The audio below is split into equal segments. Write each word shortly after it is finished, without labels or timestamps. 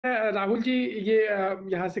राहुल जी ये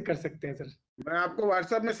यहाँ से कर सकते हैं सर। मैं आपको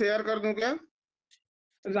व्हाट्सएप में शेयर कर दूं क्या?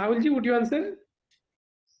 Rahul ji would you answer?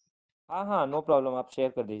 हाँ हाँ, नो प्रॉब्लम, आप शेयर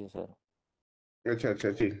कर दीजिए सर। अच्छा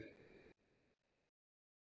अच्छा ठीक।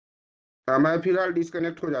 मैं फिलहाल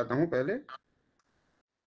डिस्कनेक्ट हो जाता हूँ पहले।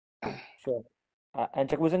 Sure. And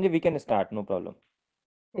Chakbhusan ji, we can start, no problem.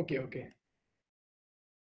 Okay okay.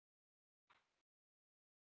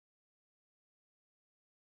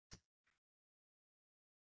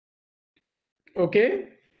 Okay,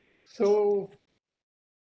 so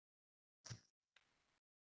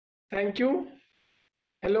thank you.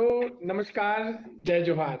 Hello, Namaskar, Jai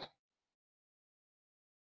Johar.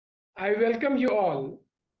 I welcome you all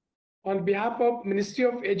on behalf of Ministry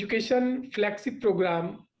of Education flagship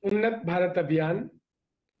program Unnat Bharat Abhiyan,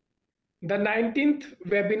 the 19th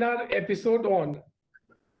webinar episode on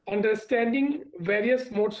understanding various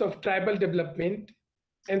modes of tribal development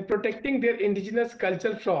and protecting their indigenous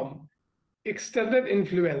culture from external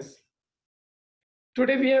influence.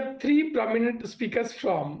 Today we have three prominent speakers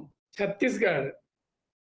from Chhattisgarh,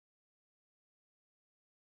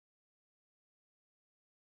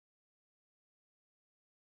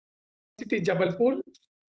 Jabalpur,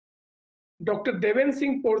 Dr. Deven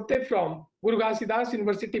Singh Porte from Guru Ghasidas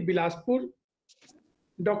University, Bilaspur,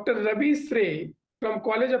 Dr. Ravi Srey from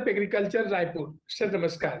College of Agriculture, Raipur. Sir,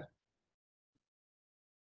 namaskar.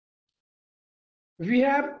 We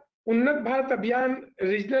have Unnat Bharat Abhiyan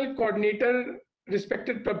Regional Coordinator,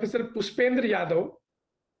 respected Professor Pushpendra Yadav.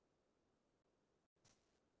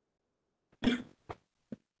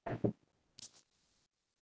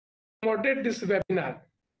 Moderate this webinar.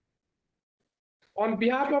 On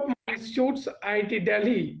behalf of my institutes, IIT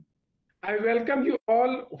Delhi, I welcome you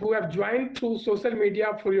all who have joined through social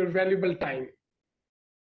media for your valuable time.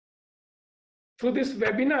 Through this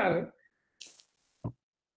webinar,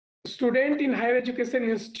 student in higher education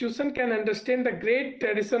institution can understand the great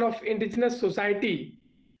tradition of indigenous society,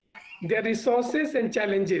 their resources and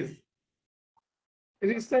challenges.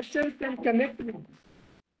 Researchers can connect with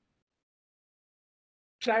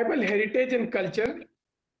tribal heritage and culture.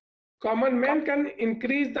 Common man can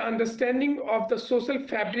increase the understanding of the social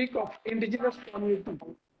fabric of indigenous community.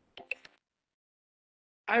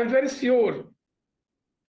 I am very sure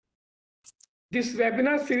this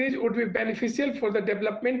webinar series would be beneficial for the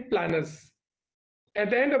development planners. At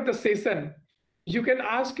the end of the session, you can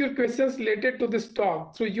ask your questions related to this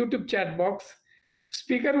talk through YouTube chat box.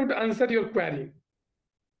 Speaker would answer your query.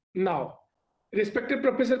 Now, respected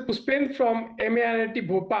Professor Pushpen from MAIT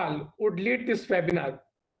Bhopal would lead this webinar.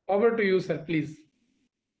 Over to you, sir, please.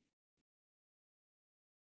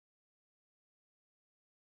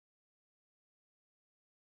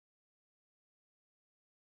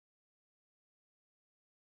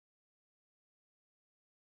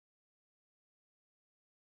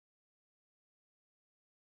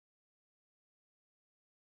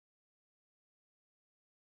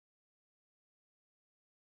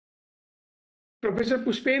 Professor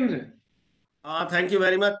Pushpendra. Thank you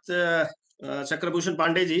very much, Chakrabhushan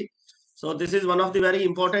Pandey ji. So this is one of the very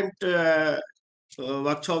important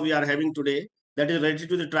workshop we are having today, that is related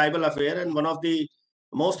to the tribal affair, and one of the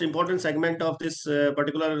most important segment of this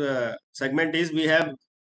particular segment is we have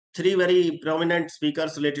three very prominent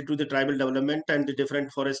speakers related to the tribal development and the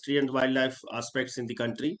different forestry and wildlife aspects in the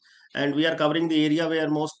country, and we are covering the area where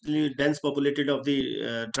mostly dense populated of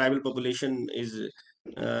the tribal population is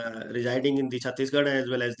residing in the Chhattisgarh as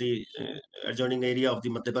well as the adjoining area of the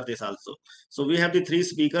Madhya Pradesh also. So we have the three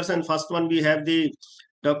speakers, and first one we have the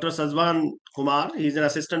Dr. Sajwan Kumar. He is an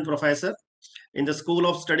assistant professor in the School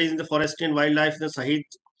of Studies in the Forestry and Wildlife in the Shahid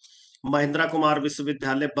Mahendra Kumar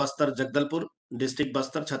Vishwavidyalaya, Bastar, Jagdalpur, District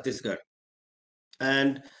Bastar, Chhattisgarh.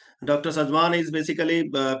 And Dr. Sajwan is basically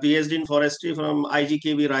PhD in forestry from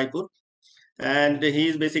IGKV Raipur, and he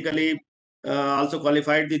is basically also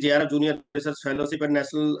qualified the JRF Junior Research Fellowship and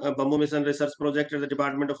National Bamboo Mission Research Project at the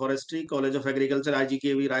Department of Forestry, College of Agriculture,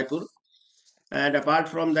 IGKV Raipur. And apart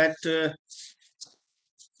from that,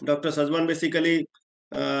 Dr. Sajwan basically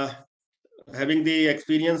having the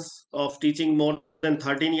experience of teaching more than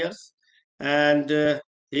 13 years, and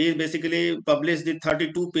he basically published the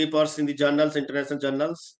 32 papers in the journals, international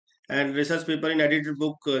journals, and research paper in edited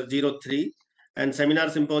book 03, and seminar,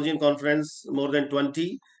 symposium, conference more than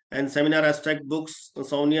 20, and seminar abstract books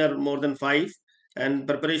so near more than 5, and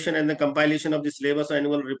preparation and the compilation of the syllabus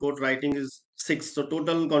annual report writing is 6. So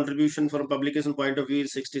total contribution from publication point of view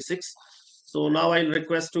is 66. So now I'll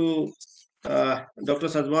request to Dr.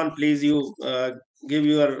 Sajwan, please you give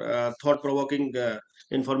your thought-provoking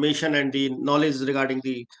information and the knowledge regarding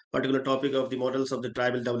the particular topic of the models of the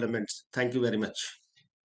tribal developments. Thank you very much.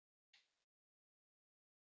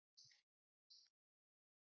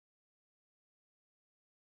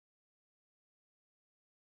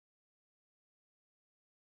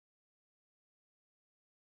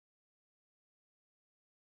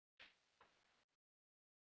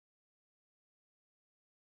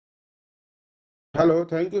 Hello,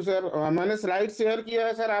 thank you sir. मैंने slide share किया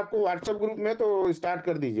है sir आपको WhatsApp group में, तो start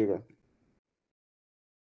कर दीजिएगा।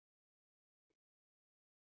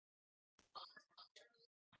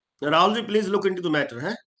 Rahul ji, please look into the matter.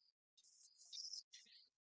 Huh?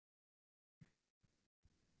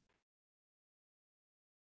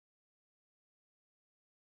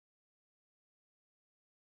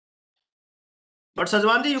 But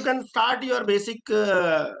Sajwan ji, you can start your basic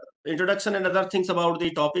introduction and other things about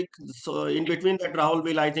the topic. So in between that, Rahul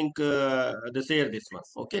will, I think, share this one.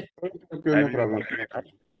 Okay. Okay, I no will be problem.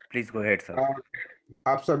 fine. Please go ahead, sir.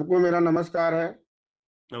 आप सबको मेरा नमस्कार है।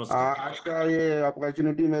 Namaskar. आज का ये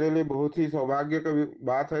opportunity मेरे लिए बहुत ही सौभाग्य का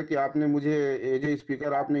बात है कि आपने मुझे एज ए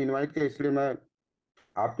स्पीकर आपने इनवाइट किया, इसलिए मैं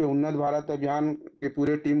आपके उन्नत भारत अभियान के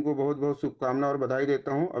पूरे टीम को बहुत बहुत शुभकामना और बधाई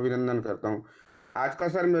देता हूं, अभिनंदन करता हूं। आज का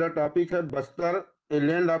सर मेरा टॉपिक है Bastar, a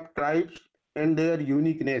land of tribes and there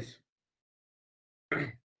uniqueness.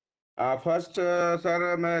 First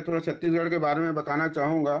sir मैं थोड़ा छत्तीसगढ़ के बारे में बताना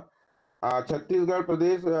चाहूँगा। छत्तीसगढ़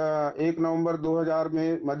प्रदेश 1 नवंबर 2000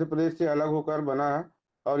 में मध्य प्रदेश से अलग होकर बना है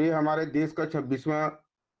और ये हमारे देश का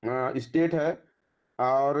 26वां स्टेट है।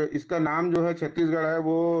 और इसका नाम जो है छत्तीसगढ़ है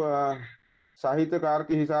वो साहित्यकार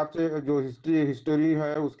के हिसाब से, जो हिस्ट्री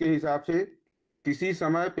है उसके हिसाब से किसी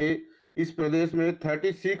समय पे इस प्रदेश में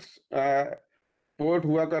 36 पोर्ट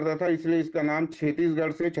हुआ करता था, इसलिए इसका नाम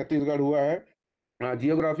छत्तीसगढ़ से छत्तीसगढ़ हुआ है।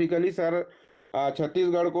 जियोग्राफिकली सर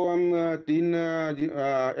छत्तीसगढ़ को हम तीन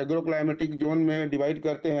एग्रो क्लाइमेटिक जोन में डिवाइड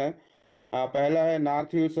करते हैं। पहला है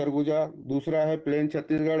नॉर्थ ईस्ट सरगुजा, दूसरा है प्लेन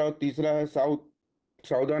छत्तीसगढ़ और तीसरा है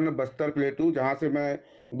साउदर्न बस्तर प्लेटू, जहाँ से मैं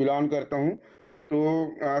बिलोंग करता हूँ।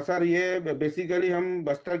 तो सर ये बेसिकली हम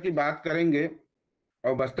बस्तर की बात करेंगे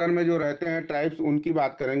और बस्तर में जो रहते हैं ट्राइब्स उनकी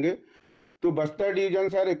बात करेंगे। तो Bastar division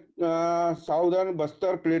sir southern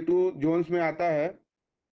Bastar प्लेटू Jones में आता है,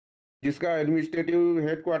 जिसका एडमिनिस्ट्रेटिव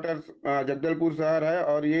हेडक्वार्टर जगदलपुर शहर है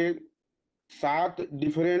और ये 7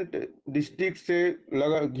 डिफरेंट डिस्ट्रिक्ट से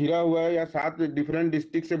लगा घिरा हुआ है, या 7 डिफरेंट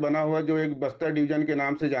डिस्ट्रिक्ट से बना हुआ, जो एक बस्तर डिवीजन के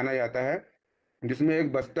नाम से जाना जाता है, जिसमें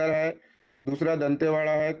एक बस्तर है, दूसरा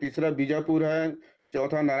दंतेवाड़ा है, तीसरा बीजापुर है,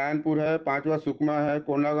 चौथा नारायणपुर है, पांचवा सुकमा है,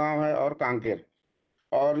 कोंडागांव है और कांकेर।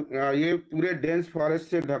 और ये पूरे डेंस फॉरेस्ट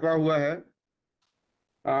से ढका हुआ है।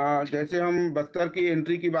 जैसे हम बस्तर की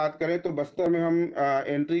एंट्री की बात करें तो बस्तर में हम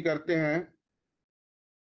एंट्री करते हैं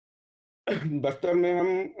बस्तर में हम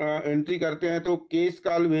एंट्री करते हैं तो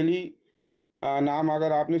केशकाल वैली नाम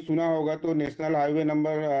अगर आपने सुना होगा तो नेशनल हाईवे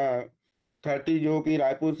नंबर 30 जो कि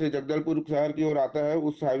रायपुर से जगदलपुर शहर की ओर आता है,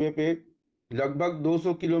 उस हाईवे पे लगभग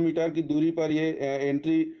 200 किलोमीटर की दूरी पर ये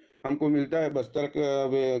एंट्री हमको मिलता है बस्तर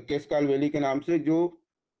केशकाल वैली के नाम से, जो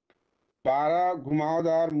 12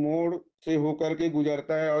 घुमावदार मोड़ से होकर के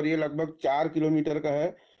गुजरता है और ये लगभग 4 किलोमीटर का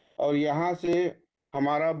है। और यहाँ से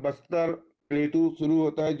हमारा बस्तर प्लेटू शुरू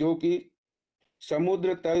होता है, जो कि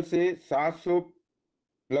समुद्र तल से 700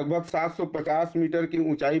 लगभग 750 मीटर की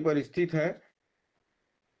ऊंचाई पर स्थित है।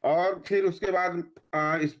 और फिर उसके बाद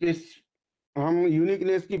स्पेस हम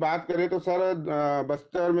यूनिकनेस की बात करें तो सर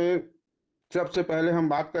बस्तर में सबसे पहले हम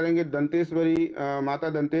बात करेंगे दंतेश्वरी माता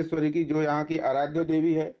दंतेश्वरी की, जो यहाँ की आराध्य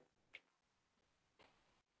देवी है।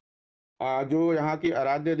 जो यहाँ की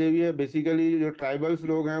आराध्य देवी है, बेसिकली जो ट्राइबल्स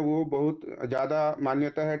लोग हैं वो बहुत ज़्यादा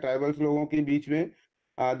मान्यता है ट्राइबल्स लोगों के बीच में।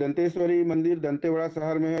 दंतेश्वरी मंदिर दंतेवाड़ा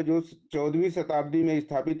शहर में है, जो 14वीं शताब्दी में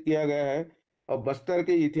स्थापित किया गया है। और बस्तर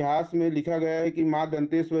के इतिहास में लिखा गया है कि माँ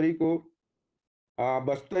दंतेश्वरी को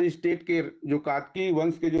बस्तर स्टेट के जो कातकी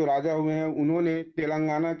वंश के जो राजा हुए हैं उन्होंने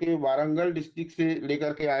तेलंगाना के वारंगल डिस्ट्रिक्ट से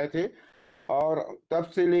लेकर के आए थे, और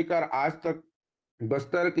तब से लेकर आज तक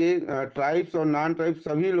बस्तर के ट्राइब्स और नॉन ट्राइब्स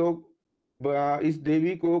सभी लोग इस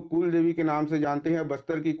देवी को कुल देवी के नाम से जानते हैं।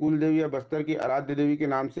 बस्तर की कुल देवी या बस्तर की आराध्य देवी के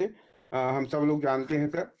नाम से हम सब लोग जानते हैं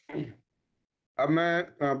सर। अब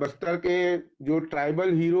मैं बस्तर के जो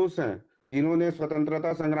ट्राइबल हीरोज हैं जिन्होंने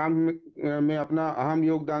स्वतंत्रता संग्राम में अपना अहम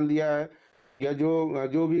योगदान दिया है, या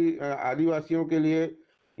जो भी आदिवासियों के लिए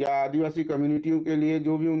या आदिवासी कम्युनिटियों के लिए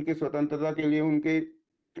जो भी उनके स्वतंत्रता के लिए उनके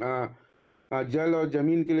जल और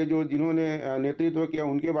जमीन के लिए जो जिन्होंने नेतृत्व किया,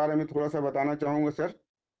 उनके बारे में थोड़ा सा बताना चाहूँगा सर।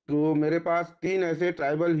 तो मेरे पास 3 ऐसे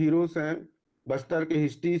ट्राइबल हीरोज हैं बस्तर के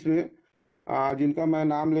हिस्ट्रीज में, जिनका मैं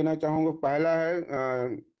नाम लेना चाहूँगा। पहला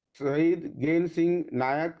है शहीद गेन सिंह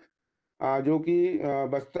नायक, जो कि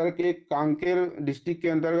बस्तर के कांकेर डिस्ट्रिक्ट के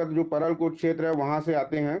अंतर्गत जो परलकोट क्षेत्र है वहाँ से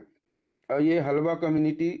आते हैं। ये हलवा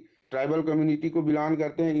कम्युनिटी ट्राइबल कम्युनिटी को बिलोंग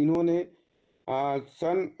करते हैं। इन्होंने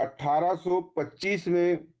सन 1825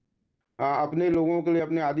 में अपने लोगों के लिए,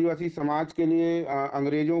 अपने आदिवासी समाज के लिए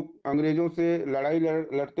अंग्रेजों से लड़ाई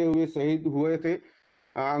लड़ते हुए शहीद हुए थे।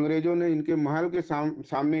 अंग्रेजों ने इनके महल के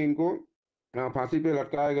सामने इनको फांसी पे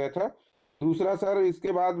लटकाया गया था। दूसरा सर,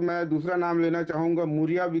 इसके बाद मैं दूसरा नाम लेना चाहूंगा,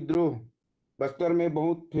 मूरिया विद्रोह। बस्तर में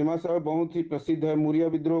बहुत फेमस है, बहुत ही प्रसिद्ध है मूरिया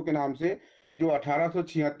विद्रोह के नाम से, जो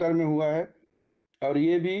 1876 में हुआ है। और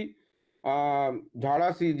ये भी झाड़ा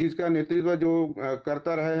सिंह, जिसका नेतृत्व जो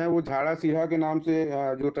करता रहे हैं, वो झाड़ा सिंह के नाम से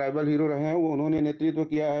जो ट्राइबल हीरो रहे हैं, वो उन्होंने नेतृत्व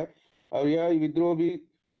किया है। और यह विद्रोह भी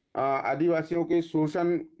आदिवासियों के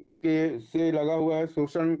शोषण के से लगा हुआ है।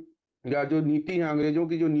 शोषण या जो नीति है, अंग्रेजों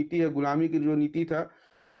की जो नीति है, गुलामी की जो नीति था,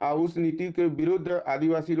 उस नीति के विरुद्ध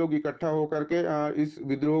आदिवासी लोग इकट्ठा होकर के इस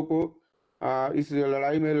विद्रोह को, इस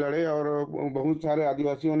लड़ाई में लड़े, और बहुत सारे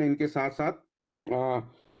आदिवासियों ने इनके साथ साथ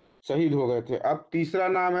शहीद हो गए थे। अब तीसरा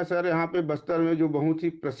नाम है सर यहाँ पे बस्तर में जो बहुत ही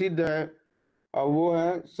प्रसिद्ध है, और वो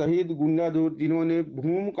है शहीद गुंडाधुर, जिन्होंने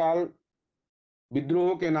भूमकाल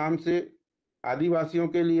विद्रोह के नाम से आदिवासियों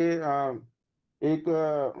के लिए एक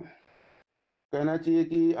कहना चाहिए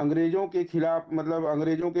कि अंग्रेजों के खिलाफ, मतलब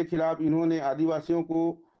अंग्रेजों के खिलाफ इन्होंने आदिवासियों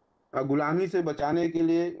को गुलामी से बचाने के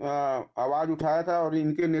लिए आवाज उठाया था। और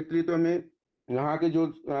इनके नेतृत्व में यहाँ के जो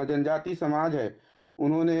जनजाति समाज है,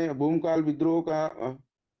 उन्होंने भूमकाल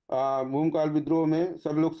विद्रोह में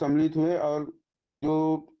सब लोग सम्मिलित हुए। और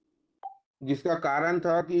जो जिसका कारण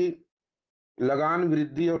था कि लगान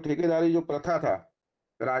वृद्धि और ठेकेदारी जो प्रथा था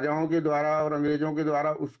राजाओं के द्वारा और अंग्रेजों के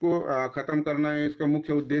द्वारा, उसको खत्म करना इसका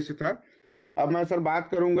मुख्य उद्देश्य था। अब मैं सर बात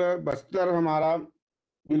करूंगा, बस्तर हमारा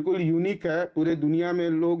बिल्कुल यूनिक है, पूरे दुनिया में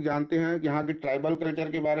लोग जानते हैं कि यहाँ के ट्राइबल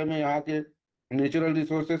कल्चर के बारे में, यहाँ के नेचुरल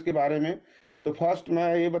रिसोर्सेज के बारे में। तो फर्स्ट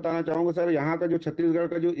मैं ये बताना चाहूंगा सर, यहाँ का जो छत्तीसगढ़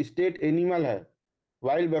का जो स्टेट एनिमल है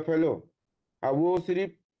वाइल्ड बफेलो, अब वो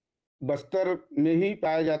सिर्फ बस्तर में ही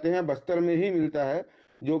पाए जाते हैं, बस्तर में ही मिलता है,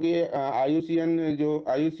 जो कि आईयूसीएन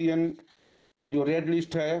जो रेड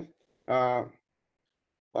लिस्ट है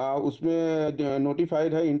उसमें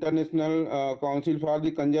नोटिफाइड है। International council for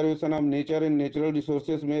the conservation of nature and natural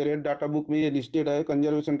resources में, रेड डाटा बुक में ये लिस्टेड है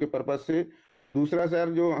कंजर्वेशन के पर्पज से। दूसरा सर,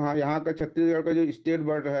 जो हाँ यहाँ का छत्तीसगढ़ का जो स्टेट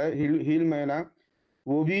बर्ड है हिल मैना,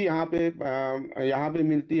 वो भी यहाँ पे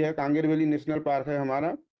मिलती है, कांगेर वैली नेशनल पार्क है हमारा।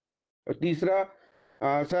 और तीसरा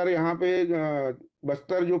सर, यहाँ पे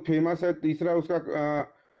बस्तर जो फेमस है, तीसरा उसका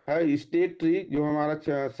है स्टेट ट्री, जो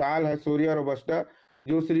हमारा साल है सोरिया रोबस्टा,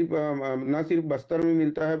 जो सिर्फ न सिर्फ बस्तर में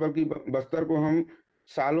मिलता है, बल्कि बस्तर को हम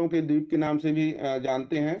सालों के द्वीप के नाम से भी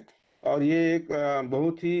जानते हैं। और ये एक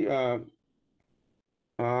बहुत ही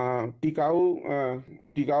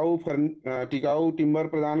टिकाऊ टिम्बर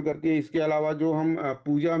प्रदान करती है। इसके अलावा जो हम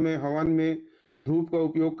पूजा में, हवन में धूप का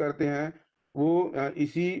उपयोग करते हैं, वो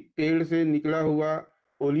इसी पेड़ से निकला हुआ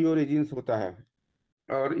ओलियो रेजिन्स होता है।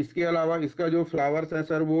 और इसके अलावा इसका जो फ्लावर्स है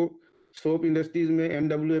सर, वो सोप इंडस्ट्रीज में,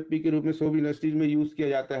 MWFP के रूप में सोप इंडस्ट्रीज में यूज किया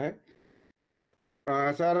जाता है।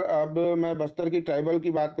 सर, अब मैं बस्तर की ट्राइबल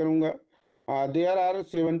की बात करूंगा। There are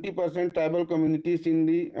 70% tribal communities in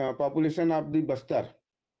the population of the Bastar,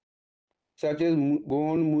 such as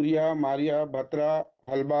Gond, Muria, Maria, Batra,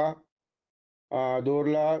 Halba,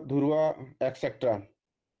 Dorla, Dhurwa etcetera.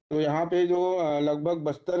 तो यहाँ पे जो लगभग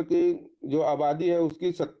बस्तर की जो आबादी है,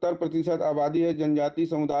 उसकी 70% आबादी है जनजाति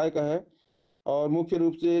समुदाय का है। और मुख्य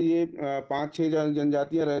रूप से ये 5-6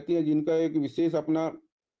 जनजातियां रहती हैं, जिनका एक विशेष अपना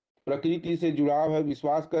प्रकृति से जुड़ाव है,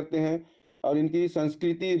 विश्वास करते हैं। और इनकी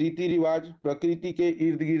संस्कृति, रीति रिवाज प्रकृति के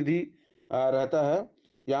इर्द गिर्द ही रहता है।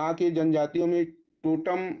 यहाँ के जनजातियों में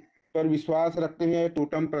टोटम पर विश्वास रखते हैं,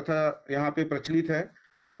 टोटम प्रथा यहाँ पे प्रचलित है।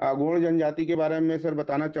 गोंड जनजाति के बारे में सर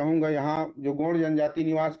बताना चाहूँगा। यहाँ जो गोंड जनजाति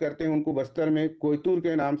निवास करते हैं, उनको बस्तर में कोयतुर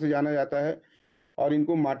के नाम से जाना जाता है, और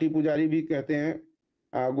इनको माटी पुजारी भी कहते हैं।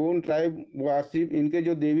 गोंड ट्राइब वासी, इनके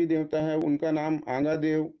जो देवी देवता है, उनका नाम आंगा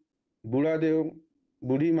देव, बूढ़ा देव,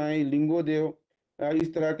 बूढ़ी माई, लिंगो देव,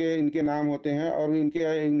 इस तरह के इनके नाम होते हैं। और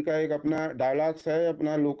इनका एक अपना डायलॉग्स है,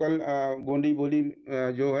 अपना लोकल गोंडी बोली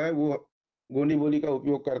जो है, वो गोंडी बोली का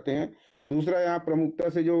उपयोग करते हैं। दूसरा, यहाँ प्रमुखता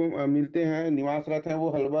से जो मिलते हैं, निवासरत हैं, वो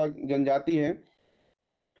हलबा जनजाति है,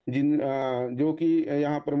 जो कि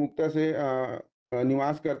यहाँ प्रमुखता से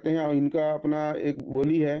निवास करते हैं। और इनका अपना एक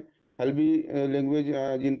बोली है, हल्बी लैंग्वेज,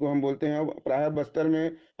 जिनको हम बोलते हैं। प्रायः बस्तर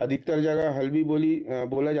में अधिकतर जगह हल्बी बोली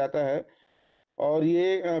बोला जाता है। और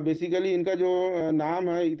ये बेसिकली इनका जो नाम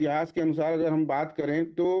है, इतिहास के अनुसार अगर हम बात करें,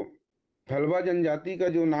 तो हलबा जनजाति का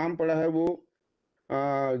जो नाम पड़ा है, वो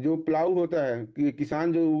जो प्लाऊ होता है, कि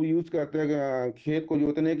किसान जो यूज करते हैं खेत को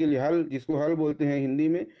जोतने के लिए, हल, जिसको हल बोलते हैं हिंदी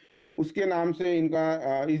में, उसके नाम से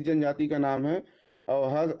इनका इस जनजाति का नाम है।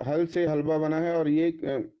 और हल से हलबा बना है। और ये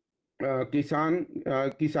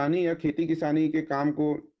किसानी या खेती किसानी के काम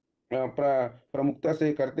को प्रमुखता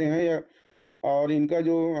से करते हैं। या और इनका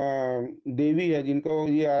जो देवी है, जिनको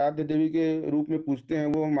ये आराध्य देवी के रूप में पूजते हैं,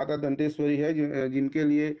 वो माता दंतेश्वरी है, जिनके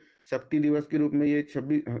लिए शक्ति दिवस के रूप में ये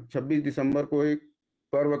 26 दिसंबर को एक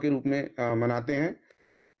पर्व के रूप में मनाते हैं।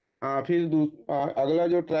 फिर अगला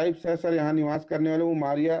जो ट्राइब्स है सर यहाँ निवास करने वाले वो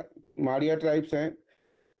मारिया ट्राइब्स हैं,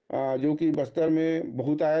 जो कि बस्तर में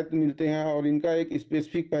बहुतायत मिलते हैं और इनका एक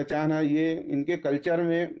स्पेसिफिक पहचान है। ये इनके कल्चर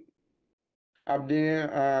में आप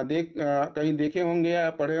कहीं देखे होंगे या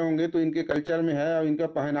पढ़े होंगे तो इनके कल्चर में है, और इनका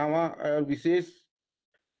पहनावा विशेष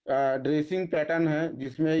ड्रेसिंग पैटर्न है,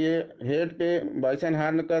 जिसमें ये हेड पे बाइसन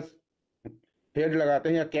हार्न का हेड लगाते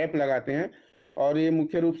हैं या कैप लगाते हैं। और ये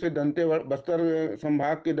मुख्य रूप से बस्तर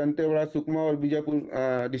संभाग के दंतेवाड़ा, सुकमा और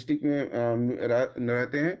बीजापुर डिस्ट्रिक्ट में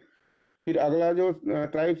रहते हैं। फिर अगला जो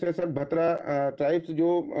ट्राइब्स है सर भतरा ट्राइब्स,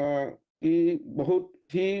 जो कि बहुत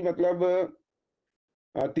ही मतलब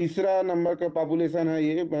तीसरा नंबर का पॉपुलेशन है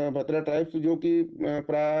ये भतरा ट्राइब्स, जो कि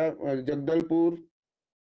प्राय जगदलपुर,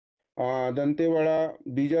 दंतेवाड़ा,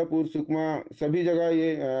 बीजापुर, सुकमा सभी जगह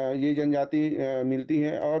ये जनजाति मिलती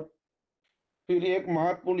है। और फिर एक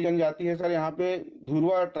महत्वपूर्ण जनजाति है सर यहाँ पे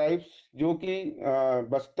धुरवा ट्राइब्स, जो कि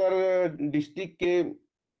बस्तर डिस्ट्रिक्ट के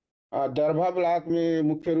दरभा ब्लॉक में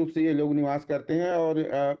मुख्य रूप से ये लोग निवास करते हैं।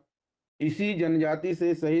 और इसी जनजाति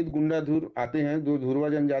से शहीद गुंडाधुर आते हैं, जो धुरवा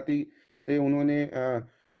जनजाति से उन्होंने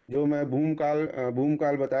जो मैं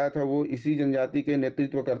भूमकाल बताया था, वो इसी जनजाति के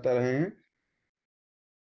नेतृत्व करता रहे हैं।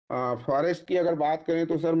 फॉरेस्ट की अगर बात करें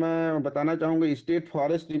तो सर मैं बताना चाहूँगा, स्टेट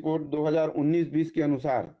फॉरेस्ट रिपोर्ट 2019-20 के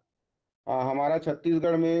अनुसार हमारा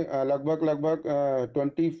छत्तीसगढ़ में लगभग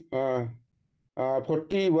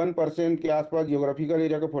 41% के आसपास जियोग्राफिकल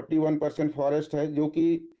एरिया का 41% फॉरेस्ट है, जो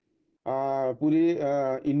कि पूरी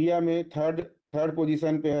इंडिया में थर्ड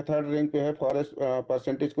पोजीशन पे है, थर्ड रैंक पे है फॉरेस्ट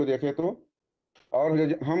परसेंटेज को देखें तो। और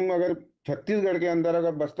हम अगर छत्तीसगढ़ के अंदर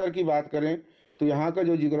अगर बस्तर की बात करें तो यहाँ का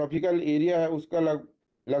जो जियोग्राफिकल एरिया है उसका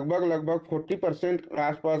लगभग 40%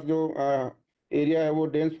 आसपास जो एरिया है वो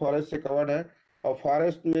डेंस फॉरेस्ट से कवर्ड है। और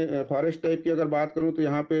फॉरेस्ट टाइप की अगर बात करूँ तो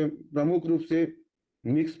यहाँ पे प्रमुख रूप से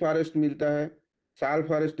मिक्स फॉरेस्ट मिलता है, साल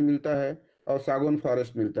फॉरेस्ट मिलता है और सागौन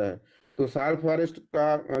फॉरेस्ट मिलता है। तो साल फॉरेस्ट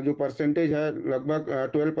का जो परसेंटेज है लगभग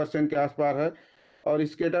 12% के आसपास है। और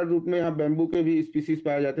स्केटर रूप में यहाँ बैम्बू के भी स्पीसीज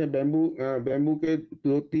पाए जाते हैं। बैम्बू के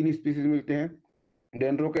 2-3 स्पीसीज मिलते हैं,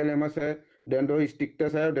 डेंड्रोकैलेमस है, डेंड्रो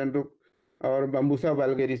स्टिक्टस है, और बम्बूसा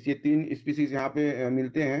वल्गेरिस, ये 3 स्पीसीज यहाँ पे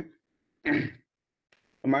मिलते हैं।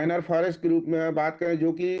 माइनर फॉरेस्ट के रूप में बात करें,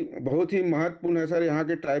 जो कि बहुत ही महत्वपूर्ण है सर यहाँ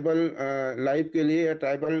के ट्राइबल लाइफ के लिए या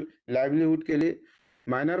ट्राइबल लाइवलीहुड के लिए।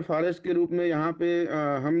 माइनर फॉरेस्ट के रूप में यहाँ पे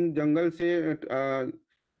हम जंगल से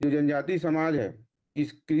जो जनजाति समाज है,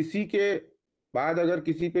 इस कृषि के बाद अगर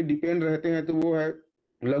किसी पे डिपेंड रहते हैं तो वो है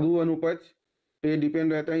लघु वनोपज पे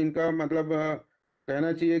डिपेंड रहता है। इनका मतलब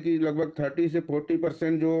कहना चाहिए कि लगभग 30 से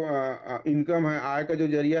 40% जो इनकम है, आय का जो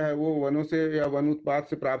जरिया है, वो वनों से या वन उत्पाद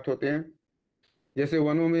से प्राप्त होते हैं। जैसे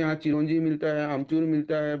वनों में यहाँ चिरौंजी मिलता है, अमचूर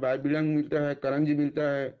मिलता है, बायबिलंग मिलता है, करंज मिलता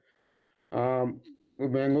है,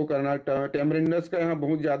 मैंगो कर्नाटक, टेमरिंडस का यहाँ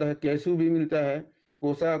बहुत ज़्यादा है, कैसू भी मिलता है,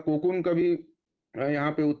 कोकून का भी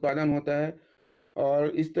यहाँ पे उत्पादन होता है। और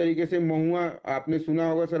इस तरीके से महुआ, आपने सुना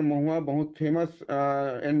होगा सर, महुआ बहुत फेमस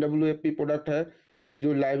NWFP प्रोडक्ट है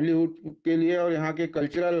जो लाइवलीहुड के लिए और यहाँ के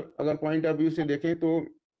कल्चरल अगर पॉइंट ऑफ व्यू से देखें तो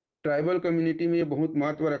ट्राइबल कम्युनिटी में ये बहुत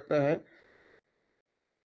महत्व रखता है।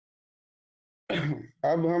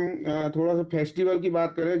 अब हम थोड़ा सा फेस्टिवल की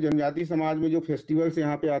बात करें। जनजाति समाज में जो फेस्टिवल्स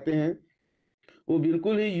यहाँ पे आते हैं वो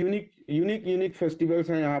बिल्कुल ही यूनिक फेस्टिवल्स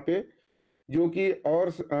हैं यहाँ पे, जो कि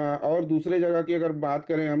और दूसरे जगह की अगर बात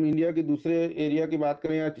करें, हम इंडिया के दूसरे एरिया की बात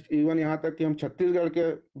करें या इवन यहाँ तक कि हम छत्तीसगढ़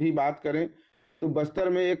के भी बात करें, तो बस्तर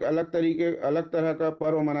में एक अलग तरह का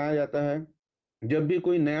पर्व मनाया जाता है। जब भी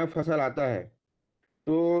कोई नया फसल आता है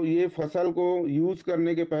तो ये फसल को यूज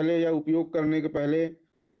करने के पहले या उपयोग करने के पहले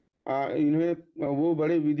इन्हें वो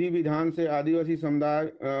बड़े विधि विधान से आदिवासी समुदाय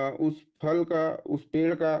उस फल का, उस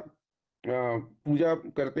पेड़ का पूजा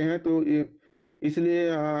करते हैं। तो इसलिए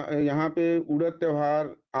यहाँ पे उड़द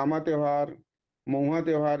त्योहार, आमा त्योहार, महुआ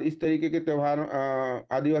त्योहार, इस तरीके के त्योहार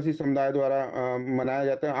आदिवासी समुदाय द्वारा मनाया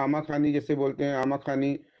जाता है। आमा खानी जैसे बोलते हैं, आमा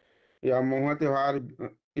खानी या महुआ त्योहार,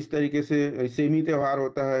 इस तरीके से सेमी त्योहार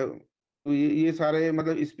होता है। तो ये सारे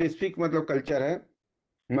मतलब स्पेसिफिक मतलब कल्चर है।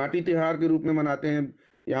 माटी त्योहार के रूप में मनाते हैं,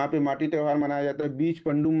 यहाँ पे माटी त्योहार मनाया जाता है, बीच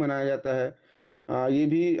पंडुम मनाया जाता है। ये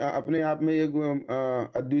भी अपने आप में एक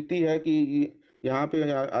अद्वितीय है कि यहाँ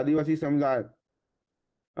पे आदिवासी समुदाय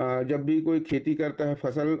जब भी कोई खेती करता है,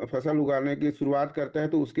 फसल उगाने की शुरुआत करता है,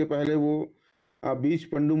 तो उसके पहले वो बीज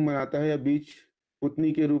पंडुम मनाता है या बीज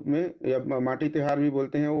पुतनी के रूप में, या माटी त्योहार भी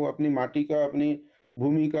बोलते हैं। वो अपनी माटी का, अपनी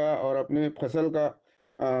भूमि का और अपने फसल का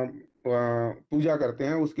पूजा करते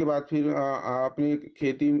हैं। उसके बाद फिर अपनी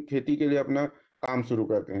खेती के लिए अपना काम शुरू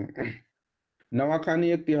करते हैं। नवाखानी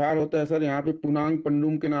एक त्योहार होता है सर, यहाँ पे पुनांग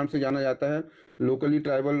पंडुम के नाम से जाना जाता है लोकली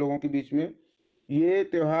ट्राइबल लोगों के बीच में। ये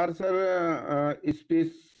त्योहार सर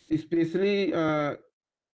स्पेशली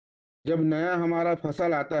जब नया हमारा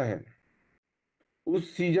फसल आता है उस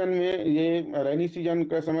सीजन में, ये रेनी सीजन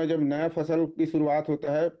का समय जब नया फसल की शुरुआत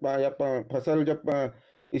होता है या फसल जब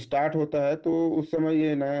स्टार्ट होता है, तो उस समय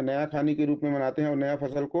ये नया नया खाने के रूप में मनाते हैं और नया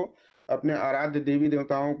फसल को अपने आराध्य देवी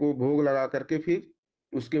देवताओं को भोग लगा करके फिर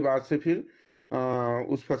उसके बाद से फिर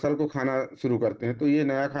उस फसल को खाना शुरू करते हैं। तो ये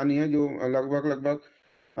नया खानी है जो लगभग लगभग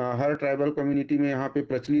हर ट्राइबल कम्युनिटी में यहाँ पे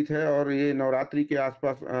प्रचलित है और ये नवरात्रि के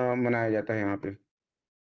आसपास मनाया जाता है यहाँ पे।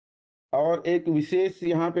 और एक विशेष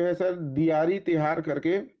यहाँ पे है सर दियारी त्योहार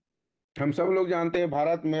करके। हम सब लोग जानते हैं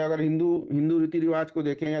भारत में, अगर हिंदू हिंदू रीति रिवाज को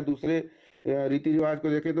देखें या दूसरे रीति रिवाज को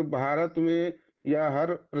देखें, तो भारत में या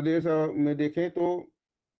हर प्रदेश में देखें तो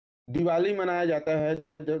दिवाली मनाया जाता है,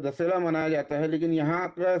 जो दशहरा मनाया जाता है। लेकिन यहाँ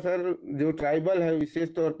का सर जो ट्राइबल है,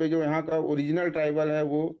 विशेष तौर पे जो यहाँ का ओरिजिनल ट्राइबल है,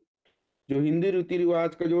 वो जो हिंदी रीति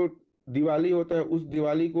रिवाज का जो दिवाली होता है उस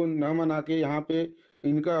दिवाली को न मना के यहाँ पे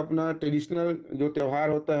इनका अपना ट्रेडिशनल जो त्योहार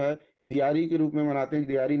होता है दियारी के रूप में मनाते हैं,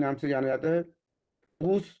 दियारी नाम से जाना जाता है।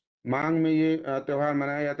 उस मांग में ये त्योहार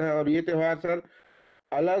मनाया जाता है। और ये त्योहार सर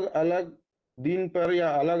अलग अलग दिन पर या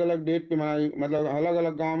अलग अलग डेट पे मनाए, मतलब अलग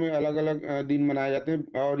अलग गांव में अलग अलग दिन मनाए जाते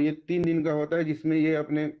हैं। और ये 3 दिन का होता है जिसमें ये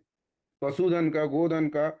अपने पशुधन का, गोधन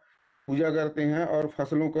का पूजा करते हैं और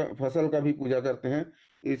फसल का भी पूजा करते हैं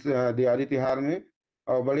इस दिवाली त्योहार में।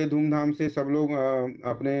 और बड़े धूमधाम से सब लोग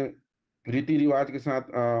अपने रीति रिवाज के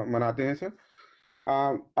साथ मनाते हैं सर।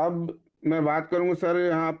 अब मैं बात करूंगा सर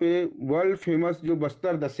यहाँ पे वर्ल्ड फेमस जो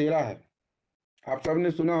बस्तर दशहरा है, आप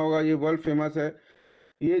सबने सुना होगा, ये वर्ल्ड फेमस है।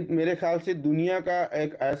 ये मेरे ख्याल से दुनिया का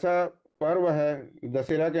एक ऐसा पर्व है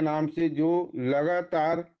दशहरा के नाम से जो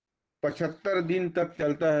लगातार 75 दिन तक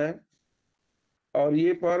चलता है। और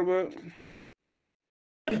ये पर्व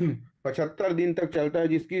 75 दिन तक चलता है,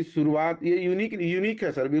 जिसकी शुरुआत, ये यूनिक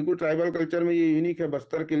है सर, बिल्कुल ट्राइबल कल्चर में ये यूनिक है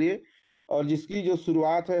बस्तर के लिए। और जिसकी जो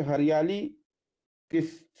शुरुआत है हरियाली के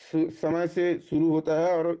समय से शुरू होता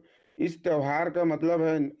है। और इस त्योहार का मतलब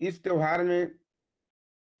है, इस त्योहार में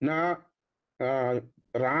ना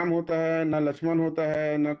राम होता है, ना लक्ष्मण होता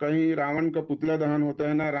है, ना कहीं रावण का पुतला दहन होता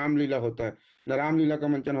है, ना रामलीला होता है, ना रामलीला का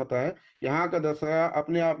मंचन होता है। यहाँ का दशहरा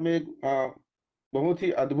अपने आप में एक बहुत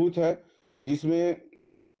ही अद्भुत है, जिसमें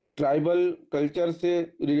ट्राइबल कल्चर से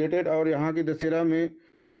रिलेटेड। और यहाँ के दशहरा में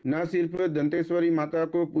न सिर्फ दंतेश्वरी माता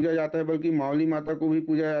को पूजा जाता है बल्कि मौली माता को भी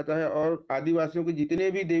पूजा जाता है। और आदिवासियों के जितने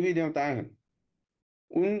भी देवी देवताएं हैं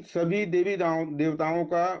उन सभी देवी देवताओं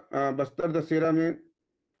का बस्तर दशहरा में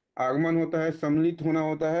आगमन होता है, सम्मिलित होना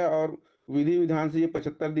होता है। और विधि विधान से ये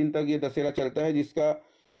 75 दिन तक ये दशहरा चलता है, जिसका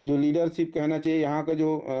जो लीडरशिप कहना चाहिए यहाँ का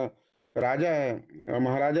जो राजा है,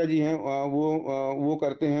 महाराजा जी हैं, वो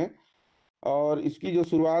करते हैं। और इसकी जो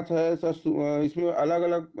शुरुआत है सर, इसमें अलग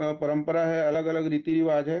अलग परंपरा है, अलग अलग रीति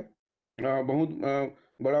रिवाज है, बहुत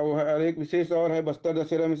बड़ा वो है। और एक विशेष और है बस्तर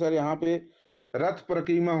दशहरा में सर, यहाँ पे रथ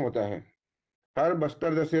परिक्रमा होता है। हर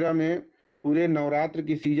बस्तर दशहरा में पूरे नवरात्र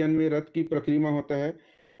की सीजन में रथ की परिक्रमा होता है।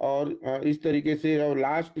 और इस तरीके से, और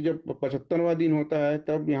लास्ट जब 75वां दिन होता है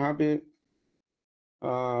तब यहाँ पे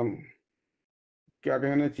क्या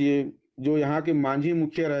कहना चाहिए, जो यहाँ के मांझी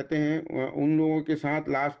मुखिया रहते हैं उन लोगों के साथ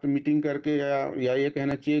लास्ट मीटिंग करके, या ये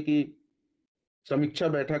कहना चाहिए कि समीक्षा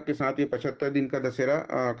बैठक के साथ ये 75 दिन का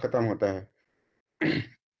दशहरा खत्म होता है।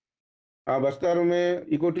 बस्तर में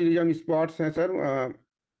इको टूरिज्म स्पॉट्स हैं सर,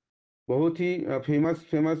 बहुत ही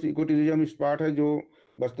फेमस इको टूरिज्म स्पॉट है जो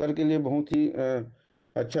बस्तर के लिए बहुत ही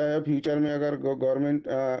अच्छा है। फ्यूचर में अगर गवर्नमेंट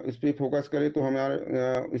इस पे फोकस करे तो हमारे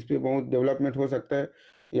इस पे बहुत डेवलपमेंट हो सकता है,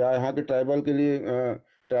 या यहाँ के ट्राइबल के लिए,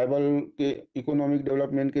 ट्राइबल के इकोनॉमिक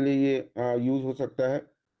डेवलपमेंट के लिए ये यूज़ हो सकता है।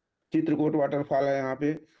 चित्रकूट वाटरफॉल है यहाँ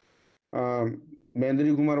पे,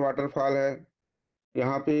 मेंदरी घूमर वाटरफॉल है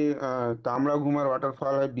यहाँ पे, तामड़ा घूमर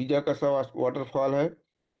वाटरफॉल है, बीजा कसा वाटरफॉल है,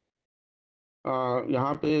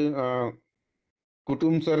 यहाँ पे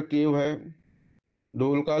कुटुमसर केव है,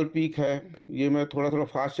 ढोलकाल पीक है। ये मैं थोड़ा थोड़ा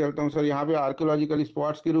फास्ट चलता हूँ सर। यहाँ पे आर्कियोलॉजिकल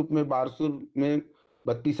स्पॉट्स के रूप में बारसूर में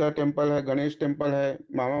बत्तीसा टेम्पल है, गणेश टेम्पल है,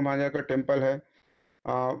 मामा भांजा का टेम्पल है।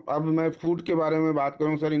 अब मैं फूड के बारे में बात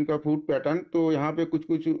करूँ सर, इनका फूड पैटर्न, तो यहाँ पे कुछ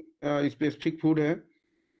कुछ स्पेसिफिक फूड है।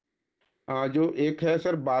 जो एक है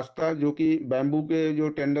सर बास्ता, जो कि बैम्बू के जो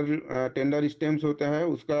टेंडर स्टेम्स होता है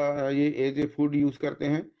उसका ये एज ए फूड यूज़ करते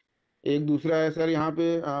हैं। एक दूसरा है सर यहाँ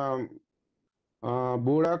पे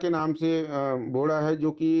बोड़ा के नाम से, बोड़ा है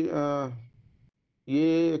जो कि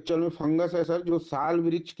ये एक्चुअल में फंगस है सर, जो साल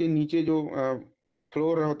वृक्ष के नीचे जो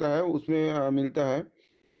फ्लोर होता है उसमें मिलता है।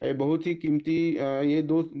 ये बहुत ही कीमती, ये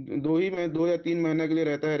दो या तीन महीने के लिए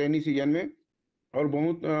रहता है रेनी सीजन में, और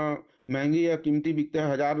बहुत महंगी या कीमती बिकता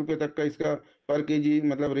है। 1000 रुपये तक का इसका पर केजी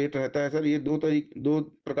मतलब रेट रहता है सर। ये दो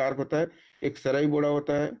प्रकार का होता है, एक सराई बोड़ा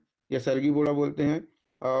होता है या सरगी बोड़ा बोलते हैं,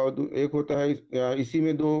 और एक होता है इसी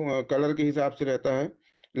में दो कलर के हिसाब से रहता है,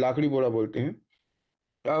 लाकड़ी बोड़ा बोलते हैं।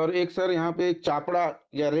 और एक सर यहाँ पे एक चापड़ा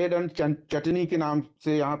या रेड एंड चटनी के नाम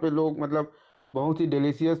से यहाँ पे लोग मतलब बहुत ही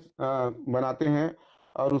डिलीशियस बनाते हैं।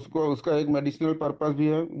 और उसको उसका एक मेडिसिनल पर्पस भी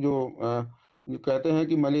है, जो कहते हैं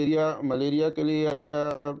कि मलेरिया मलेरिया के लिए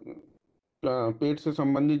पेट से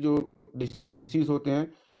संबंधित जो डिसीज होते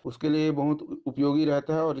हैं उसके लिए बहुत उपयोगी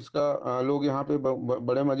रहता है। और इसका लोग यहाँ पे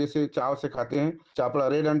बड़े मजे से चाव से खाते हैं, Chapda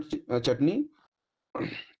red and chutney.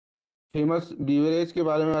 Famous beverage के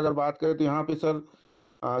बारे में अगर बात करें तो यहाँ पे सर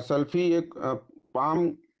सल्फी एक पाम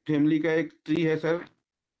फैमिली का एक ट्री है सर,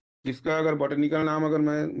 जिसका अगर बॉटनिकल नाम अगर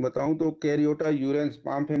मैं बताऊं तो कैरियोटा यूरेंस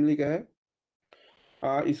पाम फैमिली का है।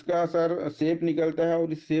 इसका सर सेप निकलता है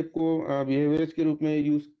और इस सेप को बिहेवियर्स के रूप में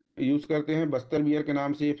यूज करते हैं। बस्तर बियर के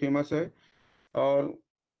नाम से ये फेमस है। और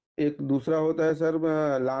एक दूसरा होता है सर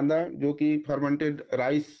लांदा, जो कि फर्मेंटेड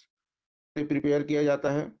राइस से प्रिपेयर किया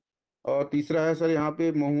जाता है। और तीसरा है सर यहाँ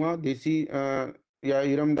पे महुआ, देसी या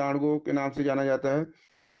इरम डांडगो के नाम से जाना जाता है।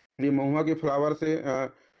 ये महुआ के फ्लावर से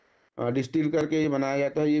डिस्टिल करके ये बनाया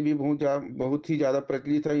जाता है। ये भी बहुत ही ज़्यादा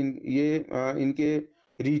प्रचलित है। इनके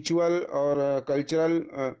रिचुअल और कल्चरल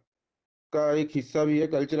का एक हिस्सा भी है,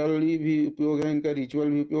 कल्चरली भी उपयोग है इनका, रिचुअल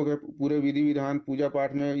भी उपयोग है। पूरे विधि विधान पूजा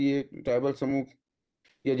पाठ में ये ट्राइबल समूह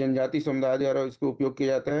या जनजाति समुदाय द्वारा इसको उपयोग किया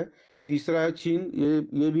जाता है। तीसरा है छीन,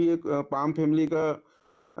 ये भी एक पाम फैमिली का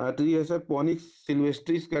ट्री है सर, पोनिक्स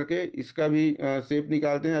सिल्वेस्ट्रिस करके। इसका भी सेप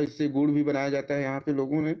निकालते हैं, इससे गुड़ भी बनाया जाता है यहाँ पे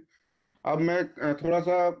लोगों ने। अब मैं थोड़ा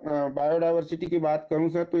सा बायोडायवर्सिटी की बात करूं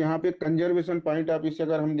सर, तो यहाँ पे कंजर्वेशन पॉइंट आप इससे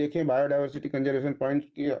अगर हम देखें बायोडायवर्सिटी कंजर्वेशन पॉइंट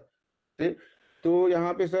की से, तो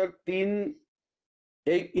यहाँ पे सर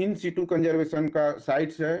एक इन सिटू कंजर्वेशन का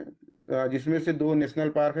साइट्स है, जिसमें से दो नेशनल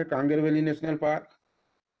पार्क है, कांगर वैली नेशनल पार्क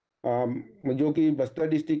जो कि बस्तर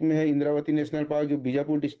डिस्ट्रिक्ट में है, इंद्रावती नेशनल पार्क जो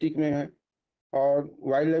बीजापुर डिस्ट्रिक्ट में है। और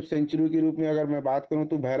वाइल्ड लाइफ सेंचुरी के रूप में अगर मैं बात करूं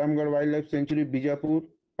तो Bhairamgarh wild life sanctuary Bijapur,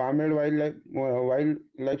 Pamed wild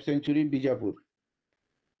life sanctuary Bijapur.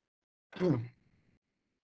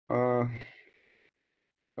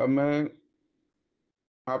 अब मैं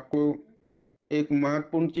आपको एक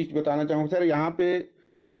महत्वपूर्ण चीज बताना चाहूँगा सर। यहाँ पे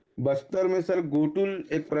बस्तर में सर गोटुल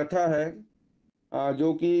एक प्रथा है,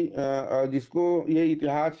 जो कि जिसको ये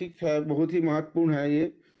ऐतिहासिक है, बहुत ही महत्वपूर्ण है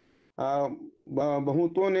ये।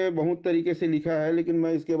 बहुतों ने बहुत तरीके से लिखा है, लेकिन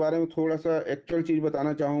मैं इसके बारे में थोड़ा सा एक्चुअल चीज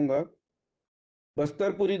बताना चाहूँगा।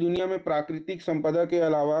 बस्तर पूरी दुनिया में प्राकृतिक संपदा के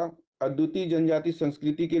अलावा अद्वितीय जनजाति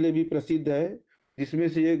संस्कृति के लिए भी प्रसिद्ध है, जिसमें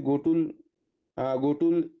से एक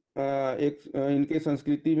गोटुल एक इनके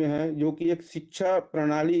संस्कृति में है, जो कि एक शिक्षा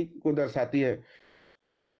प्रणाली को दर्शाती है।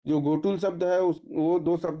 जो गोटुल शब्द है वो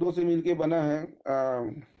दो शब्दों से मिलके बना है,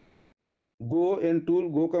 गो एंड टूल।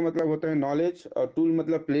 गो का मतलब होता है नॉलेज और टूल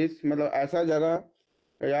मतलब प्लेस, मतलब ऐसा जगह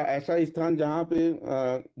या ऐसा स्थान जहाँ पे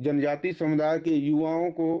जनजाति समुदाय के युवाओं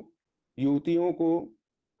को युवतियों को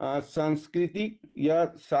सांस्कृतिक या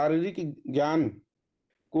शारीरिक ज्ञान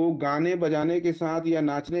को गाने बजाने के साथ या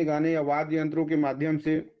नाचने गाने या वाद्य यंत्रों के माध्यम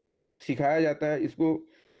से सिखाया जाता है। इसको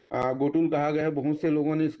गोटुल कहा गया है। बहुत से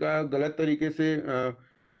लोगों ने इसका गलत तरीके से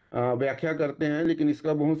व्याख्या करते हैं, लेकिन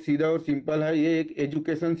इसका बहुत सीधा और सिंपल है। ये एक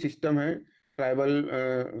एजुकेशन सिस्टम है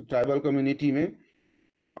ट्राइबल कम्युनिटी में।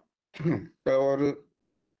 और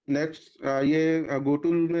नेक्स्ट ये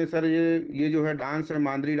गोटुल में सर ये जो है डांस है,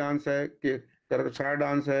 मांदरी डांस है, करछा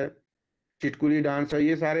डांस है, चिटकुली डांस है,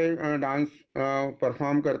 ये सारे डांस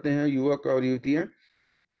परफॉर्म करते हैं युवक और युवतियां।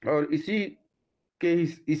 और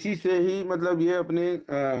इसी से ही मतलब ये अपने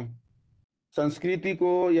संस्कृति को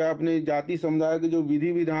या अपने जाति समुदाय के जो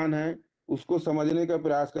विधि विधान है उसको समझने का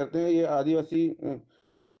प्रयास करते हैं। ये आदिवासी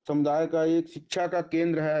समुदाय का एक शिक्षा का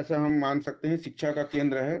केंद्र है, ऐसा हम मान सकते हैं, शिक्षा का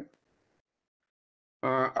केंद्र है।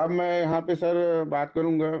 अब मैं यहाँ पे सर बात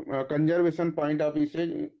करूंगा कंजर्वेशन पॉइंट ऑफ व्यू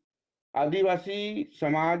से। आदिवासी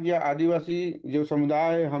समाज या आदिवासी जो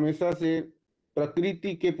समुदाय है हमेशा से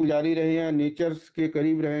प्रकृति के पुजारी रहे हैं, नेचर्स के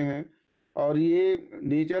करीब रहे हैं। और ये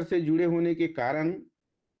नेचर से जुड़े होने के कारण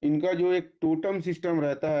इनका जो एक टोटम सिस्टम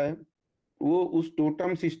रहता है, वो उस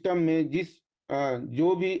टोटम सिस्टम में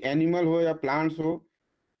जो भी एनिमल हो या प्लांट्स हो,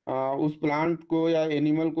 उस प्लांट को या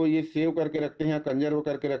एनिमल को ये सेव करके रखते हैं या कंजर्व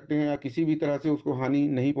करके रखते हैं, या किसी भी तरह से उसको हानि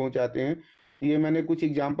नहीं पहुंचाते हैं। ये मैंने कुछ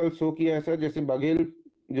एग्जांपल शो किया है सर, जैसे बघेल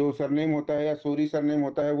जो सरनेम होता है या सोरी सरनेम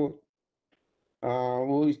होता है,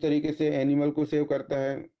 वो इस तरीके से एनिमल को सेव करता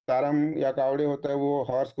है। तारम या कावड़े होता है वो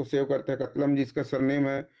हॉर्स को सेव करता है। कतलम जिसका सरनेम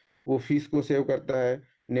है वो फिश को सेव करता है।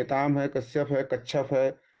 नेताम है, कश्यप है, कच्छप है,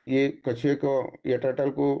 ये कछुए को या टर्टल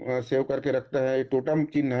को सेव करके रखता है। ये टोटम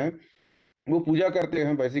चिन्ह है, वो पूजा करते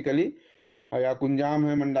हैं बेसिकली। या कुंजाम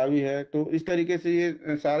है, मंडावी है। तो इस तरीके से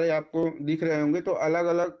ये सारे आपको दिख रहे होंगे। तो अलग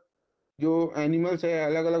अलग जो एनिमल्स है,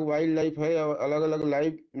 अलग अलग वाइल्ड लाइफ है, अलग अलग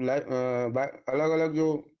अलग अलग जो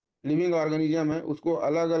लिविंग ऑर्गेनिज्म है, उसको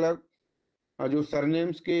अलग अलग जो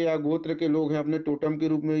सरनेम्स के या गोत्र के लोग हैं अपने टोटम के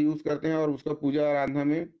रूप में यूज करते हैं और उसका पूजा आराधना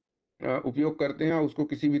में उपयोग करते हैं और उसको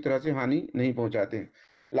किसी भी तरह से हानि नहीं पहुंचाते हैं।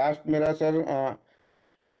 लास्ट मेरा सर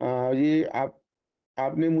ये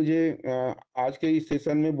आपने मुझे आज के इस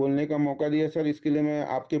सेशन में बोलने का मौका दिया सर, इसके लिए मैं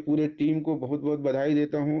आपके पूरे टीम को बहुत बहुत बधाई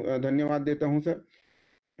देता हूँ, धन्यवाद देता हूँ सर।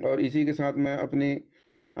 और इसी के साथ मैं अपने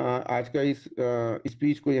आज का इस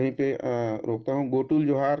स्पीच को यहीं पे रोकता हूँ। गोटुल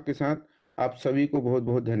जोहार के साथ आप सभी को बहुत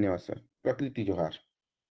बहुत धन्यवाद सर। प्रकृति जोहार।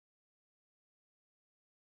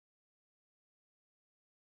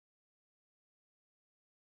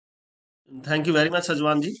 Thank you very much,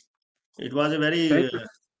 Sajwan ji. It was a very thank you.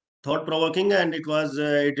 thought-provoking, and it was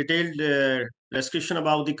a detailed description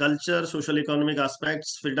about the culture, social economic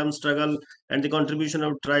aspects, freedom struggle, and the contribution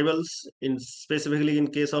of tribals, in specifically in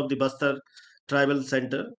case of the Bastar Tribal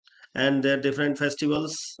Center, and their different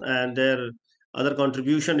festivals and their other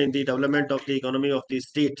contribution in the development of the economy of the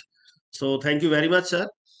state. So thank you very much, sir.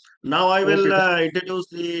 Now I will okay. introduce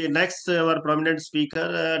the next our prominent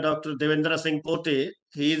speaker, Dr. Devendra Singh Pote.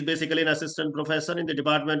 He is basically an assistant professor in the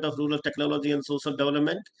Department of Rural Technology and Social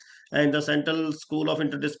Development and the Central School of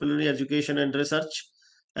Interdisciplinary Education and Research.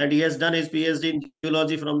 And he has done his PhD in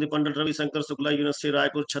geology from the Pandit Ravi Shankar Shukla University,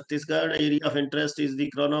 Raipur, Chhattisgarh. Area of interest is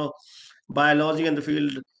the chronobiology and the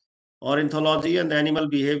field ornithology and the animal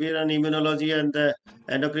behavior and immunology and the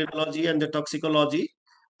endocrinology and the toxicology.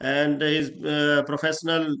 And his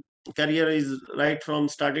professional career is right from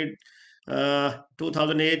started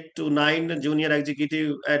 2008 to 9 junior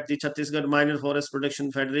executive at the Chhattisgarh Minor Forest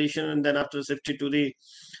Protection Federation, and then after shifted to the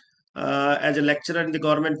as a lecturer in the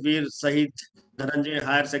government Veer Sahid Dhananjay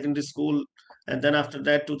Higher Secondary School, and then after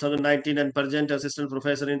that 2019 and present assistant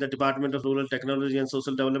professor in the Department of Rural Technology and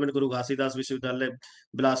Social Development, Guru Ghasidas Vishwavidyalaya,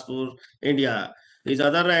 Bilaspur, India. His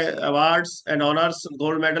other awards and honors: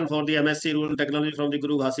 gold medal for the MSc Rural Technology from the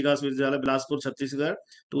Guru Ghasidas Vishwavidyalaya, Bilaspur, Chhattisgarh,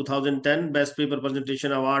 2010; best paper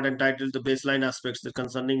presentation award entitled "The Baseline Aspects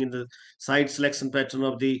Concerning in the Site Selection Pattern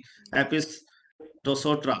of the Apis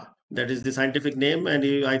dorsata." That is the scientific name, and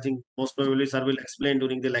I think most probably sir will explain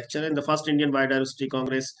during the lecture. And the first Indian Biodiversity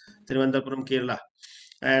Congress, Thiruvananthapuram, Kerala,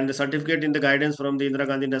 and the certificate in the guidance from the Indira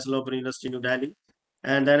Gandhi National Open University, New Delhi.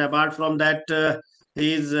 And then apart from that,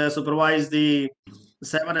 he is supervised the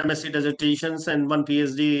 7 MSc dissertations and 1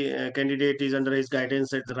 PhD candidate is under his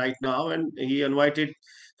guidance at right now, and he invited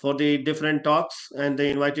for the different talks and the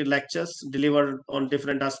invited lectures delivered on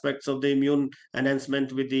different aspects of the immune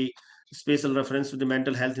enhancement with the special reference to the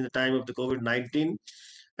mental health in the time of the COVID-19.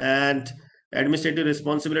 And administrative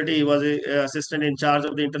responsibility, he was a assistant in charge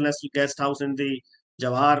of the international guest house in the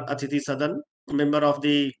Jawahar Athithi Sadan, member of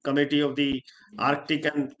the committee of the Arctic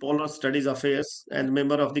and Polar Studies Affairs, and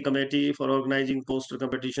member of the committee for organizing poster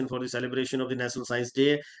competition for the celebration of the National Science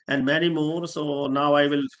Day, and many more. So now I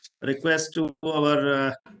will request to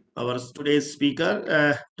our today's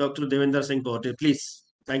speaker, Dr. Devendra Singh Pote, please.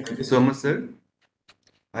 Thank Thank you. you so much, sir.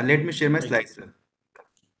 Let me share my Thank you. slides, sir.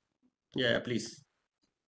 Yeah, please.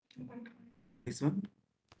 This one.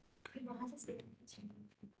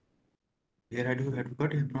 Here I do have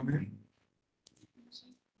got it from here.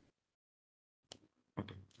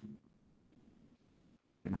 Okay.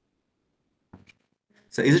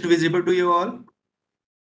 So is it visible to you all?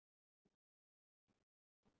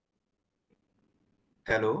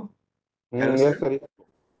 Hello? Hello, yes sir. Sir,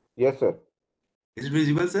 yes sir. Is it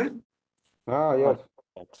visible, sir? हाँ yes.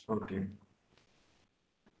 Okay.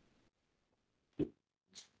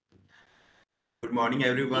 Good morning,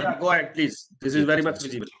 everyone. Yeah, go ahead, please. This is very much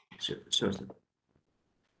visible. Sure, sure, sir.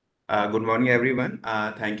 Good morning, everyone.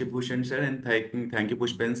 Thank you, Bhushan sir, and thank you,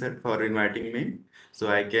 Pushpen sir, for inviting me, so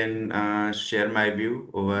I can share my view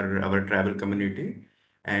over our tribal community.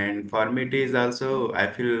 And for me, it is also I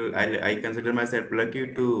consider myself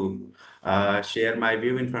lucky to share my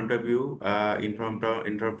view in front of you, in front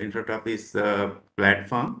of this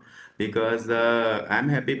platform, because I'm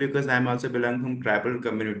happy because I'm also belong from tribal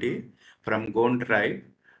community from Gond tribe.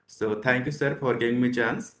 So thank you, sir, for giving me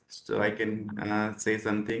chance so I can say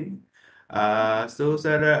something. So,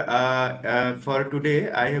 sir, for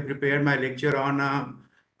today, I have prepared my lecture on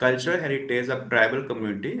cultural heritage of tribal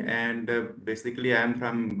community, and basically, I am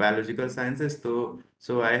from biological sciences,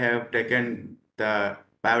 so I have taken the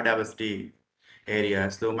biodiversity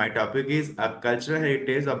area. So, my topic is cultural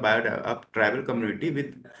heritage of tribal community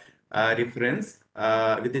with reference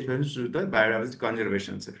to the biodiversity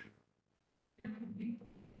conservation, sir.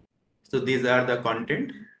 So these are the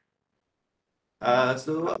content.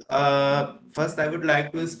 First, I would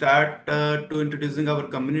like to start to introducing our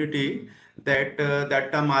community that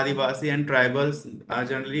term Adivasi and tribals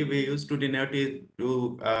generally we used to denote it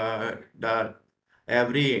to the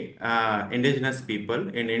every indigenous people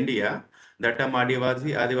in India. That term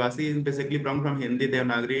Adivasi is basically from Hindi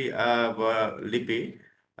Devanagari lipi,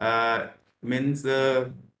 means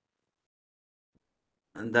the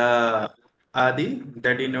Adi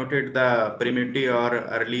that denoted the primitive or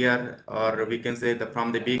earlier, or we can say the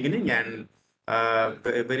from the beginning, and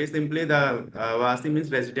very simply the Vasi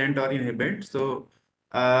means resident or inhabit. So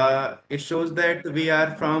it shows that we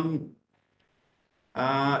are from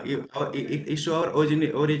it show our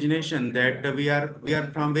origination that we are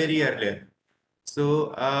from very earlier.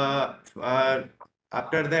 So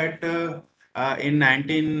after that, in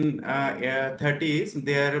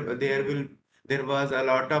 1930s, there was a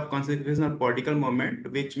lot of constitutional political movement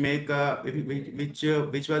which was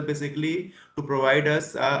basically to provide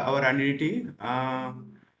us our identity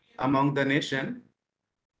among the nation.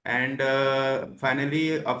 And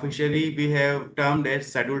finally, officially, we have termed as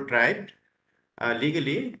scheduled tribe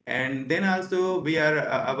legally, and then also we are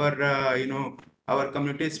our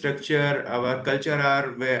community structure, our culture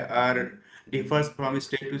are differs from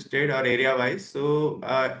state to state or area wise. So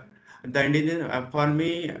the indigenous for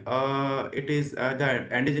me it is the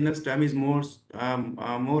indigenous term is more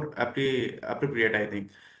appropriate, I think.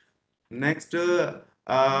 Next,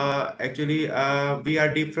 actually, we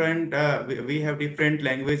are different. We have different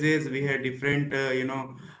languages. We have different,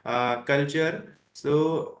 culture.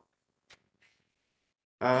 So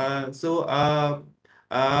uh, so, uh,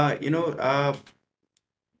 you know,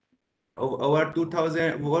 over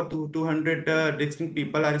 2000, over 200 distinct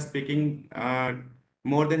people are speaking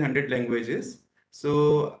more than 100 languages.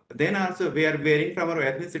 So then also we are varying from our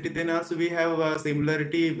ethnicity. Then also we have a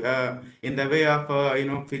similarity in the way of,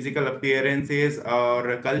 physical appearances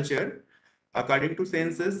or culture. According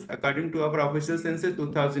to our official census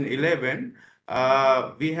 2011,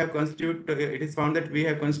 we have it is found that we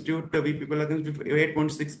people are constitute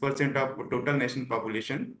 8.6% of total national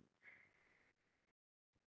population.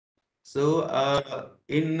 So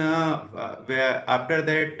where after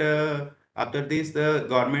this, the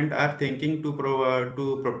government are thinking to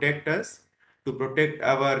protect us, to protect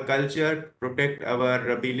our culture, protect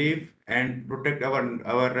our belief, and protect our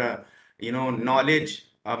knowledge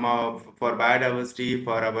for biodiversity,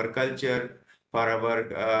 for our culture, for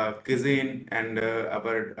our cuisine, and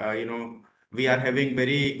our we are having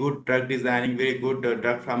very good drug designing, very good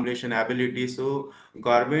drug formulation ability. So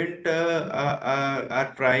government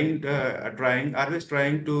are always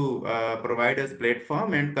trying to provide us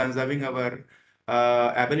platform and conserving our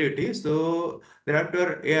ability. So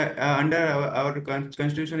thereafter, yeah, under our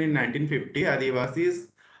constitution in 1950, Adivasis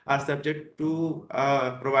are subject to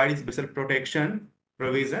provide special protection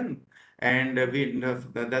provision, and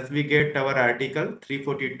thus we get our article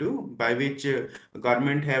 342, by which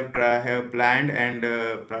government have planned and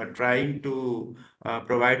trying to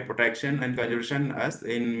provide protection and conservation us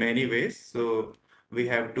in many ways. So we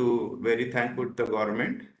have to very thankful to the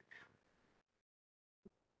government.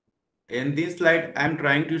 In this slide, I'm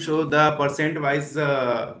trying to show the percent-wise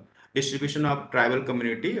distribution of tribal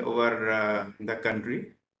community over the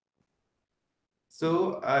country.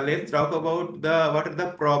 So let's talk about what are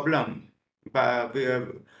the problem, what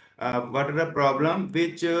are the problem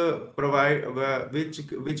which provide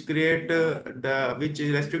which create which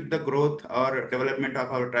restrict the growth or development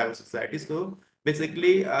of our tribal society. So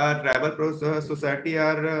basically, society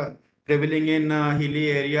are traveling in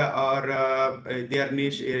hilly area or their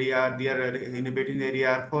niche area, their inhabiting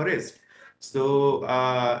area, forest. So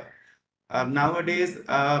nowadays,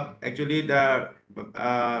 actually, the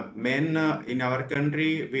men in our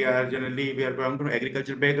country, we are belong to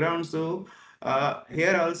agriculture background. So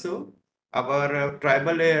here also, our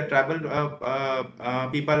tribal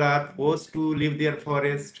people are forced to leave their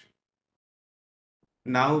forest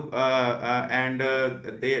now, and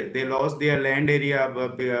they lost their land area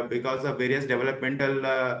because of various developmental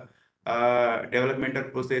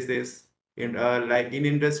processes in like in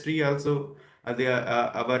industry also.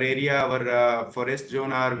 Our area, our forest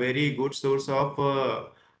zone are very good source of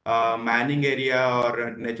mining area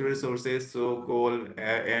or natural resources. So coal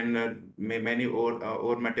and many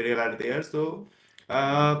ore material are there. So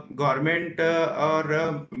government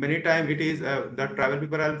or many time it is the tribal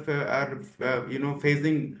people are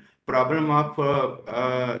facing problem of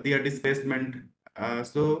their displacement.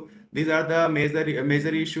 So these are the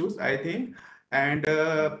major issues, I think. And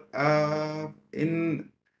in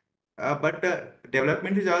but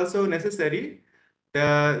development is also necessary.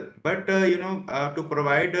 but to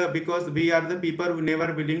provide, because we are the people who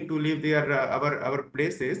never willing to leave their our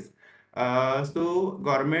places. So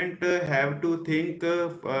government have to think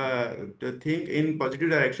in positive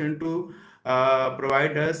direction to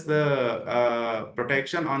provide us the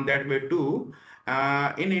protection on that way too.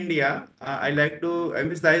 In India, I like to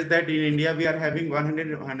emphasize that in India we are having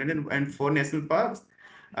 104 national parks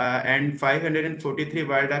and 543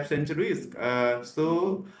 wildlife sanctuaries.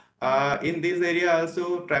 In this area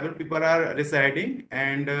also tribal people are residing,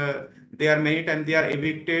 and they are many times they are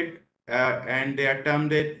evicted, and they are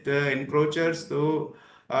termed as encroachers. So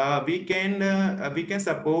we can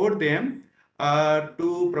support them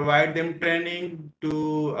to provide them training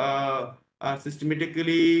to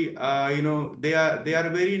systematically, they are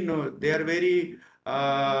very no they are very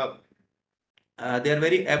uh, they are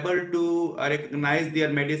very able to recognize their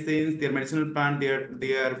medicines, their medicinal plant,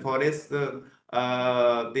 their forests.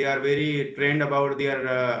 They are very trained about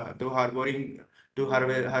their to harboring, to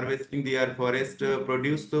harvesting their forest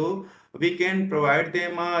produce. So we can provide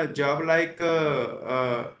them a job like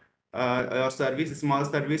a service, small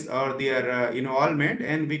service, or their involvement,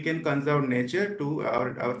 and we can conserve nature to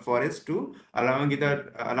our forest too, along with their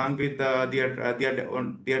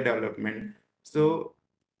development. So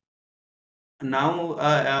now,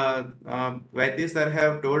 Vaidya sir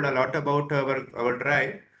have told a lot about our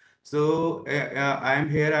tribe. So I am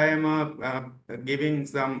here. I am giving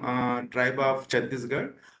some tribe of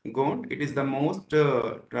Chhattisgarh, Gond. It is the most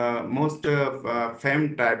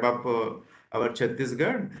famed tribe of our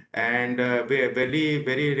Chhattisgarh, and very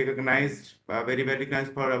recognized, very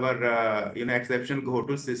recognized for our exceptional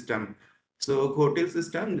Ghotul system. So Ghotul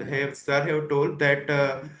system have sir have told that.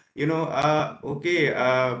 Okay,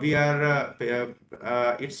 we are.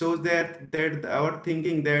 It shows that our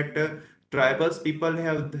thinking that tribals people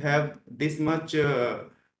have this much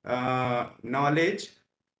knowledge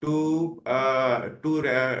to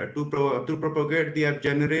propagate their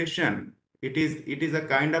generation. It is a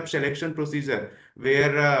kind of selection procedure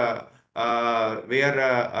where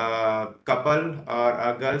couple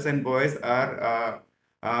or girls and boys are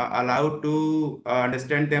allowed to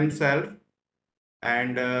understand themselves,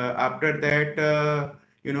 and after that,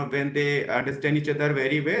 when they understand each other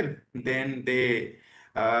very well, then when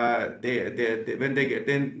they get,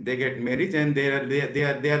 then they get married, and they are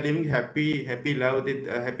living happy love with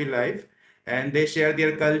happy life, and they share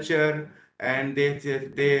their culture, and they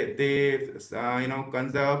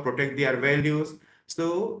conserve, protect their values.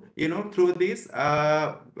 So through this,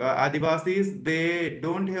 Adivasis, they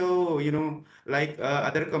don't have, like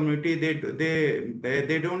other community,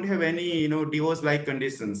 they don't have any divorce like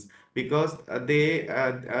conditions, because the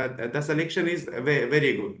selection is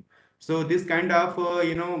very good. So this kind of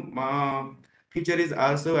feature is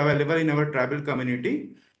also available in our tribal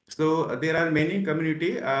community. So there are many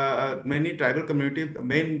many tribal community.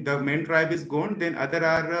 The main tribe is Gond. Then other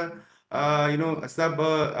are sub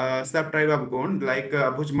tribe of Gond, like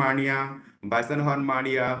Bhujmania, Baisanhorn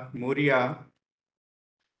Madia, Muria,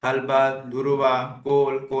 Halba, Dhuruva,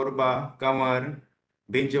 Kol, Korba, Kamar,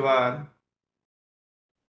 Binjwar,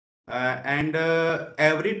 and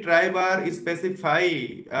every tribe are very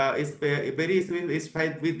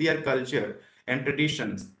specified with their culture and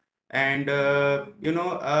traditions. And the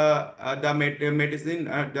medicine,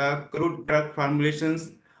 the crude drug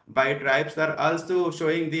formulations by tribes are also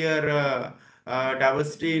showing their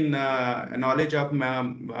diversity in knowledge of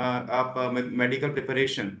medical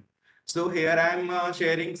preparation. So here I am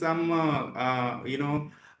sharing some art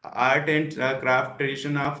and craft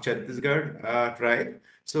tradition of Chhattisgarh tribe.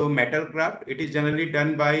 So metal craft, it is generally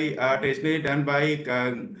done by traditionally done by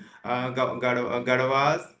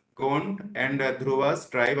Gadavas, Gond, and Dhruvas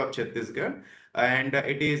tribe of Chhattisgarh, and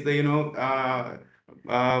it is the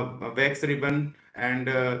wax ribbon and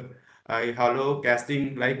hollow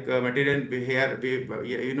casting like material.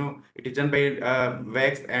 It is done by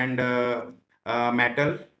wax and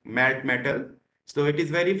metal. So it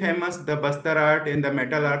is very famous. The Bastar art and the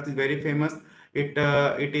metal art is very famous. It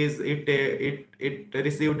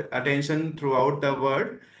received attention throughout the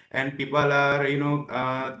world, and people are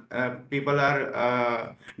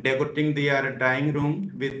decorating their dining room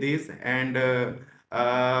with this, and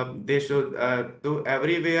they should to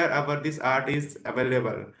everywhere our this art is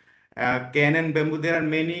available. Cane and bamboo, there are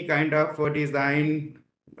many kind of design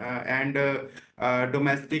and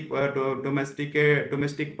domestic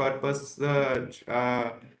purpose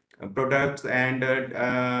products, and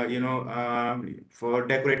for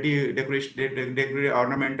decorative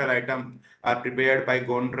ornamental item are prepared by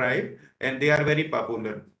Gond tribe, and they are very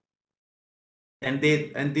popular, and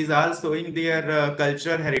these are showing their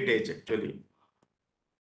cultural heritage actually.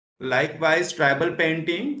 Likewise, tribal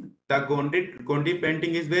painting, the Gondi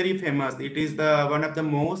painting is very famous. It is the one of the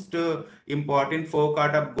most important folk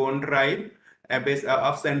art of Gond tribe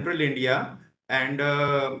of central India, and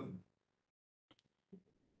uh,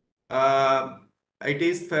 it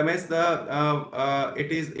is famous.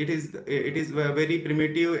 It is very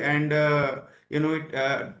primitive, and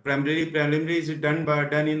primarily is done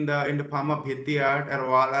in the form of bhitti art or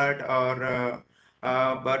wall art, or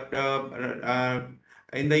but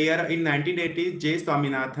in the year in 1980, J.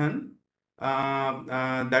 Swaminathan,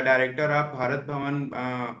 the director of Bharat Bhavan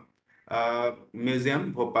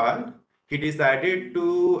Museum, Bhopal, he decided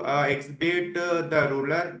to exhibit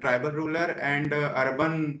the tribal ruler and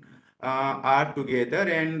urban art together,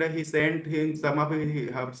 and he sent him some of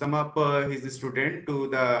his students to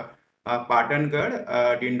the Patangarh,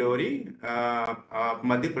 Dindori,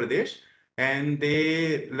 Madhya Pradesh, and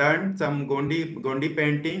they learned some Gondi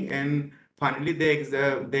painting, and finally they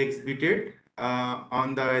exhibited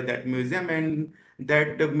on that museum, and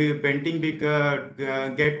that painting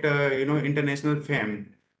get international fame.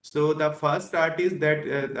 So the first artist that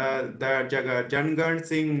the Jangan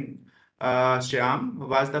Singh Shyam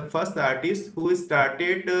was the first artist who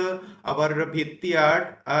started our bhitti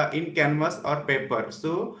art in canvas or paper.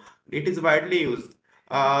 So it is widely used.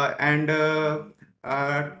 And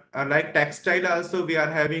like textile also, we are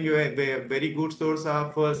having a very good source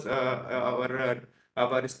of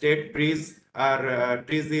our state trees. Our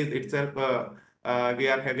trees is itself. We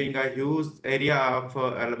are having a huge area of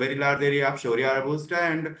a very large area of Shoria Robusta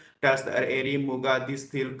and Tasar area Muga. This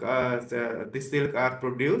silk are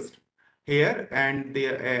produced here, and we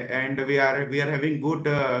are having good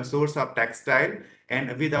source of textile,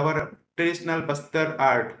 and with our traditional Bastar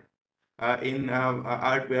art art in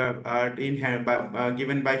hand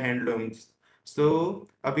given by handlooms. So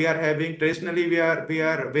we are having traditionally we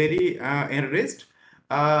are very enriched,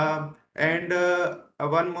 and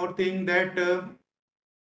one more thing that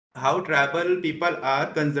how tribal people are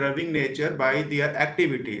conserving nature by their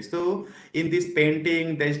activities. So in this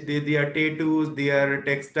painting, their tattoos, their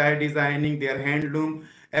textile designing, their handloom,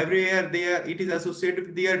 everywhere it is associated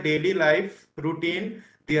with their daily life routine,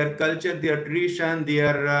 their culture, their tradition,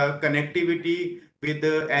 their connectivity with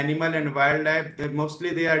the animal and wildlife. Mostly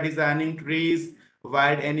they are designing trees,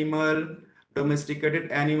 wild animal,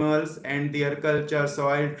 domesticated animals, and their culture,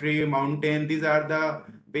 soil, tree, mountain. These are the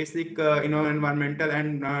basic environmental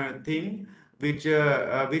and thing which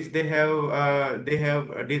they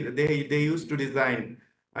used to design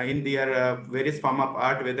in their various form of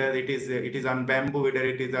art, whether it is on bamboo, whether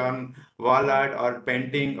it is on wall art or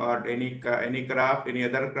painting or any craft, any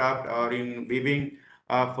other craft, or in weaving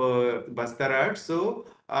of bastar art. So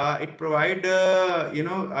it provide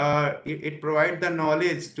it provide the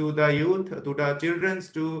knowledge to the youth, to the children,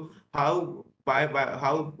 to how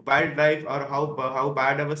wildlife or how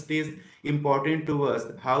biodiversity is important to us,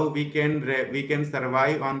 how we can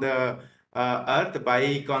survive on the earth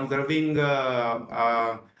by conserving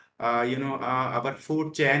our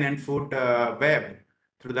food chain and food web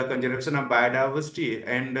through the conservation of biodiversity,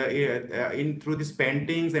 and in through these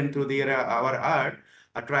paintings and through our art,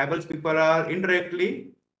 tribal people are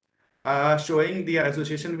indirectly showing their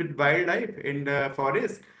association with wildlife in the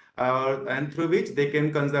forest, and through which they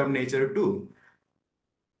can conserve nature too.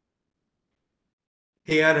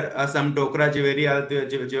 Here, some Dokra jewelry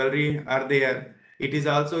are there. It is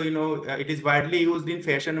also, it is widely used in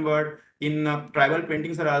fashion world. In tribal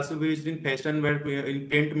paintings are also used in fashion world, in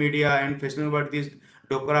print media and fashion world. This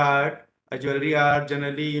Dokra art, jewelry are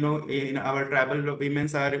generally, in our tribal women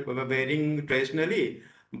are wearing traditionally.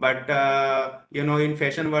 But, in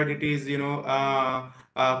fashion world, it is,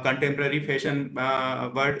 contemporary fashion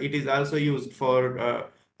world. It is also used for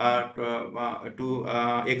to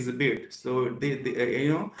exhibit. So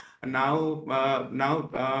now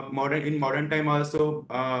modern time also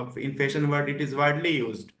in fashion world it is widely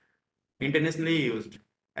used, internationally used,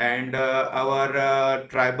 and our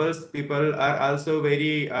tribals people are also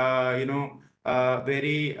very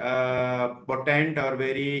very potent or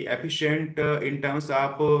very efficient in terms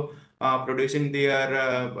of producing their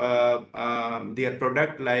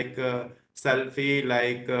product, like selfie,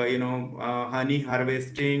 like honey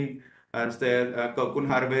harvesting, cocoon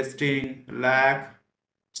harvesting, lac.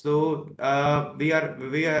 So we are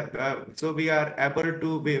able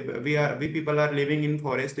to we people are living in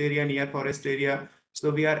forest area, near forest area. So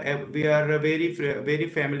we are very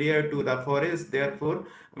familiar to the forest. Therefore,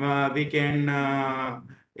 we can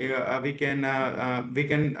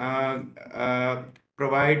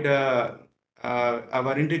provide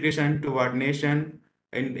our integration toward nation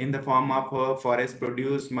in the form of forest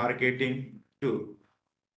produce marketing too.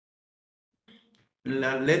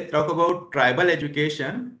 let's talk about tribal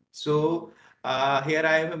education. So here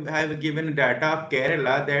I have given data of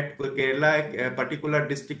Kerala, that Kerala, a particular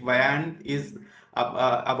district, Wayan, is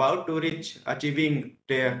about to reach achieving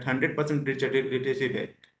the 100% literacy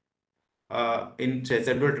rate in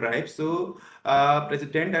scheduled tribes. So,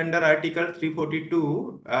 President under Article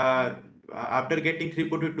 342, after getting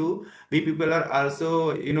 342, we people are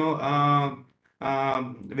also,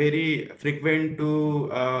 very frequent to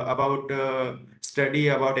about study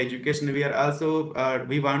about education. We are also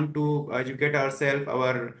we want to educate ourselves,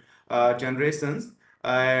 our generations,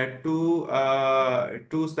 to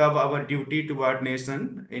serve our duty toward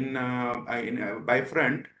nation in by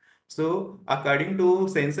front. So, according to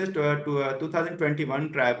census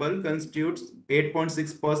 2021, tribal constitutes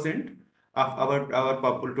 8.6% of our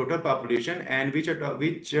total population, and which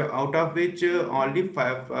out of which only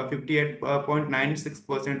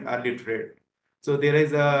 58.96% are literate. So there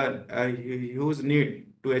is a huge need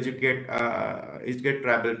to educate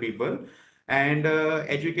tribal people, and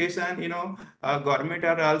education. Government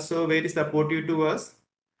are also very supportive to us,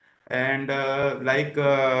 and um,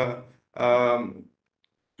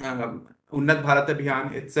 Unnat Bharat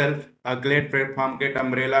Abhiyan itself, a great platform, great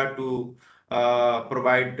umbrella to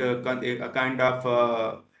provide a kind of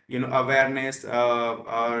awareness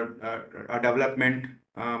or a development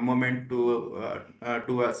moment to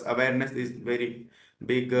us. Awareness is very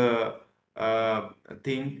big uh,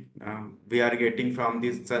 thing we are getting from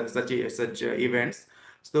these such events.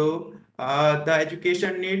 So the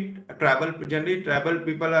education need tribal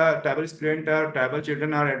people are tribal student or tribal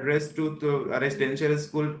children are addressed to a residential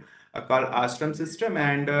school called ashram system,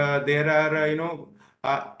 and there are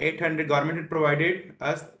 800 government had provided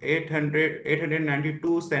us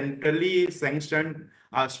 892 centrally sanctioned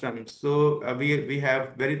ashrams. So we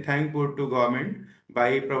have very thankful to government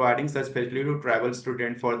by providing such facility to tribal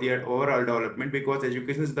students for their overall development, because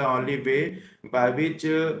education is the only way by which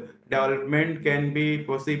development can be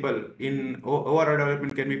possible, in overall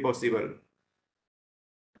development can be possible.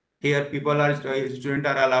 Here people are students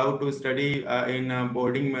are allowed to study in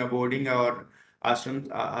boarding or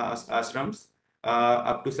ashrams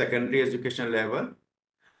up to secondary education level.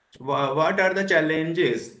 What are the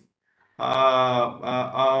challenges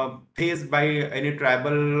faced by any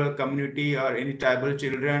tribal community or any tribal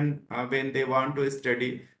children when they want to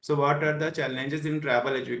study? So what are the challenges in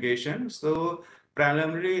tribal education? So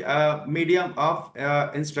primarily medium of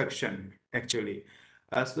instruction, actually.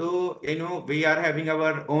 So we are having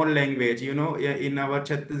our own language. In our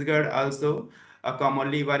Chhattisgarh also,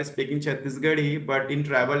 commonly we are speaking Chhattisgarhi, but in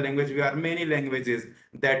tribal language we are many languages.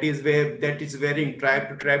 That is varying tribe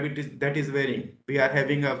to tribe. That is varying. We are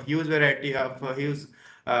having a huge variety of huge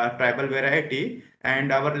tribal variety,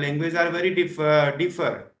 and our language are very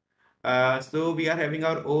differ. So we are having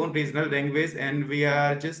our own regional language, and we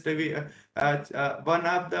are just one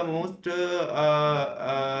of the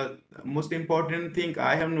most important thing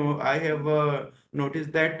I have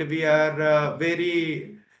noticed, that we are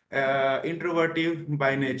very introverted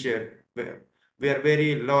by nature. We are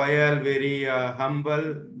very loyal, very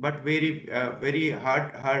humble, but very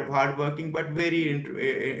hard working, but very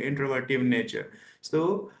introverted in nature.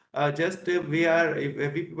 So just if we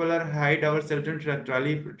people are hide ourselves, and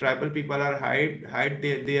tribal people are hide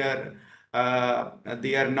their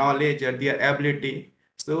knowledge or their ability.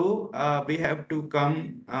 So we have to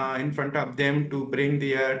come in front of them to bring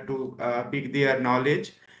to pick their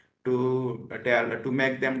knowledge, to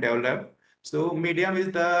make them develop. So medium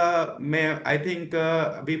is I think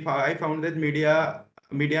I found that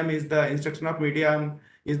medium is the instruction of medium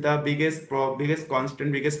is the biggest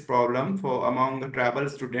constant, biggest problem for among the tribal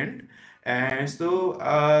student. And so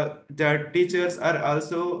the teachers are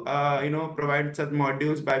also provide such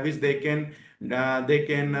modules by which they can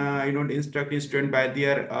instruct student by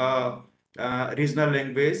their regional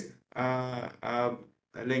language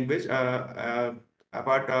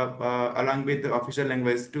apart of along with the official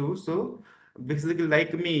language too. So basically,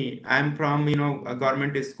 like me, I'm from a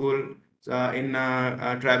government school in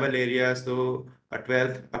a tribal area. So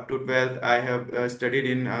 12th up to 12th, I have studied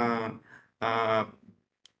in uh,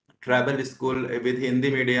 tribal school with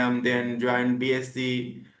Hindi medium, then joined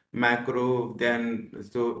BSc macro. Then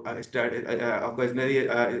so I started occasionally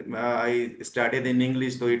I started in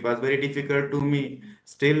English, so it was very difficult to me.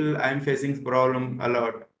 Still, I'm facing problem a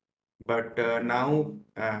lot. But now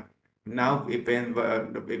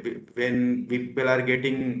when people are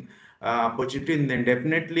getting opportunity, then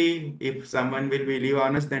definitely, if someone will be leave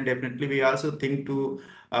honest, then definitely we also think to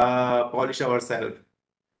polish ourselves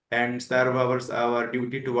and serve our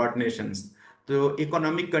duty toward nations. So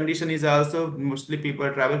economic condition is also mostly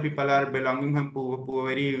tribal people are belonging from poor,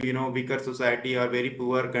 very weaker society or very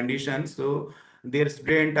poor conditions. So their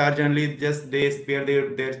students are generally just they spare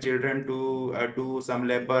their children to do some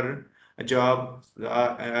labor job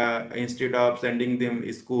instead of sending them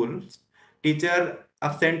schools. Teacher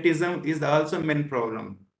absenteeism is also main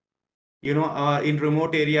problem. In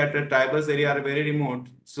remote area, the tribals area are very remote.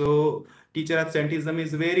 So teacher absenteeism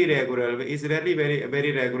is very regular, is really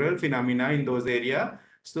very regular phenomena in those area.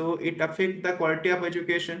 So it affects the quality of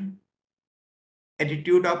education.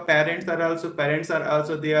 Attitude of parents are also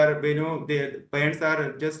they are their parents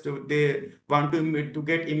are just they want to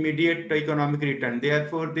get immediate economic return.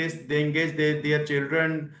 Therefore, they engage their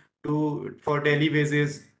children to for daily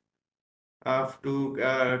basis to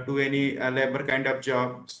any labor kind of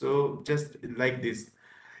job. So just like this,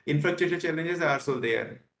 infrastructure challenges are also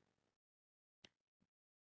there.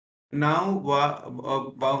 Now,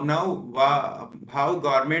 how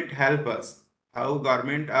government help us? How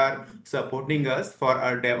government are supporting us for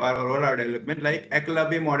our development, like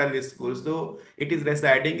Eklavya model school. So it is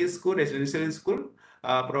residing school, residential school,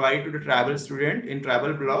 provided to the tribal student in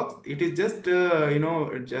tribal blocks. It is just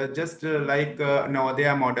just like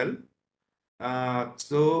Navodaya model.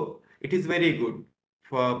 So it is very good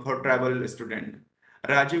for tribal student.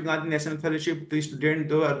 Rajiv Gandhi National Fellowship to student,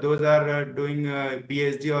 those are doing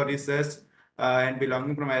PhD or research and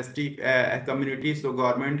belonging from ST community. So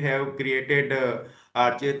government have created the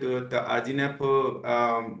RGNF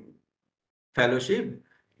fellowship,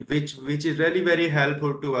 which is really very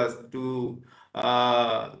helpful to us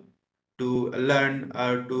uh, to learn,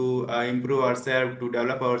 to improve ourselves, to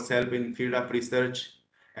develop ourselves in field of research,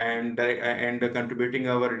 and contributing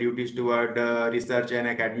our duties toward research and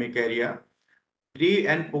academic area. Pre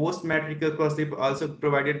and post matric scholarship also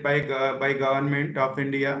provided by government of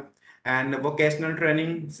India, and vocational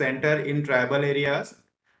training center in tribal areas,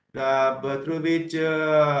 but through which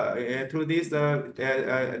through this the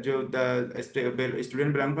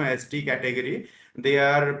student belong from ST category, they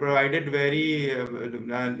are provided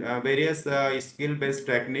various skill based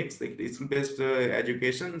techniques, skill based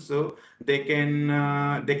education. So they can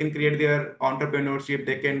create their entrepreneurship,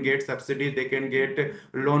 they can get subsidy, they can get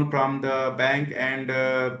loan from the bank, and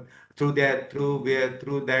through that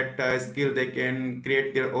skill they can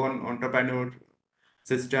create their own entrepreneur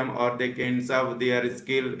system, or they can serve their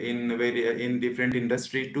skill in different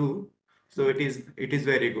industry too. So it is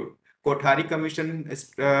very good. Kothari Commission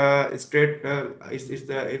state is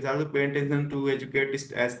also paying attention to educate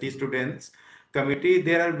ST students. Committee,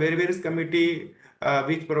 there are various committee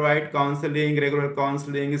which provide counseling, regular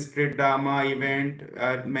counseling, street drama event,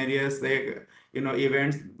 various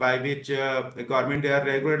events by which the government they are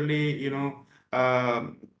regularly uh,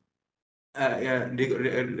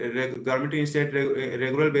 government initiate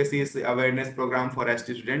regular basis awareness program for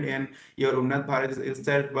ST student, and your Unnat Bharat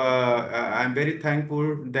itself. I'm very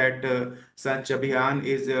thankful that such abhiyan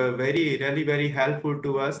is really very helpful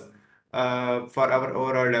to us for our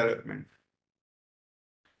overall development.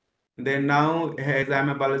 Then now, as I'm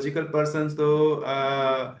a biological person, so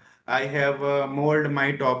I have molded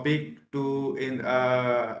my topic towards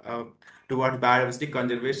biodiversity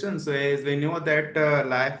conservation. So as we know that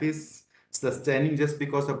life is sustaining just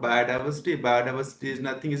because of biodiversity. Biodiversity is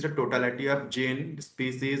nothing; it's the totality of gene,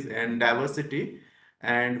 species, and diversity,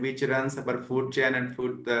 and which runs our food chain and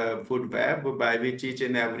food web, by which each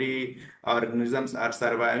and every organisms are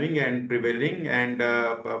surviving and prevailing, and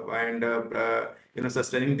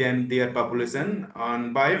sustaining their population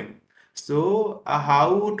on biome. So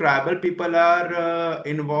how tribal people are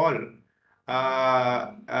involved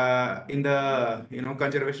in the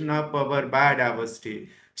conservation of our biodiversity.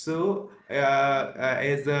 So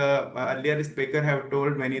as the earlier speaker have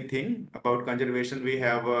told many things about conservation, we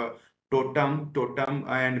have totem,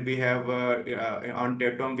 and we have on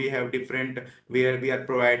totem we have different, where we are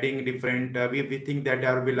providing different, we think that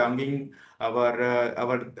are belonging our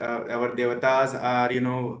devatas are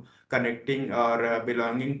connecting or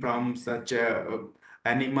belonging from such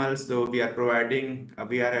animals. So we are providing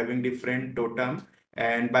we are having different totem,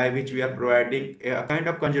 and by which we are providing a kind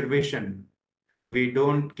of conservation. We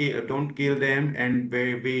don't kill them, and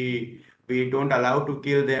we don't allow to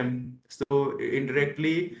kill them. So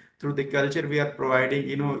indirectly through the culture we are providing,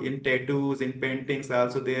 in tattoos, in paintings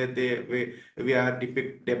also, we are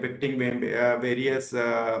depicting various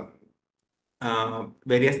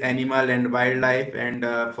animal and wildlife and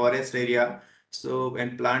forest area, so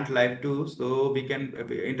and plant life too. So we can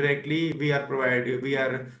indirectly we are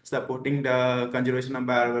supporting the conservation of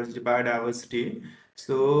biodiversity.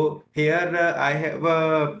 So here I have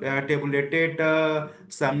tabulated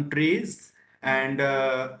some trees, and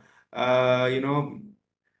you know,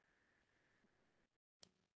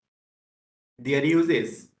 their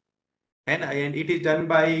uses. And it is done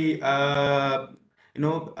by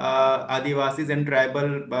Adivasis and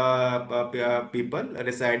tribal people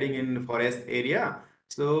residing in forest area.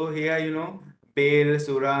 So here, Bel,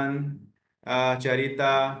 Suran,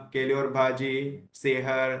 Charita, Kelior Bhaji,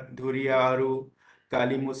 Sehar, Dhuria Aru,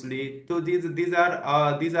 Kali Musli. So these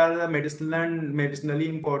are the medicinally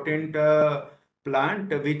important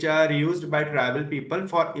plant which are used by tribal people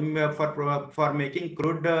for making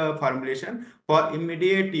crude formulation for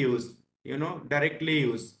immediate use, directly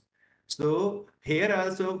use. So here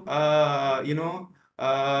also,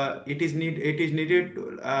 it is needed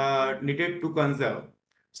to conserve.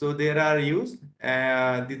 So there are use.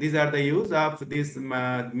 These are the use of this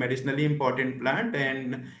medicinally important plant,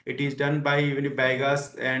 and it is done by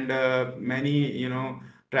Baigas and many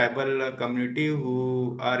tribal community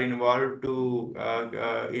who are involved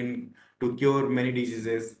in to cure many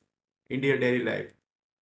diseases in their daily life.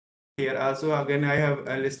 Here also again I have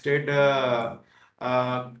listed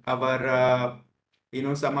our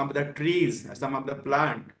some of the trees, some of the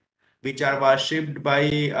plant which are worshipped by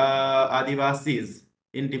Adivasis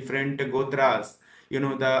in different gotras.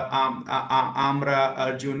 The Amra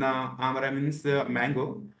Arjuna. Amra means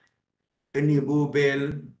mango. Nibu,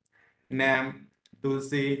 Bel, Nam,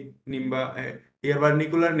 Tulsi, Nimba. Here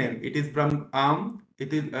vernacular name. It is from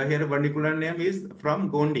It is here vernacular name is from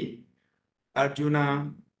Gondi.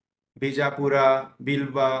 Arjuna, Bijapura,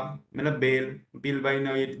 Bilba, Bel. Bilba in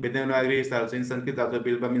Devanagari is also in Sanskrit also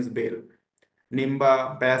Bilba means bel.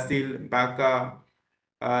 Nimba, Basil, Baka.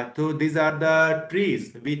 So these are the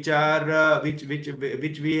trees which are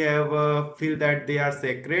which we have feel that they are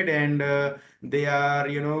sacred, and they are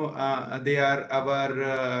they are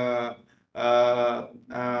our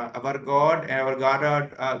God. Our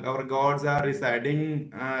gods are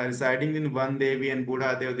residing in one Devi and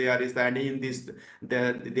Buddha. They are residing in this.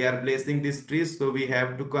 They are placing these trees, so we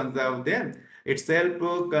have to conserve them. Itself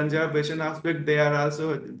conservation aspect. They are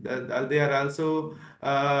also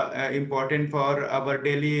important for our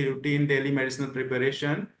daily routine, daily medicinal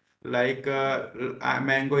preparation. Like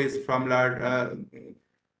mango is from Lord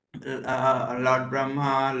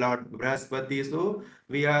Brahma, Lord Brahaspati. So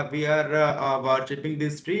we are worshipping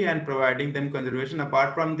this tree and providing them conservation.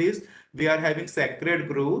 Apart from this, we are having sacred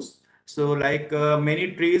groves. So like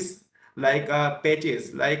many trees, like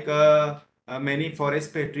patches, like many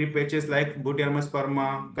forest tree patches like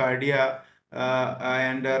Butyramusperma, Cardia,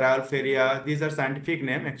 and Ralpharia. These are scientific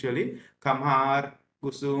name actually. Kamhar,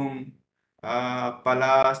 Kusum,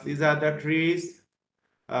 Palas. These are the trees.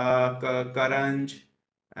 Karanj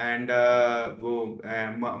and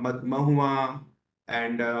Mahua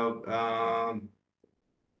and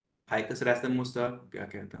Ficus racemosa, क्या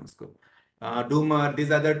कहते हैं उसको, Dumar.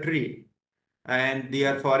 These are the tree, and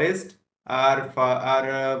their forest are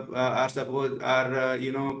supposed are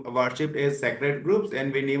worshipped as sacred groups,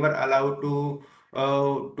 and we never allowed to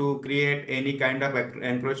create any kind of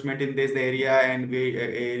encroachment in this area, and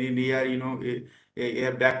we are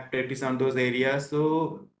back practice on those areas.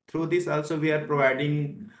 So through this also we are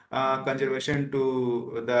providing conservation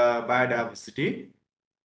to the biodiversity.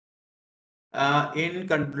 In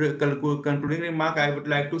concluding remark, I would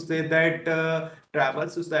like to say that tribal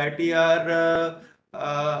society are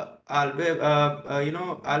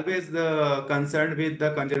always concerned with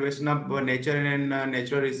the conservation of nature and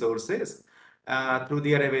natural resources through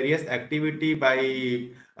their various activity by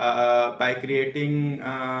creating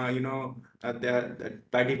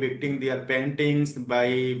by depicting their paintings,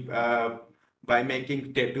 by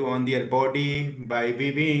making tattoo on their body, by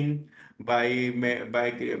weaving, by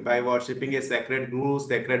worshipping a sacred guru,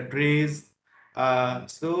 sacred trees. Tribal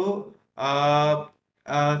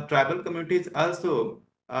communities also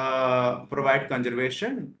provide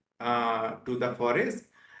conservation to the forest,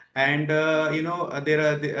 and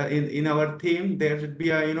in our theme there should be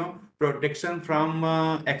a protection from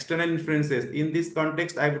external influences. In this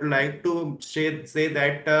context, I would like to say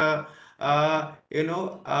that I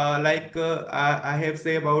have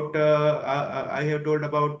say about I have told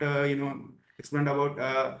about explained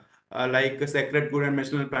about like sacred good and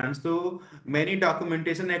medicinal plants. So many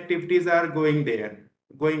documentation activities are going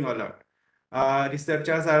all out.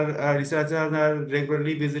 Researchers are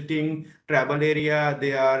regularly visiting tribal area.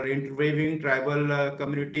 They are interviewing tribal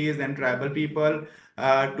communities and tribal people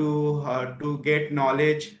to get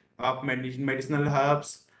knowledge of medicinal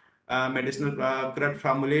herbs, medicinal crop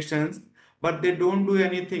formulations. But they don't do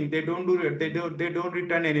anything. They don't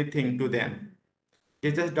return anything to them.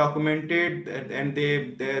 They just documented, and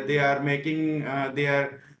they are making they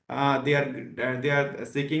are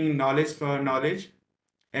seeking knowledge for knowledge,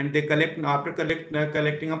 and they collecting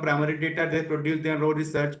a primary data, they produce their own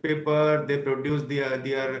research paper, they produce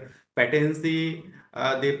their patency,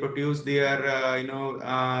 they produce their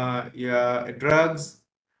drugs.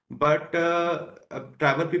 But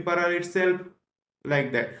tribal people are itself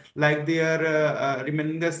like that, like they are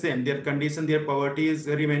remaining the same, their condition, their poverty is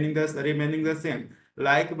remaining the same.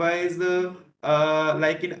 Likewise,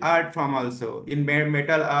 like in art form also, in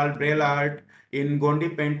metal art, braille art, in Gondi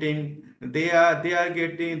painting, they get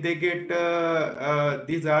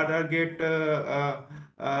these art are get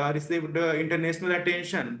received international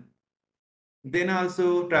attention. Then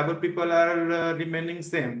also tribal people are remaining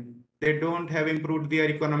same. They don't have improved their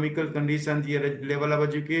economical conditions, their level of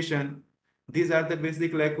education. These are the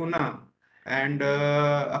basic lacuna. And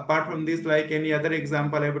apart from this, like any other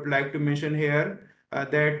example, I would like to mention here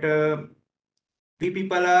that we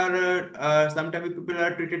people are sometimes people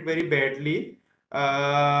are treated very badly.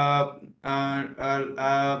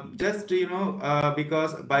 Just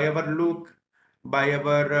because by our look, by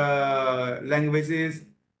our languages,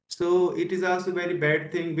 so it is also very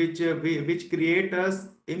bad thing which which create us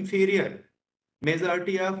inferior.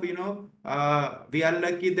 Majority of we are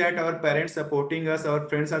lucky that our parents supporting us, our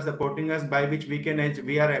friends are supporting us, by which we can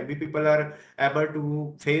we people are able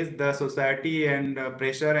to face the society and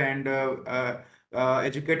pressure and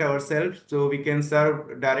educate ourselves, so we can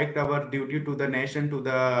serve direct our duty to the nation, to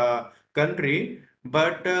the country.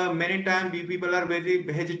 But many times we people are very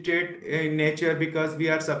hesitate in nature, because we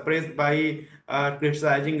are suppressed by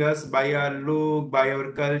criticizing us by our look, by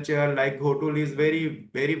our culture. Like hotul is very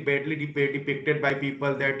badly depicted by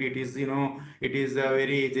people, that it is it is a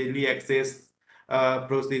very easily access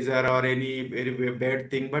procedure or any very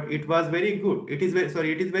bad thing. But it was very good. It is very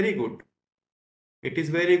sorry. It is very good. It is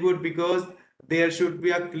very good, because there should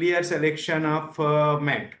be a clear selection of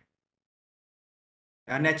mat,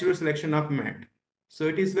 a natural selection of mat. So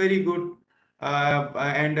it is very good.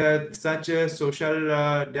 And such a social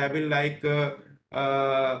devil like a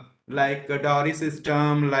dowry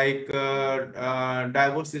system, like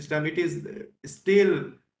divorce system, it is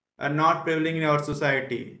still not prevailing in our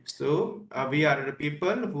society. So we are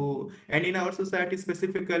people who, and in our society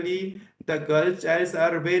specifically, the girl childs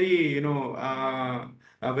are very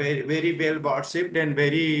very well worshipped and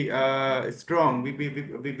very strong.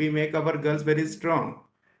 We make our girls very strong,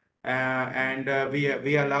 and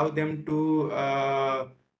we allow them to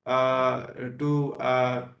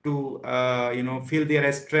feel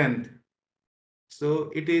their strength.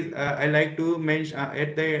 So it is I like to mention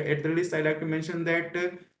at the least I like to mention that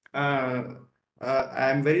I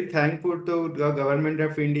am very thankful to the government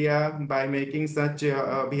of India by making such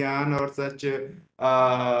abhiyan, or such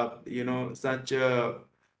such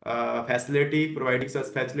facility, providing such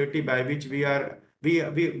facility, by which we are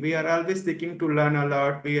always seeking to learn a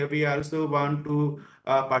lot. We also want to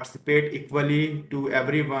participate equally to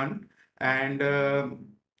everyone. And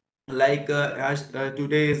like as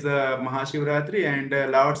today is Mahashivratri, and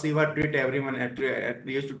Lord Shiva treat everyone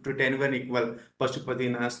used to treat anyone equal,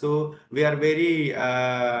 Pashupatinath. So we are very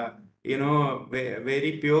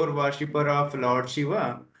very pure worshipper of Lord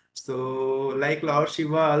Shiva. So like Lord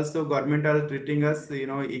Shiva, also government are treating us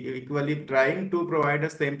equally, trying to provide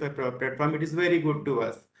us same platform. It is very good to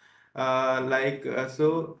us.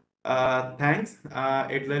 Thanks.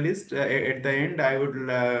 At the least, at the end, I would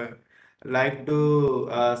like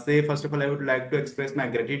to say, first of all, I would like to express my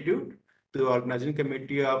gratitude to the organizing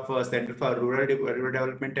committee of Center for Rural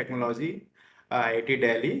Development Technology, IIT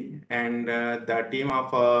Delhi, and the team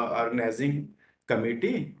of organizing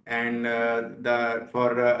committee, and the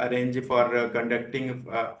for arrange for conducting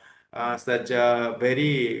such a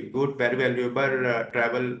very good, very valuable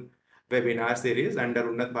travel webinar series under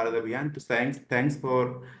Unnat Bharat Abhiyan. Thanks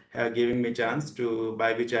for giving me chance to,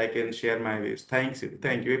 by which I can share my views. Thank you.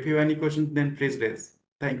 If you have any questions, then please raise.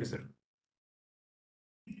 Thank you, sir.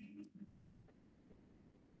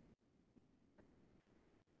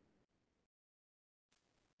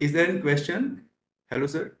 Is there any question? Hello,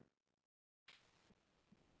 sir.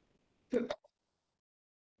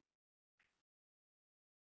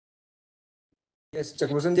 Yes,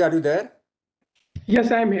 Chakbhushan ji, are you there?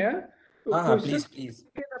 Yes, I'm here. Please, please.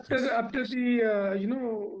 After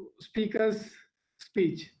the speaker's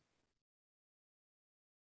speech.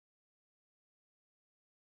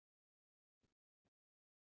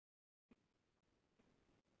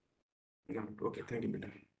 No, okay, thank you,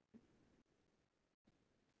 madam.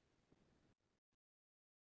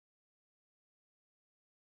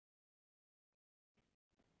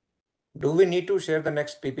 Do we need to share the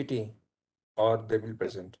next PPT, or they will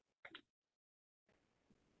present?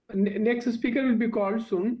 Next speaker will be called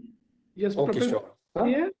soon. Yes, Okay, Professor. sure.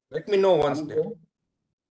 Yeah. Let me know once there.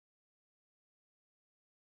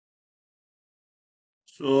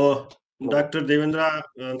 So, Dr. Devendra,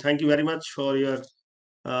 thank you very much for your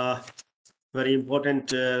very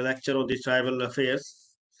important lecture on the tribal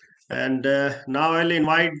affairs. And now I'll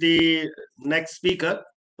invite the next speaker,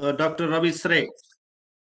 Dr. Ravi Sray.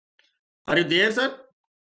 Are you there, sir?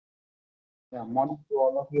 Yeah, morning to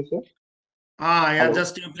all of you, sir. Yeah, Hello.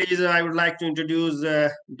 just please, I would like to introduce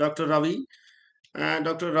Dr. Ravi.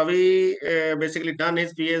 Dr. Ravi basically done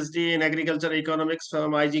his PhD in agriculture economics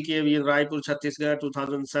from IGKV in Raipur, Chhattisgarh,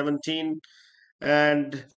 2017.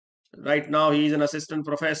 And right now he is an assistant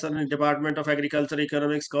professor in Department of Agriculture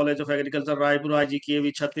Economics, College of Agriculture, Raipur,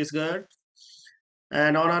 IGKV, Chhattisgarh.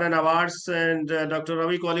 And honor and awards. And Dr.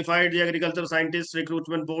 Ravi qualified the Agriculture Scientist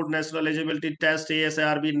Recruitment Board National Eligibility Test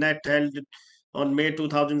ASIRB NET held on May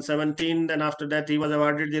 2017. Then after that, he was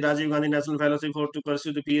awarded the Rajiv Gandhi National Fellowship to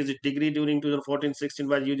pursue the PhD degree during 2014-16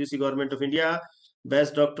 by UGC Government of India.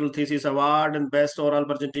 Best Doctoral Thesis Award and Best Oral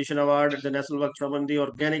Presentation Award at the National Workshop on the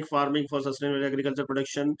Organic Farming for Sustainable Agriculture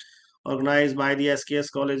Production, organized by the SKS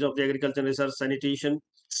College of the Agriculture Research Sanitation.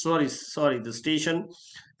 The station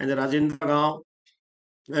and the Rajendra Gaon.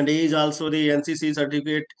 And he is also the NCC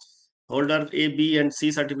certificate holder, A, B, and C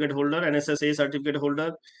certificate holder, NSSA certificate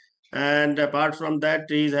holder. And apart from that,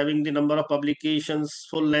 he is having the number of publications,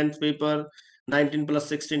 full length paper, 19 plus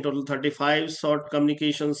 16, total 35, short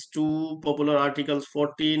communications 2, popular articles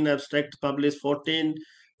 14, abstract published 14,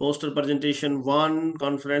 poster presentation 1,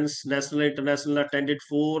 conference national international attended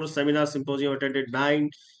 4, seminar symposium attended 9,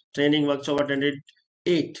 training workshop attended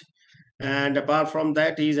 8. And apart from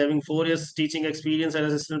that, he is having 4 years teaching experience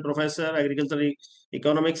as assistant professor, agricultural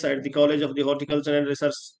economics at the College of the Horticulture and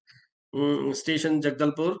Research Station,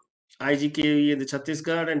 Jagdalpur, IGKV in the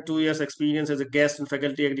Chhattisgarh, and 2 years experience as a guest and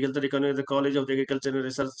faculty agriculture economics at the College of the Agriculture and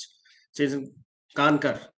Research Station,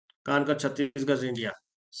 Kankar, Chhattisgarh, India.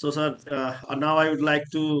 So, sir, now I would like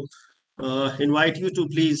to invite you to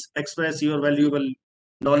please express your valuable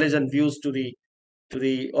knowledge and views to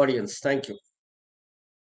the audience. Thank you.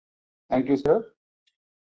 Thank you, sir.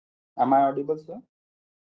 Am I audible, sir?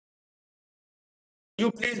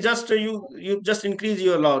 You please just you just increase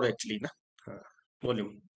your loud actually,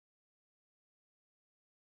 volume.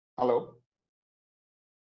 Hello.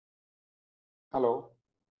 Hello.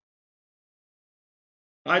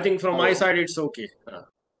 I think from my Hello. side it's okay.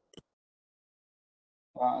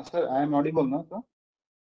 Sir, I am audible, no, sir?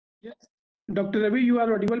 Yes. Dr. Ravi, you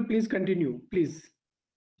are audible. Please continue, please.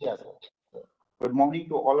 Yes, sir. Good morning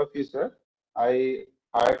to all of you, sir. I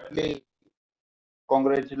heartily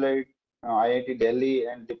congratulate IIT Delhi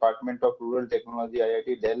and Department of Rural Technology,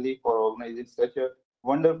 IIT Delhi, for organizing such a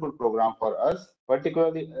wonderful program for us.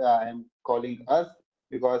 Particularly, I am calling us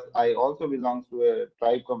because I also belong to a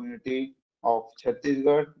tribe community of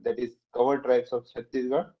Chhattisgarh, that is covered tribes of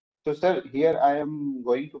Chhattisgarh. So, sir, here I am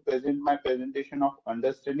going to present my presentation of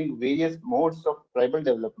understanding various modes of tribal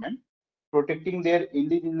development, protecting their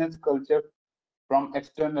indigenous culture from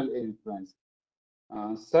external influence.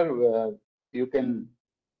 Sir, you can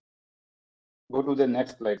go to the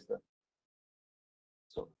next slide, sir.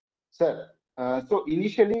 So, sir, so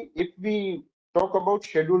initially, if we talk about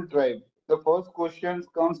scheduled tribe, the first question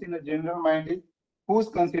comes in a general mind is who's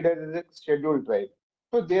considered as a scheduled tribe.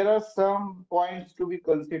 So there are some points to be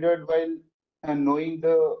considered while knowing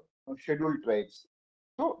the scheduled tribes.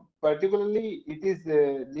 So particularly, it is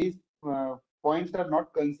these points are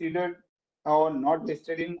not considered or not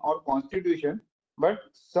listed in our constitution, but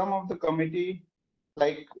some of the committee,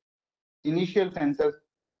 like initial census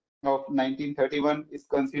of 1931, is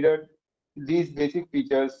considered these basic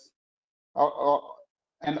features,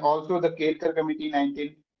 and also the Kerkar Committee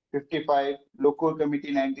 1955, Lokur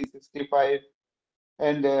Committee 1965,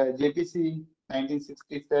 and JPC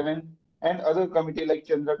 1967, and other committee like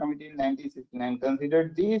Chandra Committee in 1969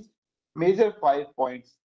 considered these major 5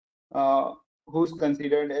 points, who's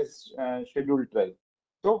considered as scheduled tribe.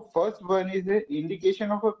 So first one is the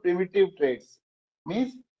indication of a primitive traits,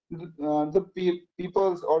 means the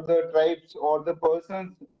peoples or the tribes or the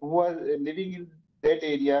persons who are living in that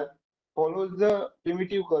area follows the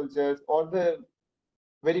primitive cultures or the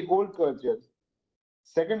very old cultures.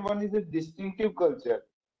 Second one is a distinctive culture.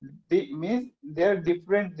 They means they are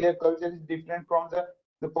different. Their culture is different from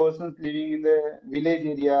the persons living in the village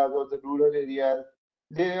areas or the rural areas.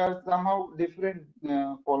 They are somehow different,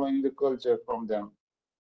 following the culture from them.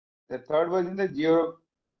 The third one is the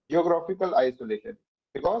geographical isolation,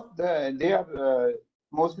 because they are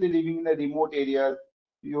mostly living in the remote areas.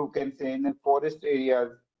 You can say in the forest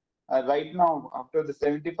areas. Right now, after the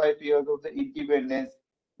 75 years of the independence,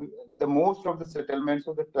 the most of the settlements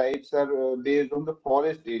of the tribes are based on the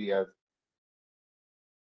forest areas.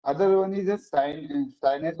 Other one is a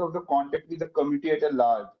signness of the contact with the community at a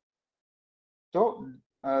large. So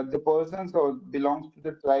the persons or belongs to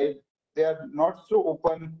the tribe, they are not so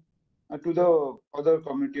open to the other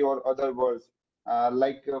community or other worlds.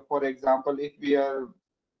 For example, if we are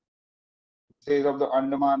says of the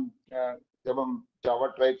Andaman,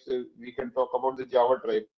 Java tribes, we can talk about the Java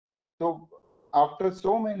tribe. So after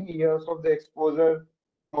so many years of the exposure,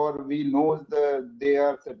 or we know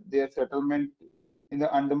their settlement in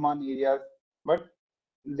the Andaman areas, but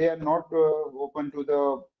they are not open to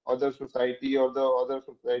the other society or the other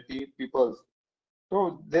society peoples.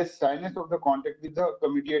 So there's shyness of the contact with the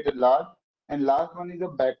community at large, and last one is the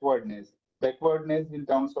backwardness. Backwardness in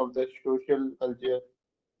terms of the social culture,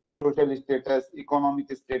 social status, economic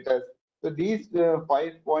status. So these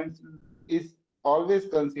 5 points is always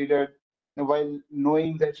considered while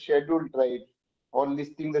knowing the scheduled tribes or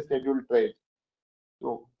listing the scheduled tribes.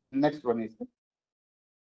 So next one is,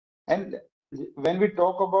 and when we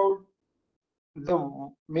talk about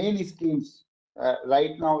the main schemes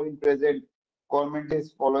right now in present, government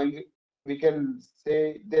is following. We can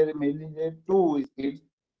say there are mainly two schemes.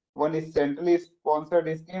 One is centrally sponsored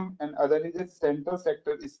scheme, and other is a central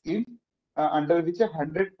sector scheme under which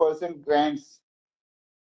 100% grants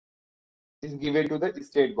is given to the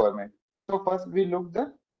state government. So first we look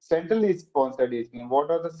the centrally sponsored scheme. What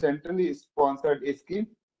are the centrally sponsored scheme?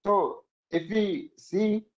 So if we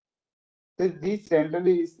see this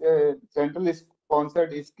centrally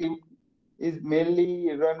sponsored scheme is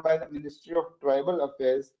mainly run by the Ministry of Tribal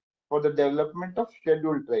Affairs for the development of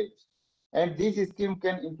scheduled tribes. And this scheme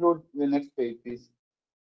can include the next page, please.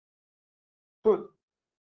 So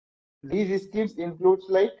these schemes includes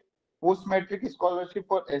like post-matric scholarship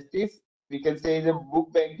for STs. We can say the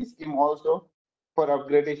book bank scheme also for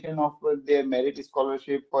upgradation of their merit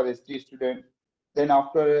scholarship for ST students. Then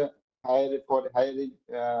after higher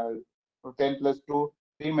 10 plus 2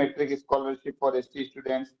 pre-matric scholarship for ST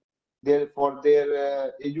students. There for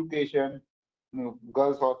their education,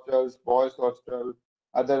 girls hostels, boys hostel,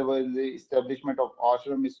 otherwise the establishment of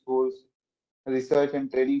ashram schools, research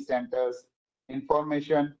and training centers,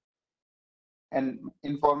 information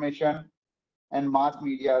information and mass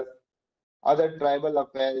media, other tribal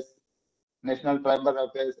affairs, national tribal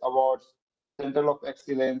affairs awards, center of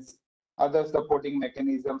excellence, other supporting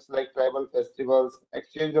mechanisms like tribal festivals,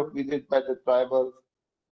 exchange of visits by the tribals,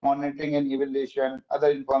 monitoring and evaluation,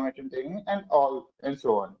 other information taking, and all and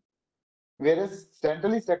so on. Whereas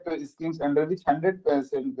centrally sector schemes under which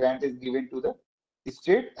 100% grant is given to the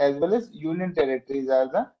state as well as union territories are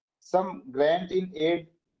the some grant in aid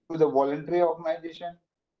to the voluntary organization,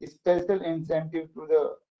 special incentive to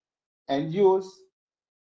the NGOs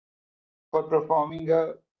for performing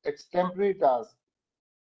a extemporary task,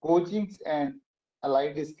 coachings and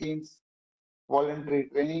allied schemes, voluntary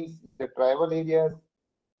trainings in the tribal areas,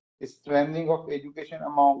 strengthening of education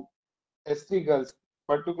among ST girls,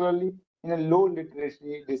 particularly in a low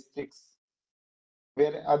literacy districts,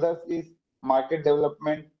 where others is market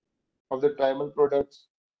development of the tribal products,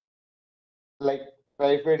 like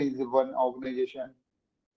TriFed is one organization,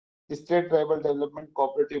 state tribal development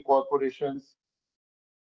cooperative corporations,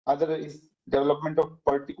 other is development of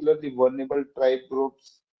particularly vulnerable tribe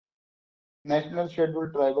groups, National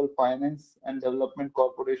Scheduled Tribal Finance and Development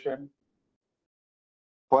Corporation.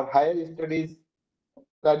 For higher studies,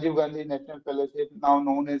 Rajiv Gandhi National Fellowship, now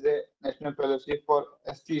known as a National Fellowship for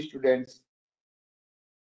ST students.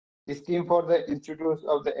 Scheme for the Institutes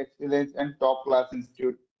of the Excellence and Top Class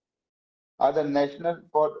Institute. Other National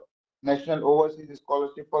Overseas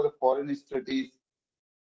Scholarship for the Foreign Studies.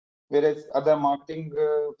 Whereas other marketing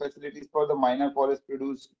facilities for the minor forest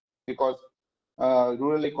produce, because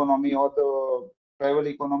rural economy or the tribal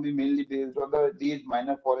economy mainly based on these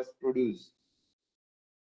minor forest produce.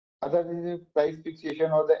 Other is price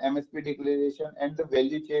fixation or the MSP declaration and the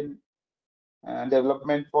value chain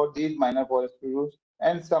development for these minor forest produce,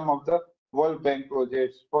 and some of the World Bank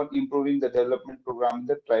projects for improving the development program in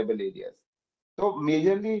the tribal areas. So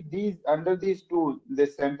majorly these under these two, the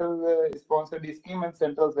central sponsored scheme and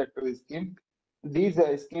central sector scheme, these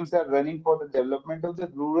schemes are running for the development of the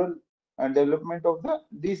rural and development of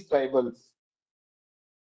these tribals.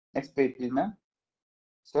 Next page, please, ma'am.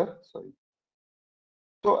 Sir, sorry.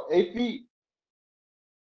 So if we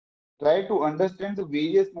try to understand the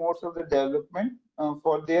various modes of the development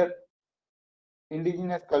for their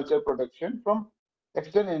indigenous culture production from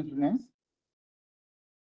external influence.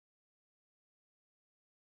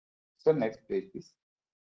 So next page, please.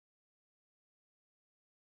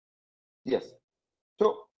 Yes.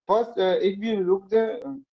 So first, if we look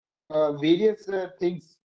the various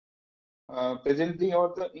things presently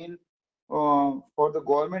or in for the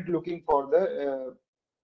government looking for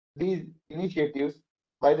these initiatives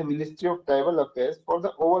by the Ministry of Tribal Affairs for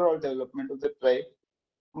the overall development of the tribe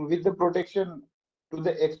with the protection to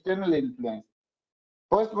the external influence.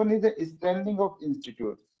 First one is the strengthening of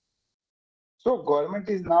institutes. So government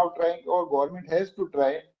is now trying, or government has to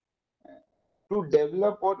try to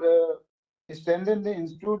develop or strengthen the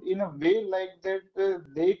institute in a way like that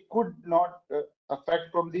they could not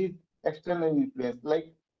affect from these external influence.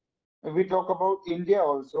 Like we talk about India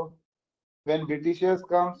also, when Britishers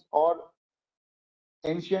comes or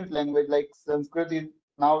ancient language like Sanskrit is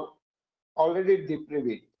now already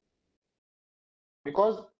deprived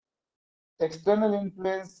because external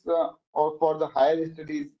influence or for the higher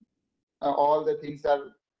studies, all the things are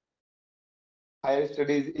higher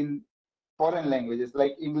studies in foreign languages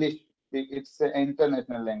like English. It's an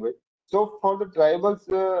international language. So for the tribals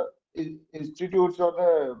institutes or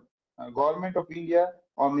the government of India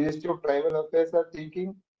or Ministry of Tribal Affairs are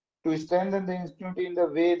thinking to strengthen the institute in the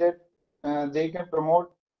way that they can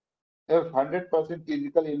promote a 100%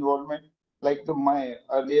 physical involvement, like my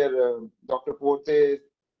earlier Dr. Porte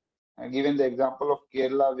given the example of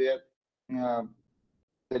Kerala, where uh,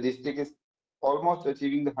 the district is almost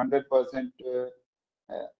achieving the 100%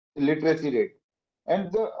 literacy rate.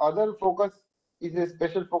 And the other focus is a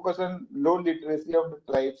special focus on low literacy of the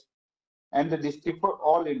tribes and the district for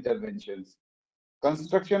all interventions.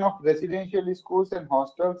 Construction of residential schools and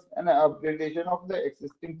hostels and upgradation of the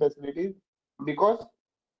existing facilities, because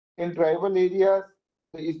in tribal areas,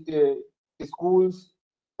 the schools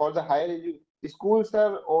or the schools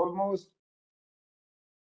are almost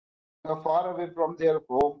far away from their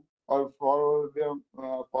home or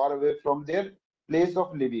far away from their place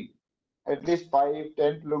of living, at least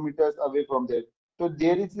 5-10 kilometers away from there. So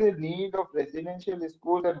there is a need of residential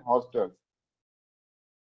schools and hostels,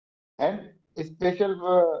 and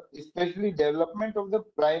especially development of the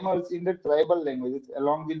primers in the tribal languages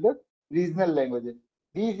along with the regional languages.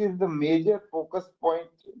 This is the major focus point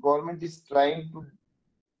government is trying to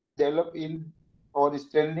develop in or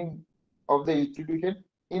strengthening of the institution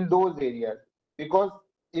in those areas. Because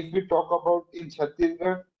if we talk about in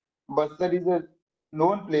Chhattisgarh, Bastar is a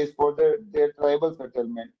known place for their tribal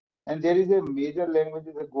settlement. And there is a major language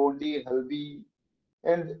is a Gondi, Halbi,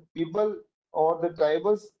 and people or the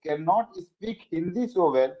tribals cannot speak Hindi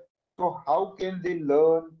so well. So how can they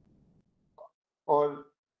learn or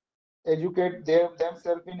educate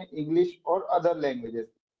themselves in English or other languages?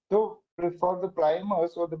 So for the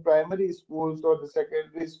primers or the primary schools or the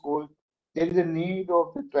secondary schools, there is a need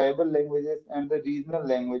of the tribal languages and the regional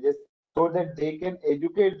languages so that they can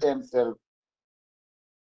educate themselves.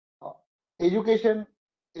 Education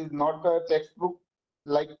is not a textbook.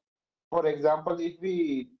 Like, for example, if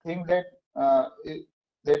we think that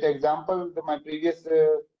that example, my previous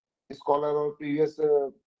scholar or previous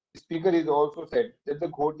speaker is also said that the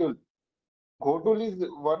Ghotul is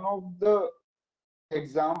one of the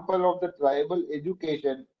example of the tribal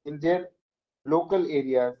education in their local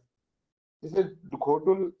areas. जैसे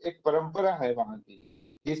घोटुल एक परंपरा है वहां की,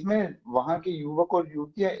 जिसमें वहां के युवक और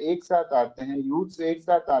युवतियां एक साथ आते हैं, यूथ एक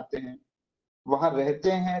साथ आते हैं, वहां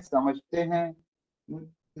रहते हैं, समझते हैं,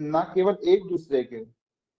 ना केवल एक दूसरे के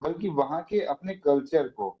बल्कि वहां के अपने कल्चर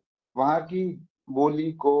को, वहां की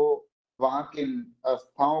बोली को, वहां के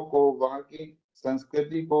आस्थाओं को, वहां की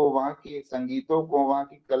संस्कृति को, वहां के संगीतों को, वहां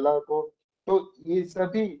की कला को, तो ये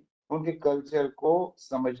सभी उनके कल्चर को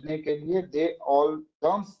समझने के लिए they all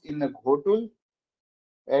comes in a ghotul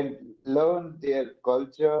and learn their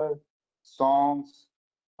culture, songs,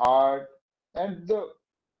 art, and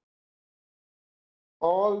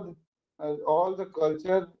all the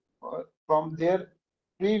culture from their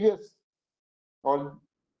previous or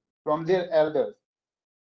from their elders.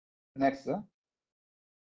 Next, sir.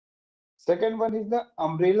 Second one is the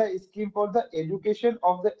umbrella scheme for the education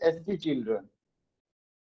of the ST children.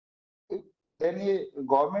 Then a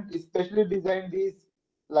government especially designed these,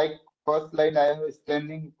 like first line I have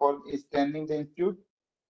standing for standing the institute.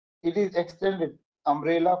 It is extended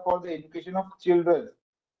umbrella for the education of children.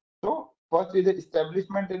 So first is the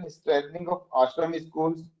establishment and strengthening of ashram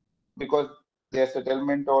schools, because their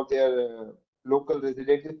settlement or their local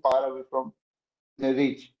residence is far away from the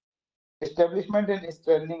reach. Establishment and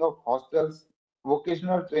strengthening of hostels,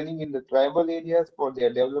 vocational training in the tribal areas for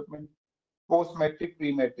their development, post-matric,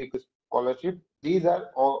 pre-matric scholarship. These are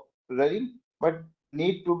all running, but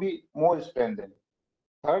need to be more strengthened.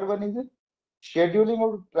 Third one is the scheduling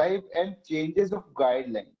of tribe and changes of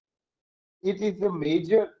guidelines. It is a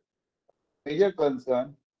major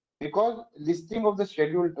concern because listing of the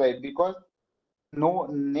scheduled tribe, because no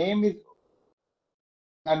name is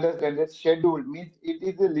understand that scheduled means it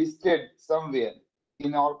is listed somewhere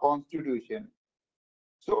in our constitution.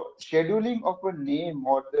 So scheduling of a name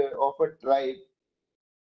or of a tribe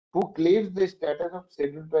who claims the status of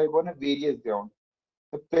scheduled tribe on a various grounds.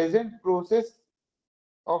 The present process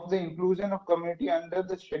of the inclusion of community under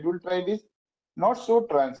the scheduled tribe is not so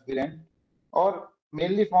transparent or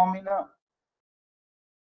mainly formed in a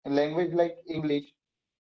language like English.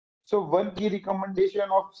 So one key recommendation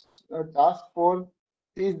of task force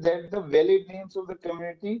is that the valid names of the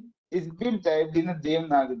community is being typed in a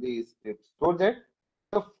Devanagari script so that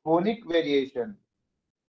the phonic variation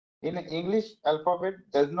in English alphabet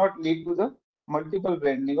does not lead to the multiple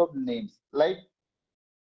branding of names. Like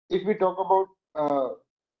if we talk about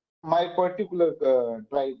my particular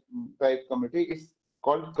tribe community, it's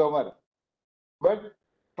called Kamar. But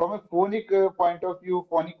from a phonic point of view,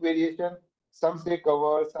 phonic variation, some say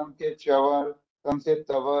cover, some say chavar, some say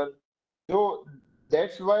tavar. So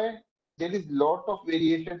that's why there is lot of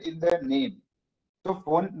variation in the name. So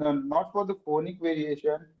not for the phonic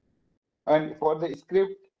variation and for the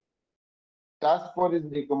script, task force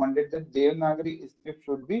is recommended that Devanagari script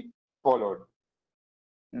should be followed.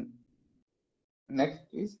 Next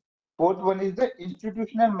is fourth one is the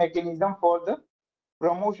institutional mechanism for the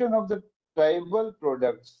promotion of the tribal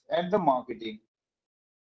products and the marketing.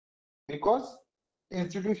 Because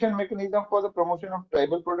institution mechanism for the promotion of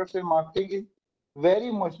tribal products and marketing is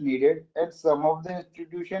very much needed, and some of the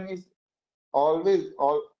institution is already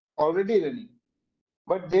running.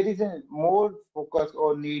 But there is a more focus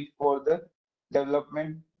or need for the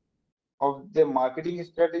development of the marketing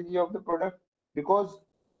strategy of the product because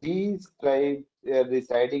these tribes are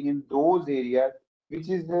residing in those areas which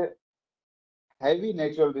is a heavy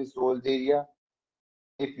natural resource area.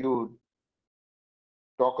 If you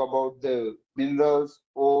talk about the minerals,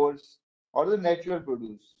 ores, or the natural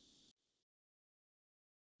produce,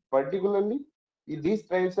 particularly these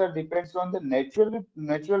tribes are depends on the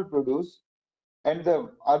natural produce and the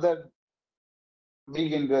other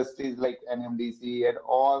big industries like NMDC and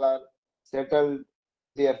all are settled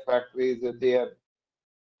their factories, their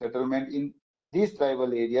settlement in these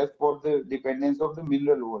tribal areas for the dependence of the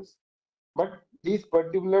mineral ores. But these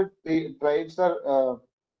particular tribes are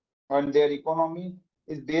and their economy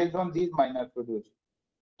is based on these minor produce.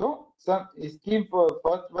 So some scheme for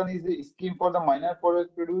first one is the scheme for the minor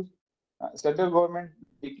forest produce. Central government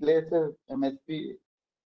declares a MSP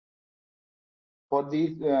for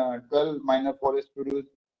these 12 minor forest produce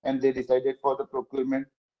and they decided for the procurement.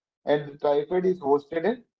 And the TriFed is hosted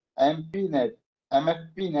at MPNet,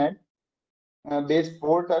 MFPNet based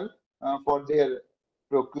portal for their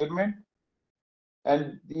procurement.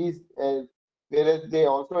 And these, whereas they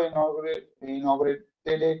also inaugurated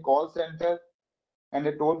a call center and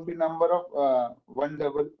a toll-free number of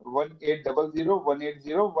 1800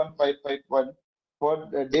 for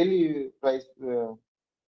the daily price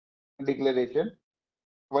declaration.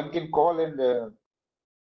 One can call and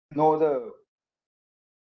know the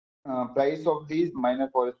price of these minor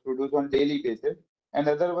forest produce on daily basis. And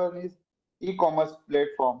other one is e-commerce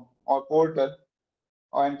platform or portal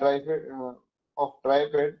and of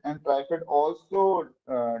TriFed and TriFed also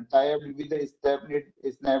tie up with the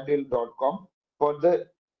Snapdeal.com for the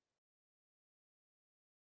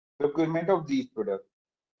procurement of these products.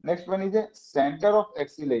 Next one is a Center of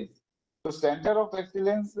Excellence. So Center of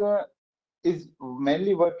Excellence is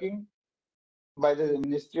mainly working by the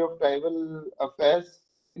Ministry of Tribal Affairs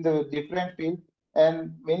in the different fields,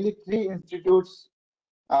 and mainly three institutes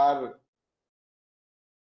are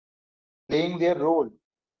playing their role.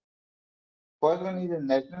 First one is the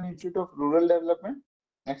National Institute of Rural Development.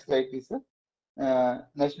 Next slide, please, sir.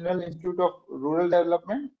 National Institute of Rural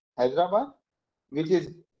Development, Hyderabad, which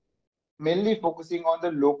is mainly focusing on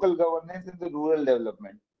the local governance and the rural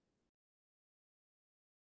development.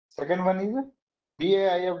 Second one is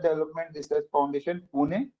BAIF Development Research Foundation,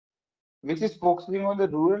 Pune, which is focusing on the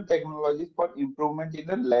rural technologies for improvement in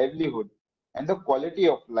the livelihood and the quality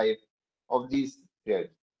of life of these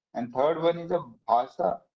tribes. And third one is the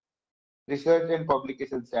Bhasa Research and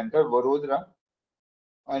Publication Center, Vadodara,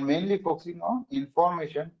 and mainly focusing on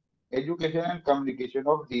information, education, and communication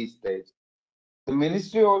of these tribes. The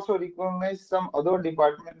ministry also recognized some other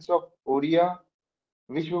departments of Oriya,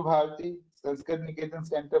 Vishwa Bharati, Sanskrit Niketan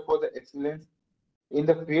Center for the Excellence in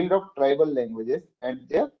the field of tribal languages and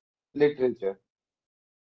their literature.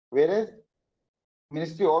 Whereas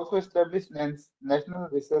ministry also established National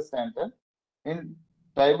Research Center in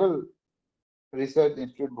Tribal Research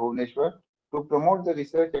Institute Bhubaneswar to promote the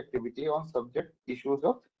research activity on subject issues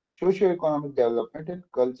of socio-economic development and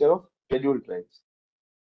culture of scheduled tribes.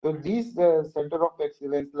 So these center of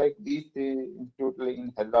excellence, like these institutes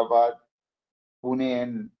in Hyderabad, Pune,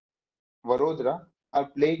 and Vadodara, are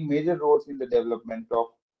playing major roles in the development of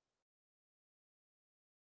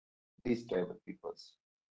these tribal peoples.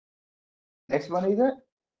 Next one is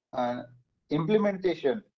the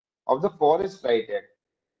implementation of the Forest Right Act.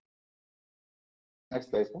 Next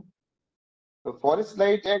slide, sir. The Forest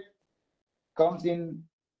Right Act comes in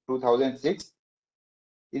 2006,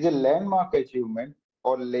 is a landmark achievement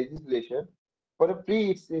or legislation for a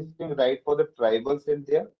pre-existing right for the tribals and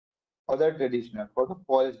their other traditional for the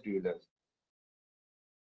forest dwellers,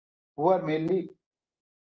 who are mainly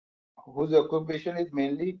whose occupation is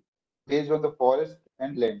mainly based on the forest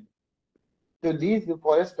and land. So these the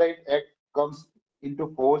Forest Right Act comes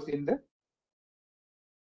into force in the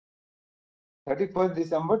 31st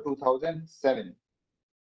December 2007,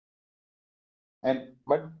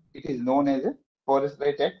 but it is known as a Forest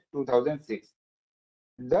Right Act 2006.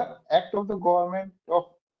 The act of the government of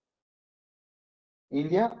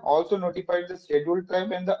India also notified the scheduled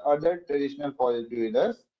tribe and the other traditional forest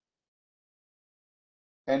dwellers,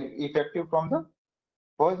 and effective from the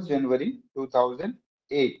 1st January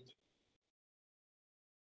 2008.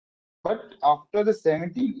 But after the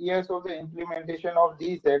 17 years of the implementation of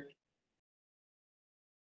these acts,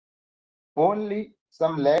 only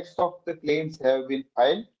some lakhs of the claims have been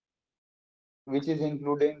filed, which is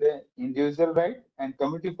including the individual right and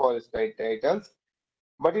community forest right titles.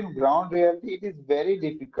 But in ground reality, it is very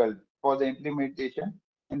difficult for the implementation,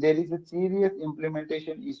 and there is a serious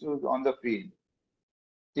implementation issues on the field.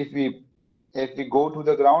 If we go to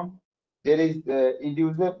the ground, there is the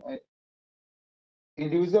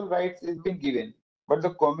individual rights is being given, but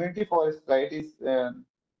the community forest right is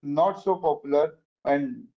not so popular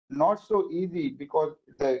and not so easy because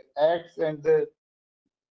the acts and the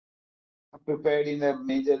prepared in a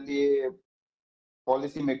majorly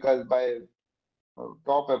policymakers by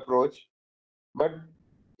top approach, but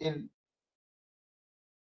in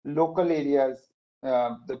local areas,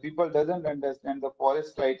 the people doesn't understand the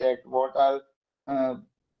Forest Right Act, what are uh,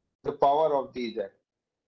 the power of these acts.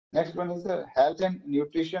 Next one is the Health and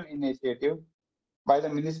Nutrition Initiative by the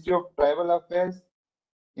Ministry of Tribal Affairs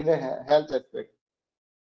in the health aspect.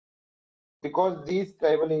 Because these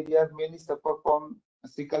tribal areas mainly suffer from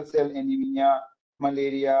sickle cell anemia,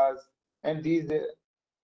 malaria, and these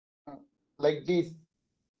like these.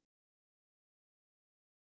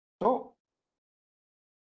 So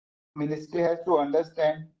ministry has to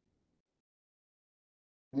understand.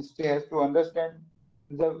 Ministry has to understand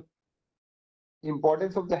the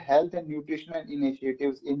importance of the health and nutritional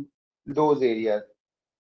initiatives in those areas.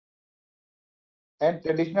 And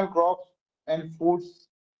traditional crops and foods,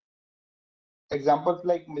 examples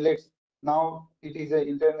like millets. Now it is an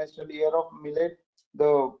international year of millet.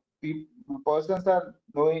 The persons are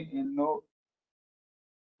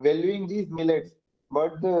valuing these millets,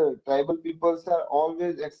 but the tribal peoples are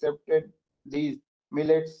always accepted these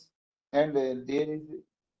millets, and there is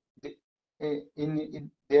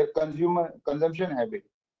in their consumption habit.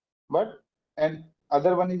 But and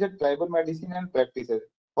other one is a tribal medicine and practices.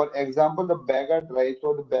 For example, the Baga tribes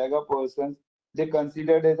or the Baga persons, they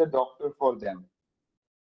considered as a doctor for them.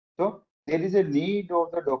 So there is a need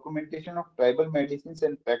of the documentation of tribal medicines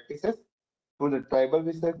and practices to the Tribal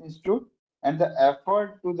Research Institute and the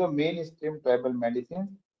effort to the mainstream tribal medicines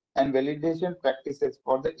and validation practices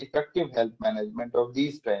for the effective health management of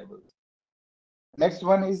these tribals. Next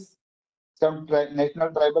one is some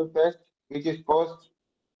National Tribal Fest, which is first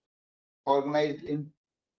organized in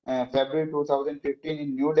February 2015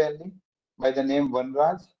 in New Delhi by the name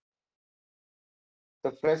Vanraj.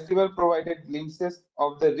 The festival provided glimpses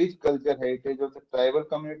of the rich cultural heritage of the tribal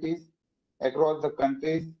communities across the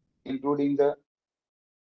countries, including the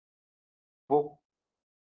folk,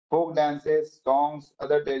 folk dances, songs,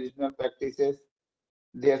 other traditional practices,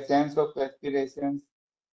 their sense of aspirations,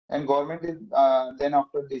 and government is then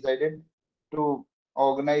after decided to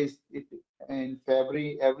organize it in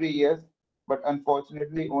February every year, but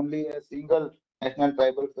unfortunately only a single national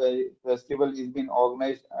tribal festival is being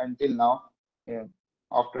organized until now. Yeah.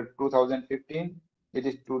 After 2015, it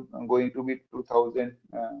is going to be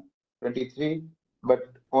 2023, but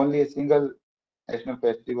only a single national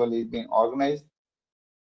festival is being organized.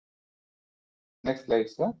 Next slide,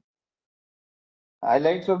 sir.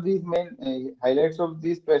 Highlights of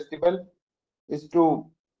this festival is to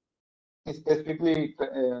specifically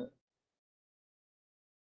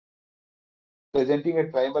presenting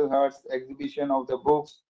a tribal arts exhibition of the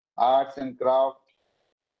books, arts and craft,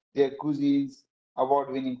 their cuisines,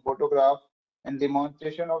 award-winning photographs, and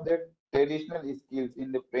demonstration of their traditional skills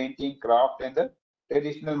in the painting, craft, and the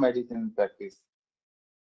traditional medicine practice.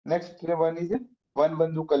 Next one is One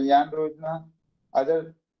Bandhu Kalyan Yojana.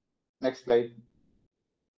 Other next slide.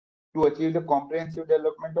 To achieve the comprehensive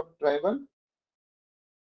development of tribal.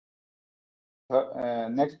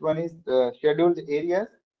 Next one is scheduled areas.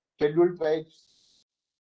 Scheduled tribes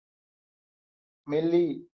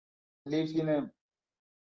mainly lives in a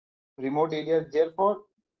remote areas. Therefore,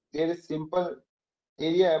 there is simple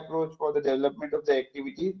area approach for the development of the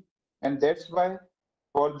activities, and that's why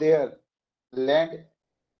for their land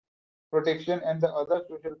protection and the other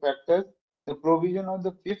social factors, the provision of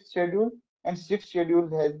the fifth schedule and sixth schedule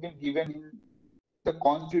has been given in the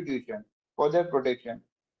constitution for their protection.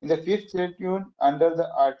 In the fifth schedule, under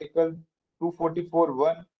the article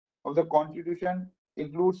 244(1) of the constitution,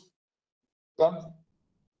 includes comes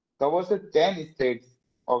covers the 10 states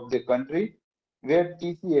of the country where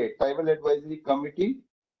TCA, Tribal Advisory Committee,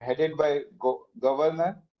 headed by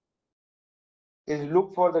governor, is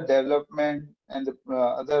look for the development and the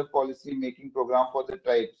other policy making program for the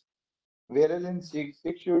tribes. Whereas in sixth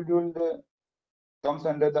schedule comes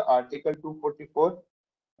under the Article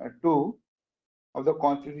 244(2) of the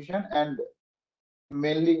Constitution, and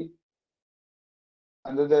mainly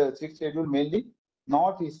under the sixth schedule, mainly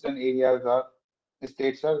northeastern areas are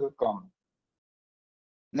states are come.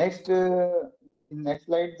 Next, next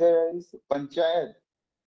slide there is Panchayat.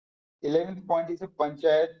 11th point is a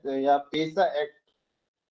Panchayat PESA Act.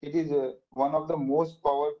 It is one of the most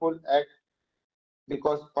powerful act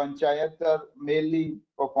because panchayats are mainly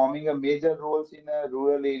performing a major roles in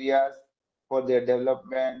rural areas for their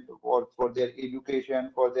development, for their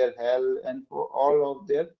education, for their health, and for all of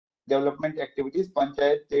their development activities.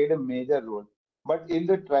 Panchayat played a major role. But in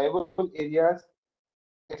the tribal areas,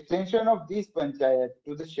 extension of these panchayat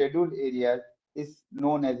to the scheduled areas is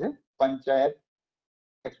known as a Panchayat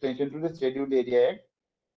extension to the scheduled area act,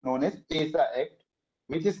 known as PESA Act,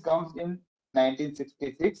 which is comes in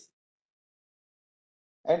 1966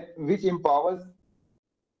 and which empowers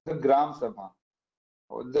the Gram Sabha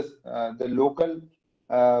or the local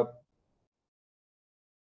Gram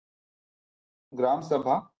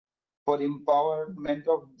Sabha for empowerment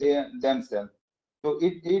of themselves. So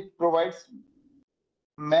it provides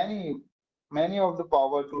many of the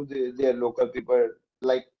power to their local people.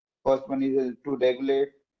 Like first one is to regulate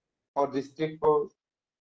or restrict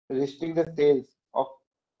the sales of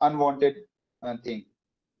unwanted things,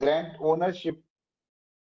 grant ownership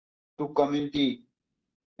to community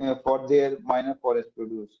for their minor forest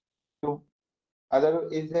produce. To other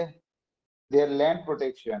is their land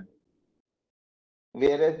protection,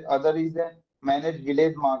 whereas other is manage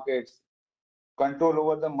village markets, control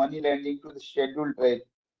over the money lending to the scheduled trade.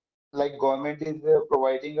 Like government is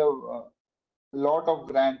providing a lot of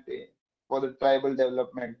grant for the tribal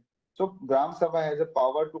development. So Gram Sabha has a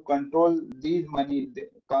power to control these money that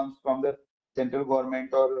comes from the central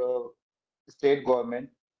government or state government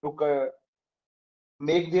to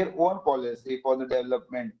make their own policy for the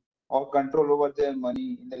development or control over their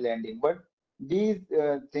money in the lending. But these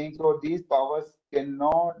things or these powers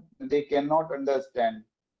they cannot understand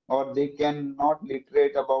or they cannot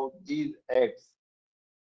literate about these acts.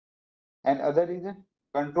 And other is a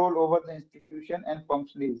control over the institution and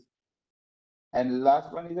functionaries. And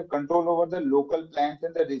last one is a control over the local plans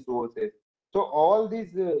and the resources. So all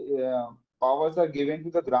these powers are given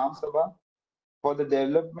to the Gram Sabha for the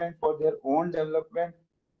development, for their own development.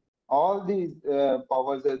 All these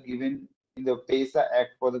powers are given in the PESA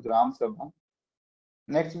Act for the Gram Sabha.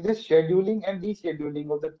 Next is the scheduling and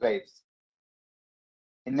descheduling of the tribes.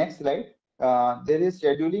 In next slide, there is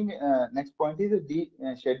scheduling. Next point is the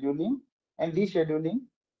scheduling and descheduling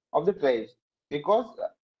of the tribes, because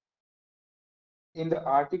in the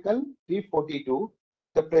Article 342,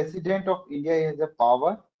 the President of India has a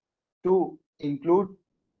power to include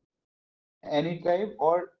any tribe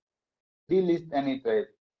or delist any tribe.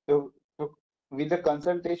 So with the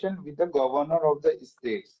consultation with the governor of the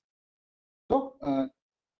states. So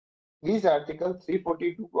this Article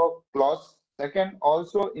 342 of Clause 2nd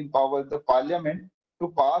also empowers the Parliament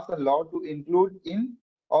to pass a law to include in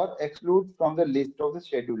or exclude from the list of the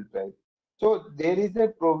scheduled tribes. So there is a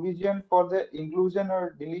provision for the inclusion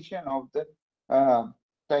or deletion of the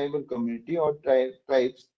tribal community or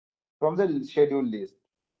tribes from the scheduled list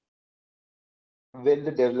when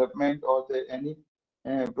the development or the any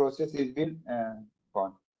process is been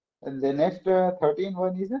gone. And the next 13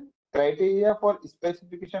 one is a criteria for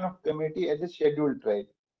specification of community as a scheduled tribe.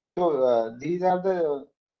 So these are the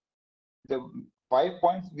 5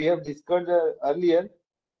 points we have discussed earlier.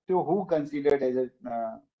 So who considered as a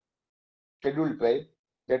scheduled tribe?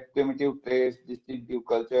 That primitive traits, distinctive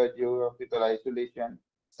culture, geographical isolation,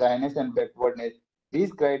 shyness and backwardness.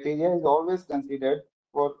 These criteria is always considered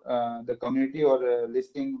for the community or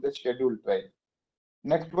listing the scheduled tribe.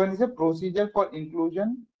 Next one is a procedure for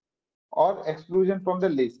inclusion or exclusion from the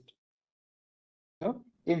list.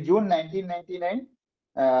 In June 1999,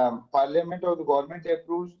 Parliament or the government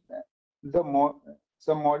approves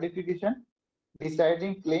some modification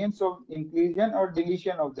deciding claims of inclusion or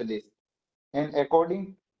deletion of the list. And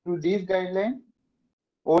according to these guidelines,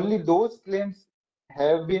 only those claims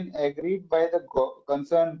have been agreed by the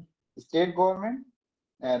concerned state government,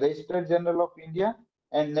 Registrar General of India,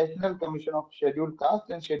 and National Commission of Scheduled Caste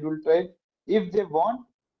and Scheduled Tribe. If they want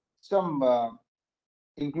some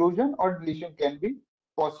inclusion or deletion can be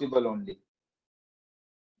possible only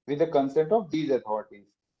with the consent of these authorities.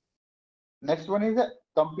 Next one is the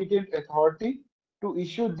competent authority to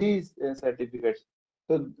issue these certificates.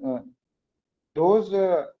 So those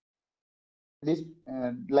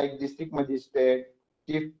like district magistrate,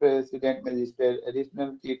 chief president magistrate,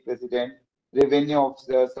 additional chief president, revenue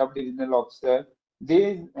officer, sub-divisional officer,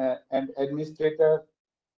 these and administrator,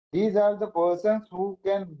 these are the persons who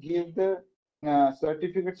can give the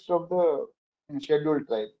certificates of the scheduled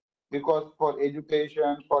tribe, because for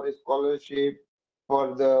education, for scholarship,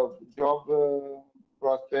 for the job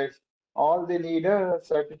prospects, all they need a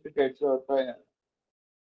certificates or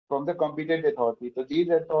from the competent authority. So these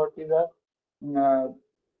authorities are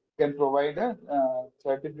can provide a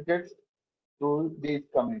certificates to these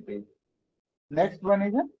communities. Next one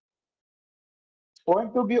is a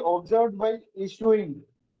point to be observed while issuing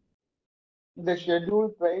the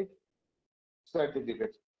scheduled tribe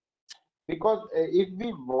certificates. Because if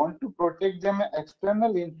we want to protect them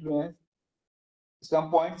external influence,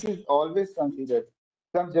 some points is always considered.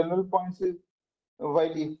 Some general points is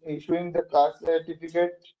while issuing the caste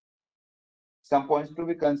certificate, some points to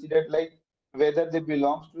be considered like whether they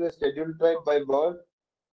belongs to the scheduled tribe by birth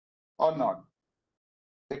or not.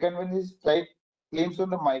 Second one is tribe claims on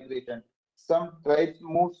the migration. Some tribes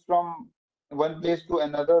moves from one place to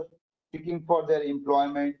another seeking for their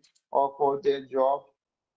employment or for their job.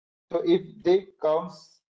 So if they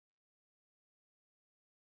comes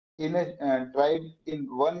in a tribe in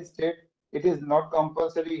one state, it is not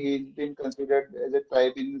compulsory he is being considered as a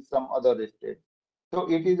tribe in some other state. So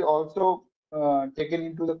it is also taken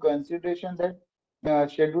into the consideration that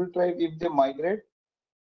scheduled tribe, if they migrate,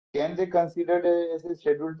 can they considered as a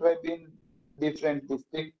scheduled tribe in different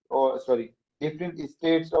district or sorry, different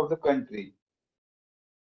states of the country.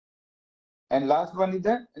 And last one is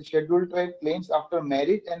the scheduled tribe claims after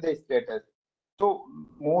marriage and the status. So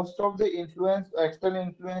most of the influence, external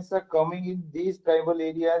influence are coming in these tribal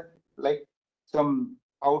areas, like some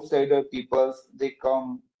outsider peoples, they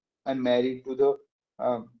come and marry to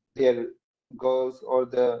the their girls or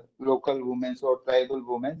the local women or tribal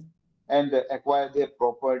women and acquire their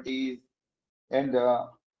properties and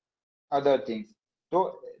other things.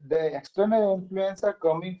 So the external influence are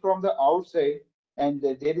coming from the outside and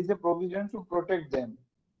there is a provision to protect them.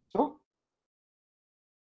 So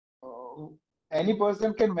any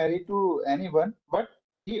person can marry to anyone, but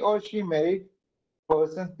he or she married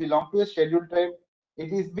persons belong to a scheduled tribe.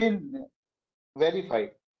 It is been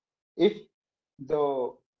verified. If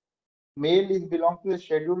the male is belong to a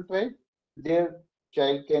scheduled tribe, their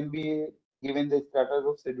child can be given the status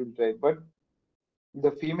of scheduled tribe. But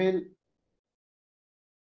the female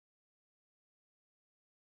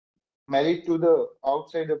married to the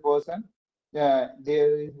outsider person,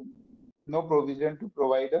 there is no provision to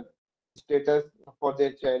provide a status for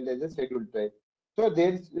their child as a scheduled tribe. So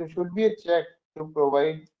there should be a check to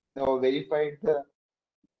provide or verify the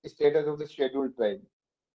status of the scheduled tribe.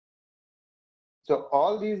 So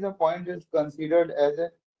all these points is considered as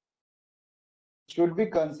a should be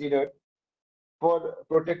considered for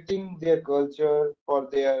protecting their culture, for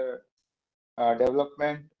their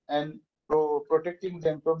development, and protecting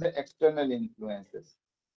them from the external influences.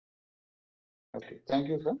 Okay, thank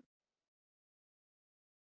you, sir.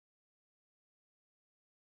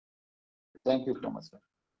 Thank you so much, sir.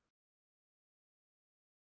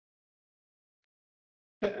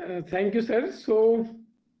 Thank you, sir. So,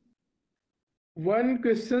 one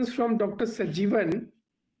question from Dr. Sajivan.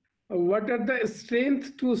 What are the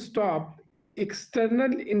strengths to stop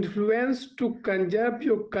external influence to conserve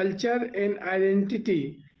your culture and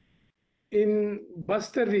identity in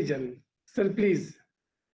Bastar region? Sir, please.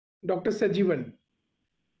 Dr. Sajivan.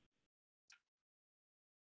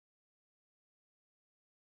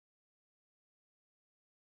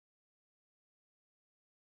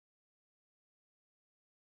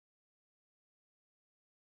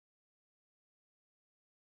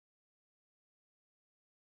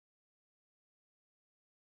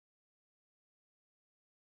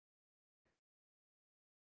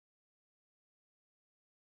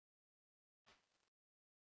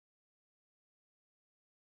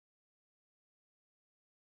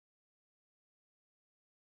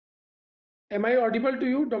 Am I audible to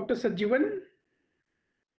you, Dr. Sajivan?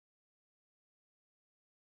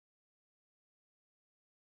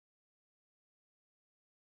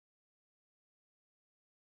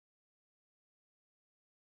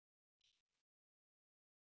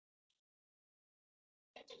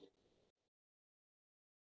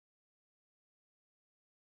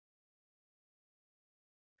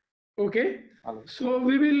 Okay. Hello. So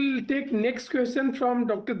we will take next question from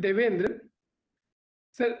Dr. Devendra.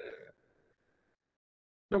 Sir,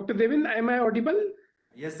 Dr. Devendra, am I audible?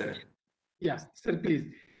 Yes, sir. Yeah, sir, please.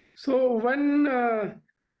 So one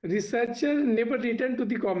researcher never returned to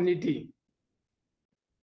the community,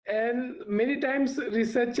 and many times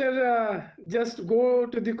researcher just go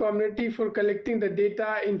to the community for collecting the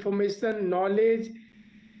data, information, knowledge,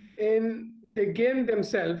 and they gain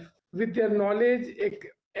themselves with their knowledge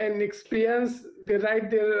and experience. They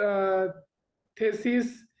write their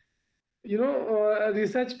thesis,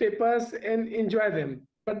 research papers, and enjoy them,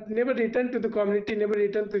 but never return to the community, never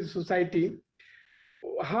return to the society.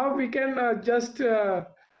 How we can just uh,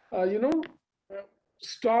 you know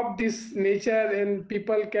stop this nature, and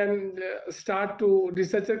people can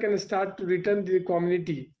researcher can start to return to the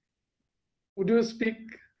community? Would you speak,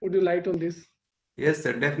 would you light on this? Yes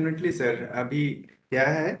sir, definitely sir. अभी क्या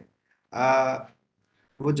है, आ,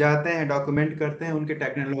 वो जाते हैं, document करते हैं उनके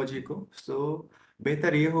technology को। सो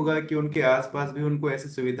बेहतर ये होगा कि उनके आसपास भी उनको ऐसी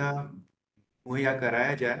सुविधा मुहैया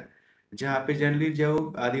कराया जाए, जहाँ पे जनरली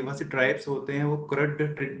जो आदिवासी ट्राइब्स होते हैं वो करंट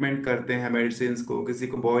ट्रीटमेंट करते हैं मेडिसिन को, किसी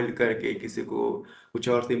को बॉईल करके, किसी को कुछ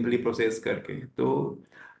और सिंपली प्रोसेस करके। तो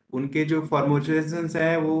उनके जो फॉर्मुलेशंस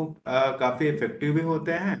हैं वो काफ़ी इफेक्टिव भी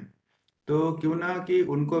होते हैं। तो क्यों ना कि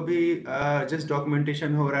उनको भी जस्ट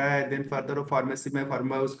डॉक्यूमेंटेशन हो रहा है, देन फर्दर फार्मेसी में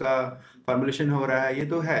उसका फॉर्मुलेशन हो रहा है, ये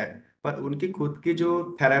तो है। पर उनकी खुद की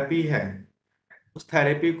जो थेरेपी है, उस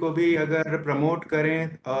थेरेपी को भी अगर प्रमोट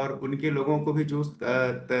करें और उनके लोगों को भी जो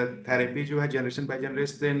थेरेपी जो है जनरेशन बाय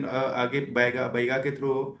जनरेशन आगे बैगा बैगा के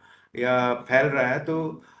थ्रू या फैल रहा है,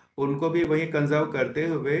 तो उनको भी वही कंजर्व करते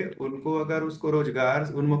हुए उनको अगर उसको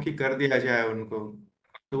रोजगार उन्मुखी कर दिया जाए उनको,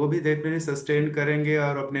 तो वो भी डेफिनेटली सस्टेन करेंगे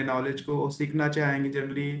और अपने नॉलेज को सीखना चाहेंगे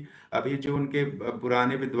जनरली। अभी जो उनके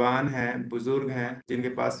पुराने विद्वान हैं, बुजुर्ग हैं, जिनके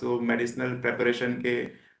पास वो मेडिसिन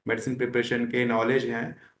प्रिपरेशन के नॉलेज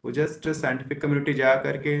हैं, वो जस्ट साइंटिफिक कम्युनिटी जा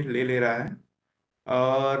करके ले रहा है।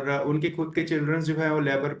 और उनके खुद के चिल्ड्रंस जो है वो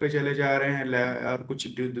लेबर पे चले जा रहे हैं, और कुछ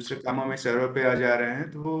दूसरे कामों में शहरों पे आ जा रहे हैं,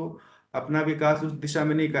 तो वो अपना विकास उस दिशा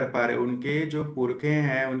में नहीं कर पा रहे। उनके जो पुरखे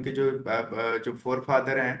हैं, उनके जो फोर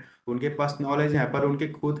फादर हैं, उनके पास नॉलेज है, पर उनके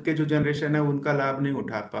खुद के जो जनरेशन है उनका लाभ नहीं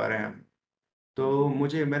उठा पा रहे हैं। तो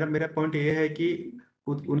मुझे मेरा मेरा पॉइंट ये है कि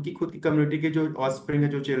उनकी खुद की कम्युनिटी के जो ऑफस्प्रिंग है,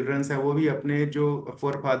 जो चिल्ड्रंस है, वो भी अपने जो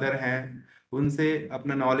फोर फादर हैं उनसे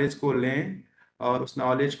अपना नॉलेज को लें और उस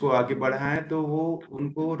नॉलेज को आगे बढ़ाएं, तो वो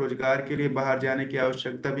उनको रोजगार के लिए बाहर जाने की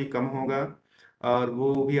आवश्यकता भी कम होगा। और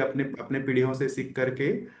वो भी अपने अपने पीढ़ियों से सीख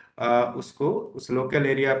करके उसको उस लोकल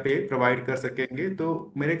एरिया पे प्रोवाइड कर सकेंगे।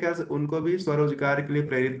 तो मेरे ख्याल से उनको भी स्वरोजगार के लिए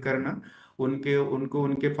प्रेरित करना, उनके उनको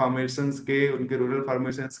उनके फार्मेशंस के, उनके रूरल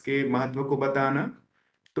फार्मेशंस के महत्व को बताना,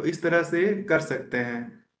 तो इस तरह से कर सकते हैं।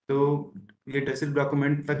 तो ये सिर्फ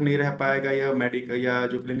डॉक्यूमेंट तक नहीं रह पाएगा, या मेडिकल या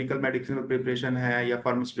जो क्लिनिकल मेडिसिनल प्रिपरेशन है या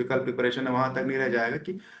फार्मास्यूटिकल प्रिपरेशन है वहां तक नहीं रह जाएगा,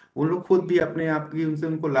 कि उन लोग खुद भी अपने आप की उनसे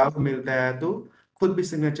उनको लाभ मिलता है तो खुद भी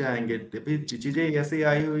सीखना चाहेंगे। अभी चीजें ऐसे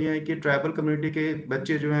आई हुई हैं कि ट्राइबल कम्युनिटी के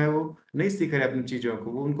बच्चे जो हैं वो नहीं सीख रहे अपनी चीजों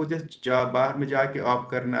को, वो उनको जस्ट बाहर में जाके ऑप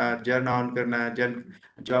करना, जर्न ऑन करना है, जर्न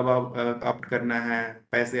जॉब ऑप्ट करना है,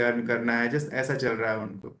 पैसे अर्न करना है, जस्ट ऐसा चल रहा है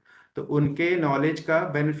उनको। तो उनके नॉलेज का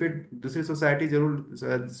बेनिफिट दूसरी सोसाइटी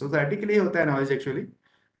जरूर, सोसाइटी के लिए होता है नॉलेज एक्चुअली,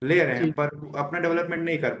 ले रहे हैं, जी, पर वो अपना डेवलपमेंट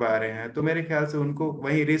नहीं कर पा रहे हैं। तो मेरे ख्याल से उनको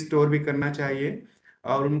वहीं रिस्टोर भी करना चाहिए,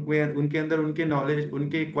 और उनके उनके अंदर उनके नॉलेज,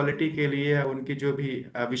 उनके क्वालिटी के लिए, उनकी जो भी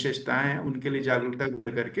विशेषताएं हैं उनके लिए जागरूकता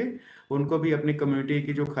करके उनको भी अपनी कम्युनिटी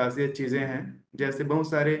की जो खासियत चीजें हैं, जैसे बहुत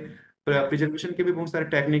सारे प्रिजर्वेशन के भी बहुत सारे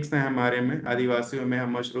टेक्निक्स हैं हमारे में, आदिवासियों में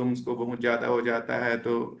हम मशरूम्स को बहुत ज्यादा हो जाता है,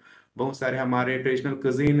 तो बहुत सारे हमारे ट्रेडिशनल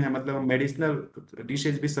कुजीन है, मतलब मेडिसिनल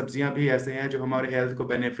डिशेज भी, सब्जियां भी ऐसे हैं जो हमारे हेल्थ को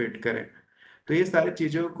बेनिफिट करें। तो ये सारी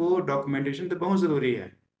चीजों को डॉक्यूमेंटेशन तो बहुत जरूरी है,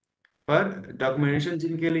 पर डॉक्यूमेंटेशन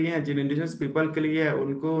जिनके लिए है, जिन इंडिजिनस पीपल के लिए है,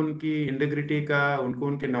 उनको उनकी इंटीग्रिटी का, उनको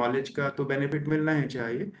उनके नॉलेज का तो बेनिफिट मिलना ही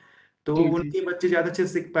चाहिए। तो जी, जी, उनके बच्चे ज्यादा अच्छे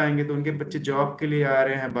से सीख पाएंगे, तो उनके बच्चे जॉब के लिए आ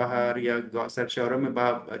रहे हैं बाहर या शहरों में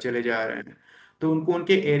बाहर चले जा रहे हैं, तो उनको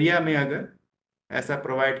उनके एरिया में अगर ऐसा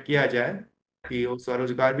प्रोवाइड किया जाए कि वो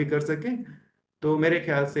स्वरोजगार भी कर सकें, तो मेरे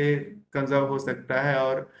ख्याल से कंजर्व हो सकता है,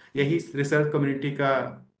 और यही रिसर्च कम्युनिटी का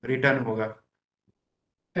रिटर्न होगा।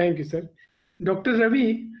 Thank you sir. Doctor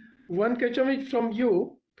Ravi, one question from you,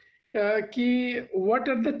 कि what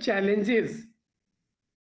are the challenges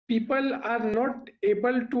people are not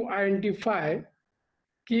able to identify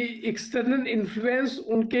कि एक्सटर्नल इन्फ्लुएंस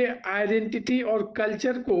उनके आइडेंटिटी और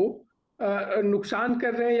कल्चर को नुकसान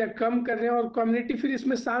कर रहे हैं या कम कर रहे हैं, और कम्युनिटी फिर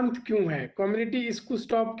इसमें शांत क्यों है, कम्युनिटी इसको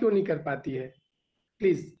स्टॉप क्यों नहीं कर पाती है?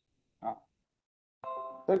 प्लीज।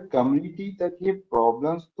 सर, कम्युनिटी तक ये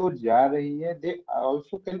प्रॉब्लम्स तो जा रही है, they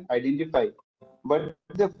also can identify, but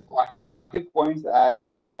the 5 points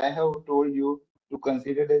I have told you to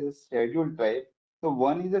consider as a scheduled tribe, तो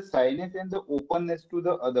one is the shyness and the openness to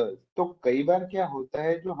the others। तो कई बार क्या होता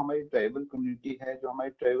है, जो हमारी ट्राइबल कम्युनिटी है, जो हमारे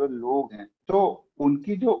ट्राइबल लोग हैं, तो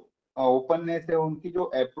उनकी जो ओपननेस है, उनकी जो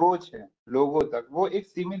अप्रोच है लोगों तक, वो एक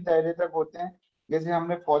सीमित दायरे तक होते हैं। जैसे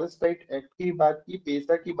हमने फॉरेस्ट राइट एक्ट की बात की,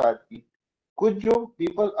 पेशा की बात की, कुछ जो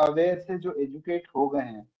पीपल अवेयर से जो एजुकेट हो गए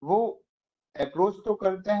हैं, वो अप्रोच तो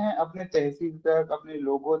करते हैं अपने तहसील तक, अपने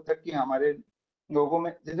लोगों तक, कि हमारे लोगों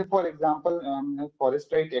में, जैसे फॉर एग्जांपल हम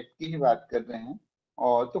फॉरेस्ट राइट एक्ट की ही बात कर रहे हैं,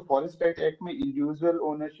 और तो फॉरेस्ट राइट एक्ट में इंडिविजुअल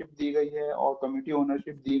ओनरशिप दी गई है और कम्युनिटी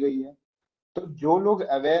ओनरशिप दी गई है। तो जो लोग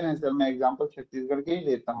अवेयर हैं, सर मैं एग्जांपल छत्तीसगढ़ के ही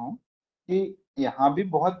लेता हूँ, कि यहाँ भी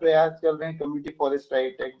बहुत प्रयास चल रहे हैं कम्युनिटी फॉरेस्ट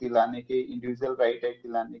राइट एक्ट दिलाने के, इंडिविजुअल राइट एक्ट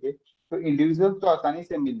दिलाने के। तो इंडिविजुअल तो आसानी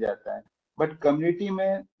से मिल जाता है, बट कम्युनिटी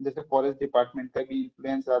में जैसे फॉरेस्ट डिपार्टमेंट का भी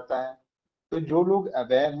इन्फ्लुएंस आता है। तो जो लोग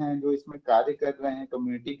अवेयर हैं, जो इसमें कार्य कर रहे हैं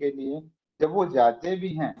कम्युनिटी के लिए, जब वो जाते भी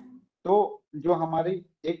हैं, तो जो हमारी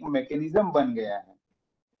एक मैकेनिज्म बन गया है,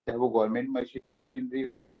 चाहे वो गवर्नमेंट मशीनरी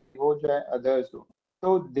हो चाहे अदर्स हो,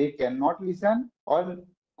 तो दे कैन नॉट लिसन, और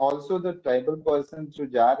ऑल्सो द ट्राइबल पर्सन जो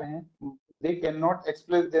जा रहे हैं, they can not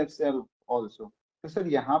express themselves also. तो सर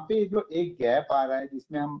यहाँ पे जो एक गैप आ रहा है,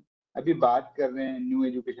 जिसमें हम अभी बात कर रहे हैं, न्यू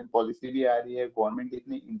एजुकेशन पॉलिसी भी आ रही है, गवर्नमेंट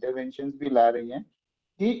इतनी इंटरवेंशन भी ला रही है,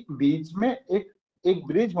 कि बीच में एक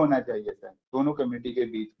ब्रिज होना चाहिए सर, दोनों कम्युनिटी के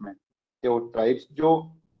बीच में। जो ट्राइब्स जो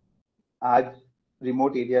आज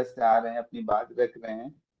रिमोट एरिया से आ रहे हैं, अपनी बात रख रहे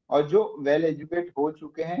हैं, और जो वेल एजुकेट हो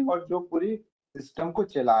चुके हैं और जो पूरी सिस्टम को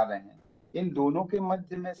चला रहे हैं, इन दोनों के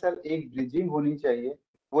मध्य में सर एक ब्रिजिंग होनी चाहिए।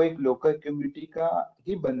 वो एक लोकल कम्युनिटी का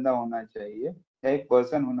ही बंदा होना चाहिए, या एक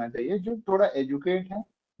पर्सन होना चाहिए जो थोड़ा एजुकेट है,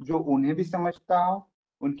 जो उन्हें भी समझता हो,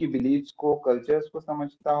 उनकी बिलीव्स को, कल्चर्स को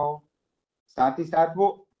समझता हो, साथ ही साथ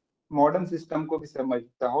वो मॉडर्न सिस्टम को भी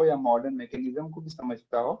समझता हो, या मॉडर्न मैकेनिज्म को भी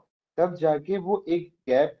समझता हो। तब जाके वो एक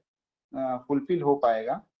गैप फुलफिल हो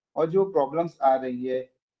पाएगा। और जो प्रॉब्लम्स आ रही है,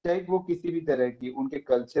 चाहे वो किसी भी तरह की, उनके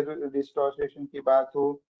कल्चरल रिस्टोरेशन की बात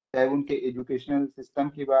हो, चाहे उनके एजुकेशनल सिस्टम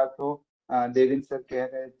की बात हो, देवेंद्र सर कह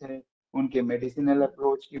रहे थे, उनके मेडिसिनल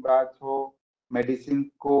अप्रोच की बात हो, मेडिसिन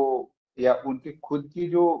को या उनकी खुद की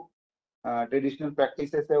जो ट्रेडिशनल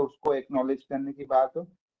प्रैक्टिसेस है उसको एक्नॉलेज करने की बात हो,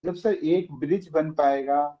 जब सर एक ब्रिज बन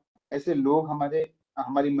पाएगा, ऐसे लोग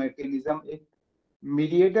हमारी मैकेनिज्म एक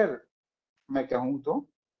मीडिएटर, मैं कहूँ तो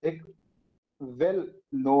एक वेल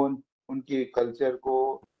नोन, उनके कल्चर को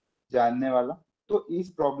जानने वाला, तो इस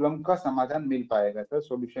प्रॉब्लम का समाधान मिल पाएगा सर,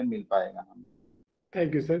 सॉल्यूशन मिल पाएगा हमें।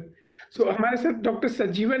 Thank you sir. सो हमारे साथ डॉक्टर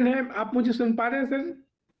सजीवन है, आप मुझे सुन पा रहे हैं sir?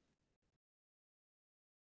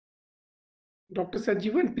 Doctor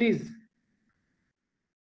Sajivan please.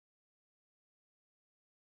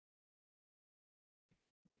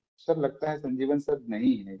 Sir लगता है संजीवन सर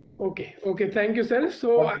नहीं है। Okay, thank you sir.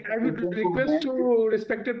 So I would request to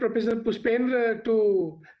respected Professor Pushpendra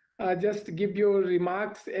to just give your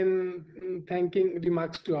remarks and thanking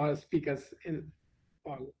remarks to our speakers in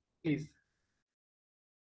all, please.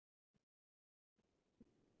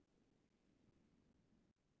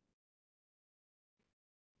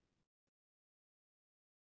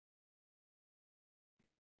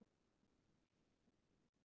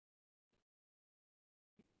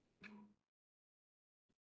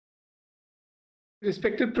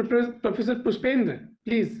 Respected Professor Pushpendra,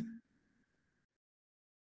 please.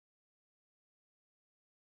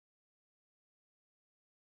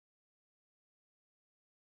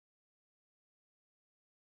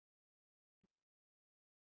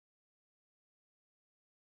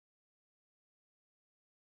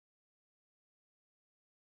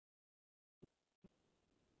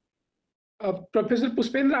 Professor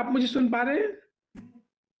Pushpendra, आप मुझे सुन पा रहे हैं?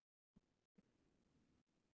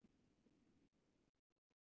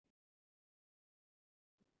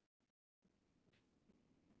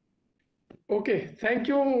 Okay, thank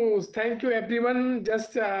you everyone.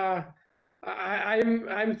 Just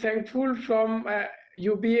I'm thankful from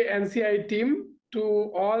UBA NCI team to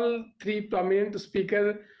all three prominent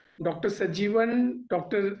speakers, Dr. Sajivan,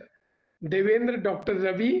 Dr. Devendra, Dr.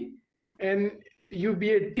 Ravi, and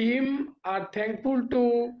UBA team are thankful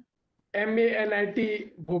to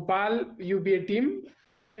MANIT Bhopal UBA team,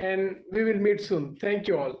 and we will meet soon. Thank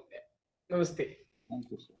you all. Namaste.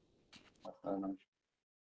 Thank you, sir.